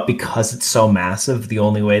 but because it's so massive, the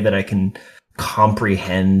only way that I can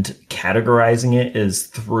comprehend categorizing it is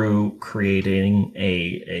through creating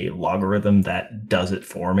a logarithm that does it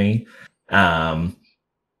for me. So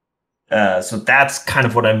that's kind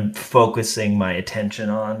of what I'm focusing my attention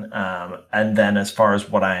on. And then as far as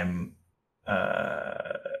what I'm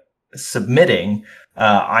submitting,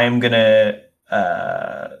 I am going to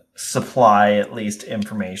supply at least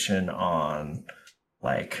information on,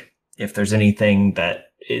 like, if there's anything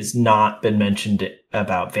that is not been mentioned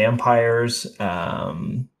about vampires,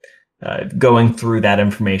 going through that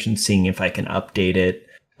information, seeing if I can update it,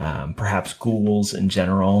 perhaps ghouls in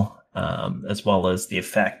general, as well as the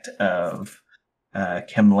effect of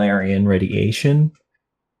Kemlarian radiation.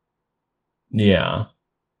 Yeah.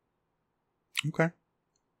 Okay.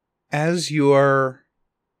 As you are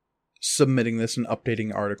submitting this and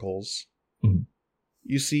updating articles,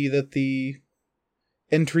 you see that the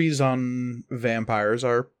entries on vampires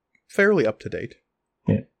are fairly up to date.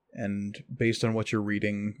 Yeah. And based on what you're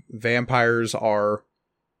reading, vampires are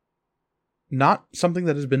not something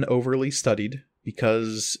that has been overly studied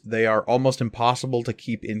because they are almost impossible to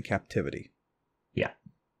keep in captivity. Yeah.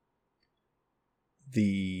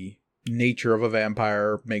 The nature of a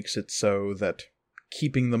vampire makes it so that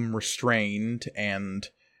keeping them restrained and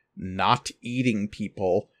not eating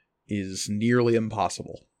people is nearly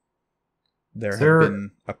impossible. There have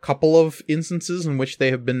been a couple of instances in which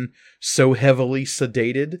they have been so heavily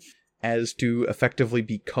sedated as to effectively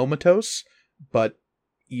be comatose, but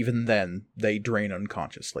even then, they drain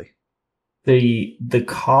unconsciously. The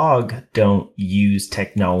COG don't use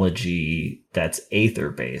technology that's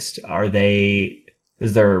Aether-based.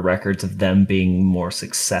 Is there records of them being more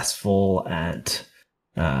successful at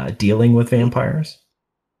dealing with vampires?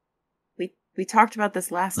 We talked about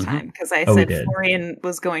this last time because I Oh, we said did.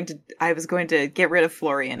 I was going to get rid of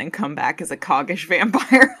Florian and come back as a coggish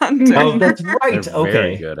vampire hunter. Oh, that's right. They're Okay.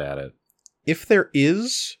 very good at it. If there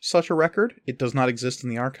is such a record, it does not exist in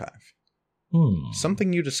the archive.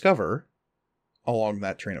 Something you discover along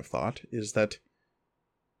that train of thought is that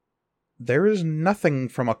there is nothing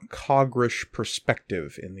from a cogrish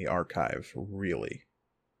perspective in the archive, really.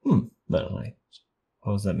 But I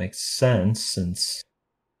suppose that makes sense since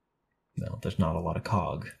there's not a lot of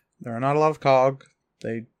COG. There are not a lot of cog.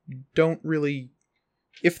 They don't really...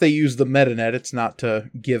 If they use the metanet, it's not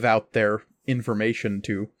to give out their information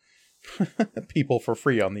to people for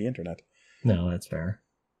free on the internet. No, that's fair.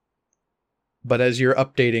 But as you're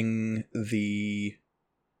updating the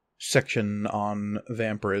section on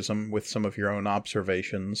vampirism with some of your own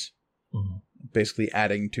observations, basically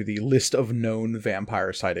adding to the list of known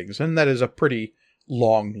vampire sightings, and that is a pretty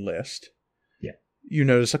long list. Yeah. You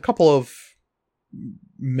notice a couple of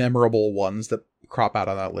memorable ones that crop out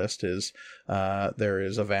on that list is there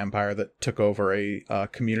is a vampire that took over a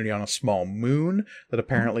community on a small moon that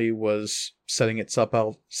apparently was setting itself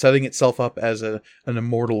up as an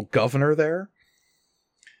immortal governor there.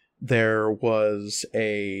 There was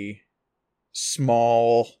a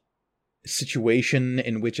small situation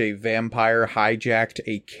in which a vampire hijacked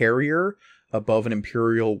a carrier above an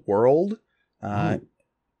imperial world.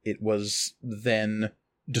 It was then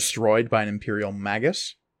destroyed by an imperial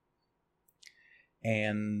magus.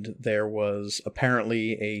 And there was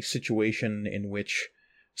apparently a situation in which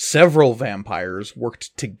several vampires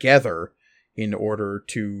worked together in order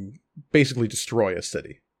to basically destroy a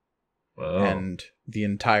city. Whoa. And the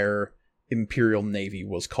entire Imperial Navy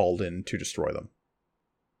was called in to destroy them.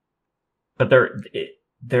 But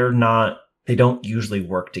they're not. They don't usually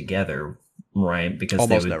work together, right? Because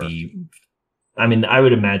Almost they would never. be. I mean, I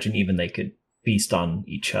would imagine even they could feast on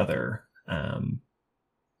each other.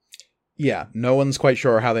 Yeah, no one's quite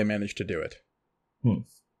sure how they managed to do it.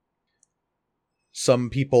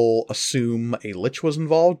 Some people assume a lich was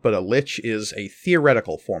involved, but a lich is a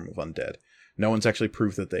theoretical form of undead. No one's actually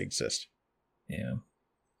proved that they exist. Yeah.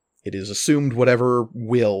 It is assumed whatever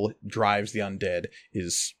will drives the undead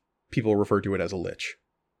is, people refer to it as a lich.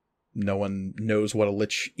 No one knows what a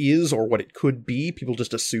lich is or what it could be. People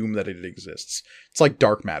just assume that it exists. It's like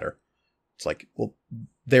dark matter. It's like, well,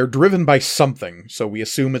 they're driven by something, so we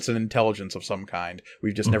assume it's an intelligence of some kind.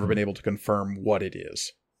 We've just never been able to confirm what it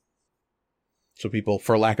is. So people,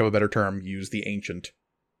 for lack of a better term, use the ancient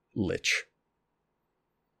lich.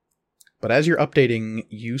 But as you're updating,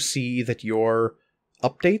 you see that your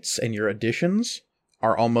updates and your additions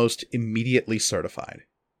are almost immediately certified.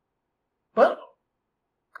 Well,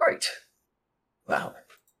 great. Wow.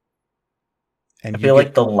 And I feel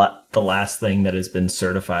like the last thing that has been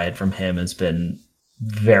certified from him has been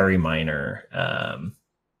very minor.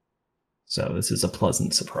 So this is a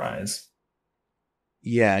pleasant surprise.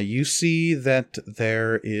 Yeah, you see that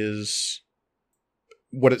there is...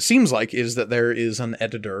 What it seems like is that there is an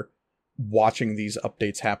editor watching these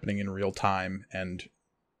updates happening in real time and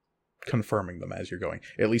confirming them as you're going,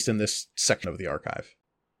 at least in this section of the archive.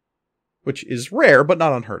 Which is rare, but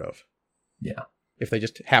not unheard of. Yeah. If they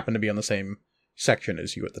just happen to be on the same section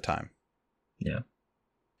as you at the time. Yeah.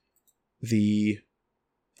 The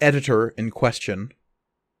editor in question,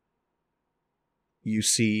 you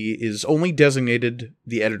see, is only designated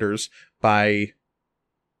the editors by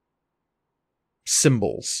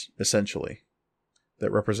symbols, essentially,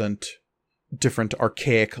 that represent different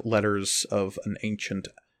archaic letters of an ancient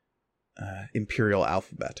imperial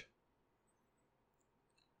alphabet.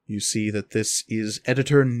 You see that this is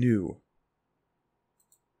Editor New.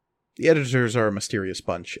 The editors are a mysterious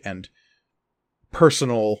bunch, and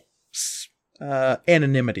personal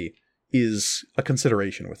anonymity is a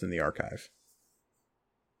consideration within the archive.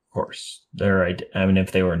 Of course.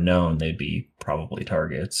 If they were known, they'd be probably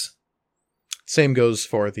targets. Same goes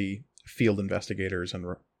for the field investigators and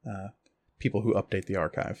people who update the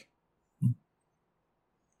archive.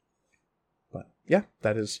 But yeah,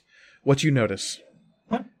 that is what you notice.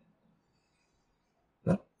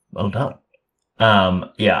 Well done.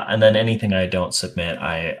 Yeah, and then anything I don't submit,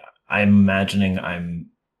 I'm imagining I'm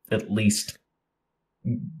at least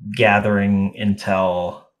gathering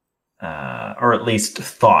intel, or at least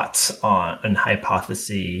thoughts on and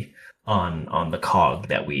hypotheses on the cog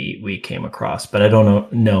that we came across, but I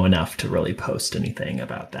don't know enough to really post anything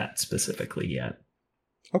about that specifically yet.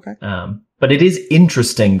 Okay. But it is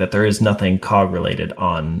interesting that there is nothing cog related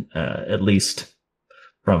on, at least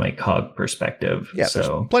from a cog perspective. Yeah, so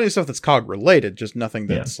there's plenty of stuff that's cog related, just nothing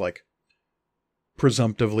that's like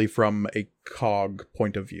presumptively from a cog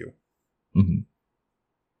point of view. Mm-hmm.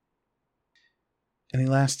 Any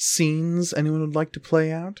last scenes anyone would like to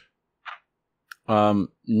play out?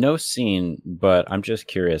 No scene, but I'm just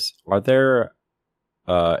curious. Are there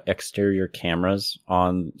exterior cameras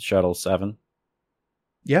on Shuttle 7?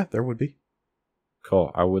 Yeah, there would be.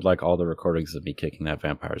 Cool. I would like all the recordings of me kicking that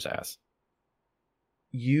vampire's ass.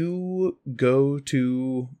 You go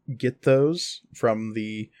to get those from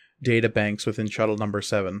the data banks within shuttle number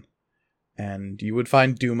 7, and you would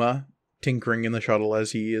find Duma tinkering in the shuttle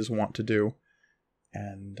as he is wont to do.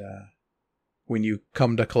 And when you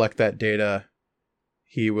come to collect that data,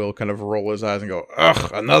 he will kind of roll his eyes and go,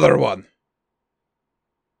 "Ugh, another one."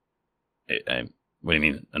 What do you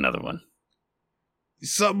mean, another one?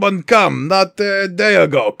 Someone come, not a day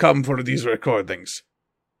ago, come for these recordings.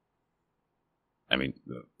 I mean,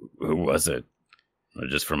 who was it?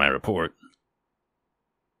 Just for my report.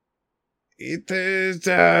 It is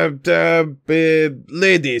the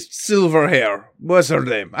lady, silver hair. What's her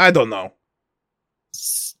name? I don't know.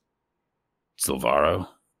 Silvaro?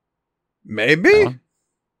 Maybe?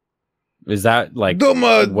 Is that like...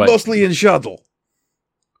 Duma mostly in shuttle.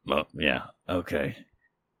 Well, yeah, okay.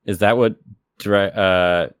 Is that what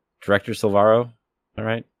Director Silvaro, all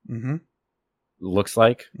right? Mm-hmm. Looks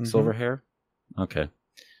like? Mm-hmm. Silver hair? Okay.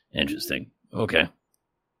 Interesting. Okay.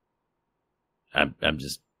 I'm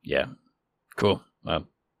just, yeah. Cool. I'll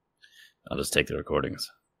just take the recordings.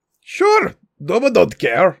 Sure. Duma don't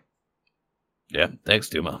care. Yeah, thanks,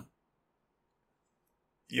 Duma.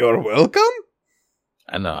 You're welcome.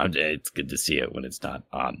 I know, it's good to see it when it's not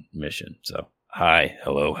on mission. So, hi,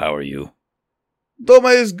 hello, how are you? Duma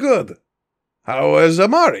is good. How is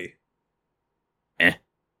Amari? I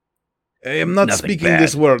am not Nothing speaking bad.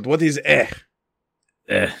 this word. What is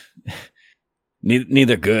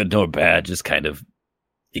Neither good nor bad, just kind of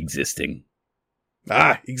existing.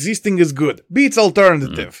 Existing is good. Beats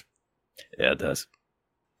alternative. Yeah, it does.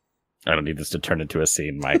 I don't need this to turn into a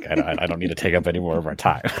scene, Mike. I don't need to take up any more of our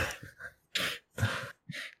time.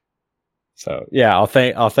 So yeah, I'll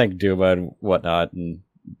thank Duma and whatnot, and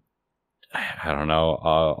I don't know.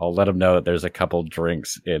 I'll let him know that there's a couple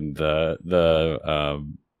drinks in the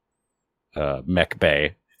mech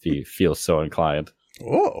bay if he feels so inclined.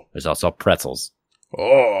 Oh, There's also pretzels.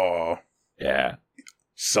 oh, Yeah,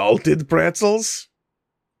 salted pretzels.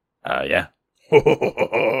 yeah.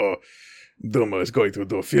 Duma is going to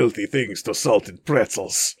do filthy things to salted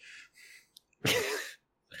pretzels.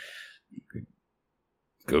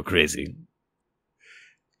 Go crazy.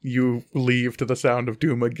 You leave to the sound of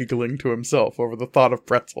Duma giggling to himself over the thought of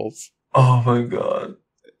pretzels. Oh my god.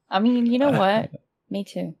 I mean, you know what? Me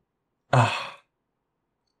too.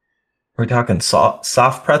 We're talking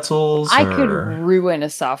soft pretzels? I could ruin a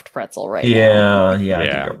soft pretzel right now. Yeah, I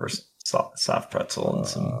Yeah. could go for soft pretzel and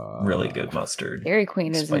some really good mustard. Dairy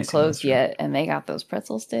Queen isn't Spicy closed mustard. yet, and they got those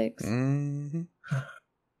pretzel sticks. Mm-hmm.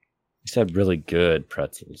 You said really good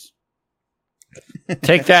pretzels.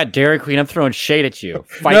 Take that, Dairy Queen. I'm throwing shade at you.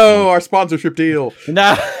 Fight No, me. our sponsorship deal.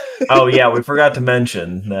 No. Oh yeah, we forgot to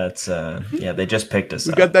mention that's they just picked us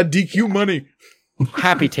We up. got that DQ money.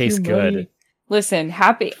 Happy tastes good. Listen,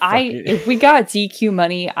 Happy. it. If we got DQ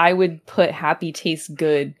money, I would put Happy tastes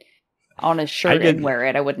good on a shirt and wear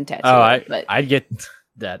it. I wouldn't tattoo it. But I'd get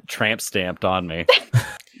that tramp stamped on me.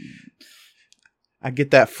 I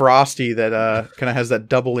get that Frosty that kind of has that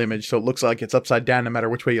double image, so it looks like it's upside down no matter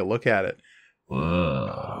which way you look at it.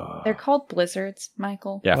 Whoa. they're called blizzards,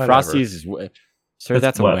 Michael. Yeah, Whatever. Frosties is. Sir,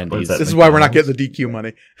 that's a What Wendy's. is that? This is why we're not McDonald's? getting the DQ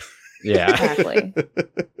money. Yeah. Exactly.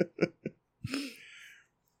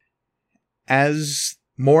 As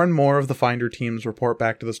more and more of the Finder teams report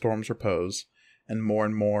back to the Storm's Repose, and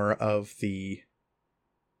more of the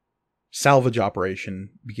salvage operation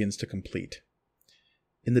begins to complete.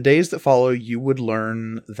 In the days that follow, you would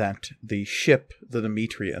learn that the ship, the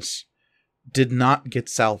Demetrius, did not get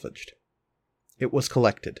salvaged. It was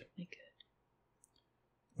collected.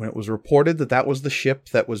 When it was reported that that was the ship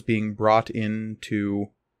that was being brought in to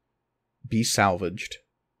be salvaged,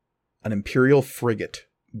 an Imperial frigate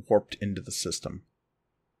warped into the system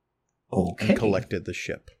Okay. and collected the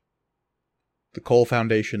ship. The Cole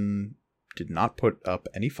Foundation did not put up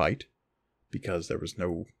any fight, because there was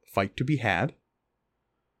no fight to be had,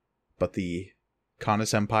 but the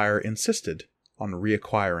Canis Empire insisted on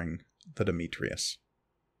reacquiring the Demetrius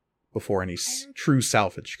before any true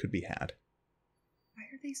salvage could be had. Why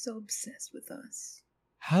are they so obsessed with us?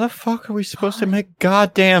 How the fuck are we supposed to make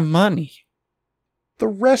goddamn money? The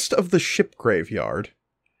rest of the ship graveyard,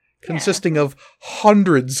 consisting of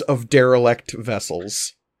hundreds of derelict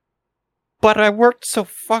vessels, But I worked so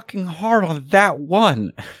fucking hard on that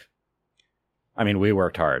one. I mean, we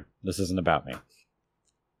worked hard. This isn't about me.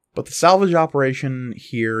 but the salvage operation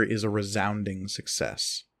here is a resounding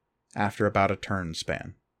success after about a turn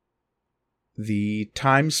span. The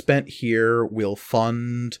time spent here will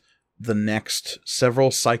fund the next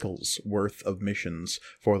several cycles worth of missions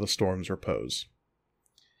for the Storm's Repose.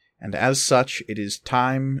 And as such, it is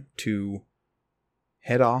time to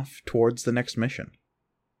head off towards the next mission.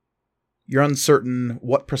 You're uncertain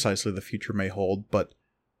what precisely the future may hold, but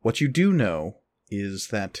what you do know is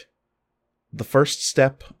that the first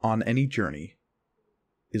step on any journey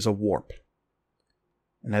is a warp.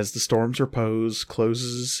 And as the Storm's Repose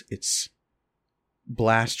closes its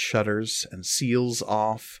blast shutters and seals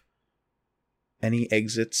off any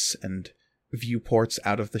exits and viewports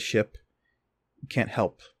out of the ship, you can't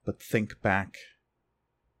help but think back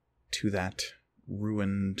to that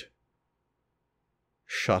ruined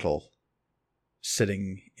shuttle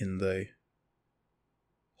sitting in the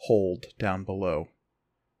hold down below.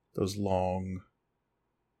 Those long,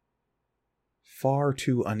 far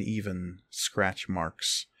too uneven scratch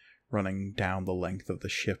marks running down the length of the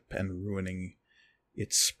ship and ruining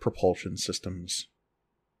its propulsion systems.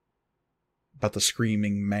 About the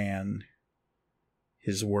screaming man,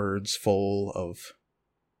 his words full of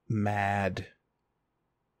mad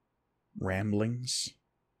ramblings,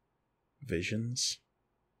 visions,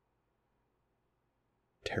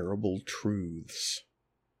 terrible truths.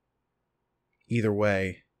 Either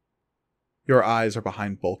way, your eyes are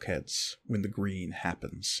behind bulkheads when the green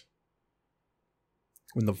happens.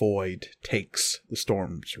 When the void takes the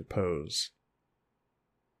Storm's Repose,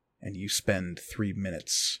 and you spend 3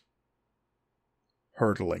 minutes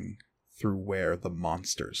hurtling through where the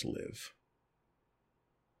monsters live.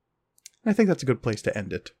 I think that's a good place to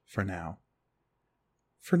end it for now.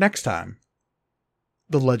 For next time,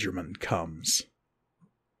 the Ledgerman comes.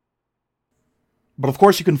 But of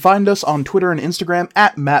course, you can find us on Twitter and Instagram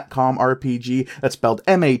at MatcomRPG. That's spelled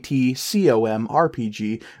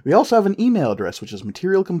MatComRPG. We also have an email address, which is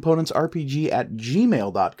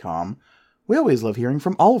materialcomponentsrpg@gmail.com. We always love hearing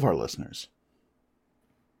from all of our listeners.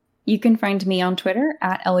 You can find me on Twitter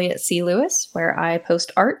at Elliot C. Lewis, where I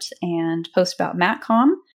post art and post about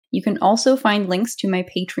MatCom. You can also find links to my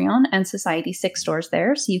Patreon and Society 6 stores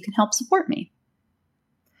there, so you can help support me.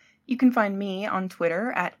 You can find me on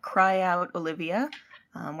Twitter at CryOutOlivia,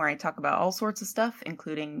 where I talk about all sorts of stuff,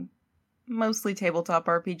 including mostly tabletop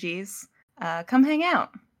RPGs. Come hang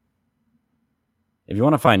out. If you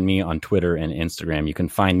want to find me on Twitter and Instagram, you can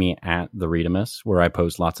find me at The Readimus, where I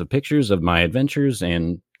post lots of pictures of my adventures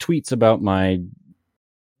and tweets about my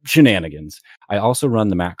shenanigans. I also run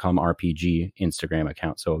the Matcom RPG Instagram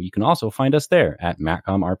account, so you can also find us there at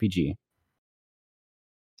Matcom RPG.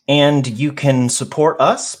 And you can support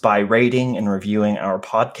us by rating and reviewing our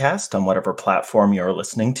podcast on whatever platform you're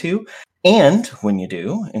listening to. And when you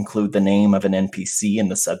do, include the name of an NPC in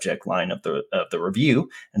the subject line of the review,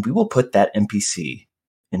 and we will put that NPC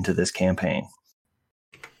into this campaign.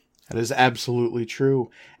 That is absolutely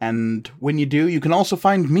true. And when you do, you can also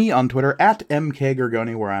find me on Twitter at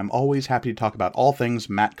MKGorgoni, where I'm always happy to talk about all things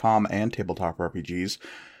Matcom and tabletop RPGs,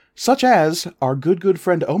 such as our good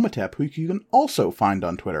friend Omatep, who you can also find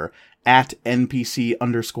on Twitter at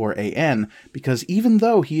NPC_AN, because even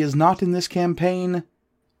though he is not in this campaign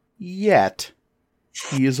yet,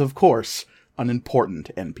 he is, of course, an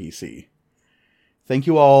important NPC. Thank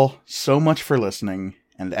you all so much for listening,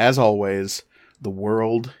 and as always, the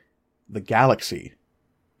world, the galaxy,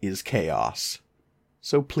 is chaos.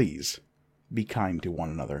 So please, be kind to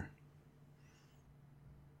one another.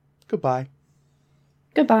 Goodbye.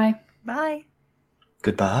 Goodbye. Bye.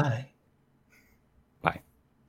 Goodbye.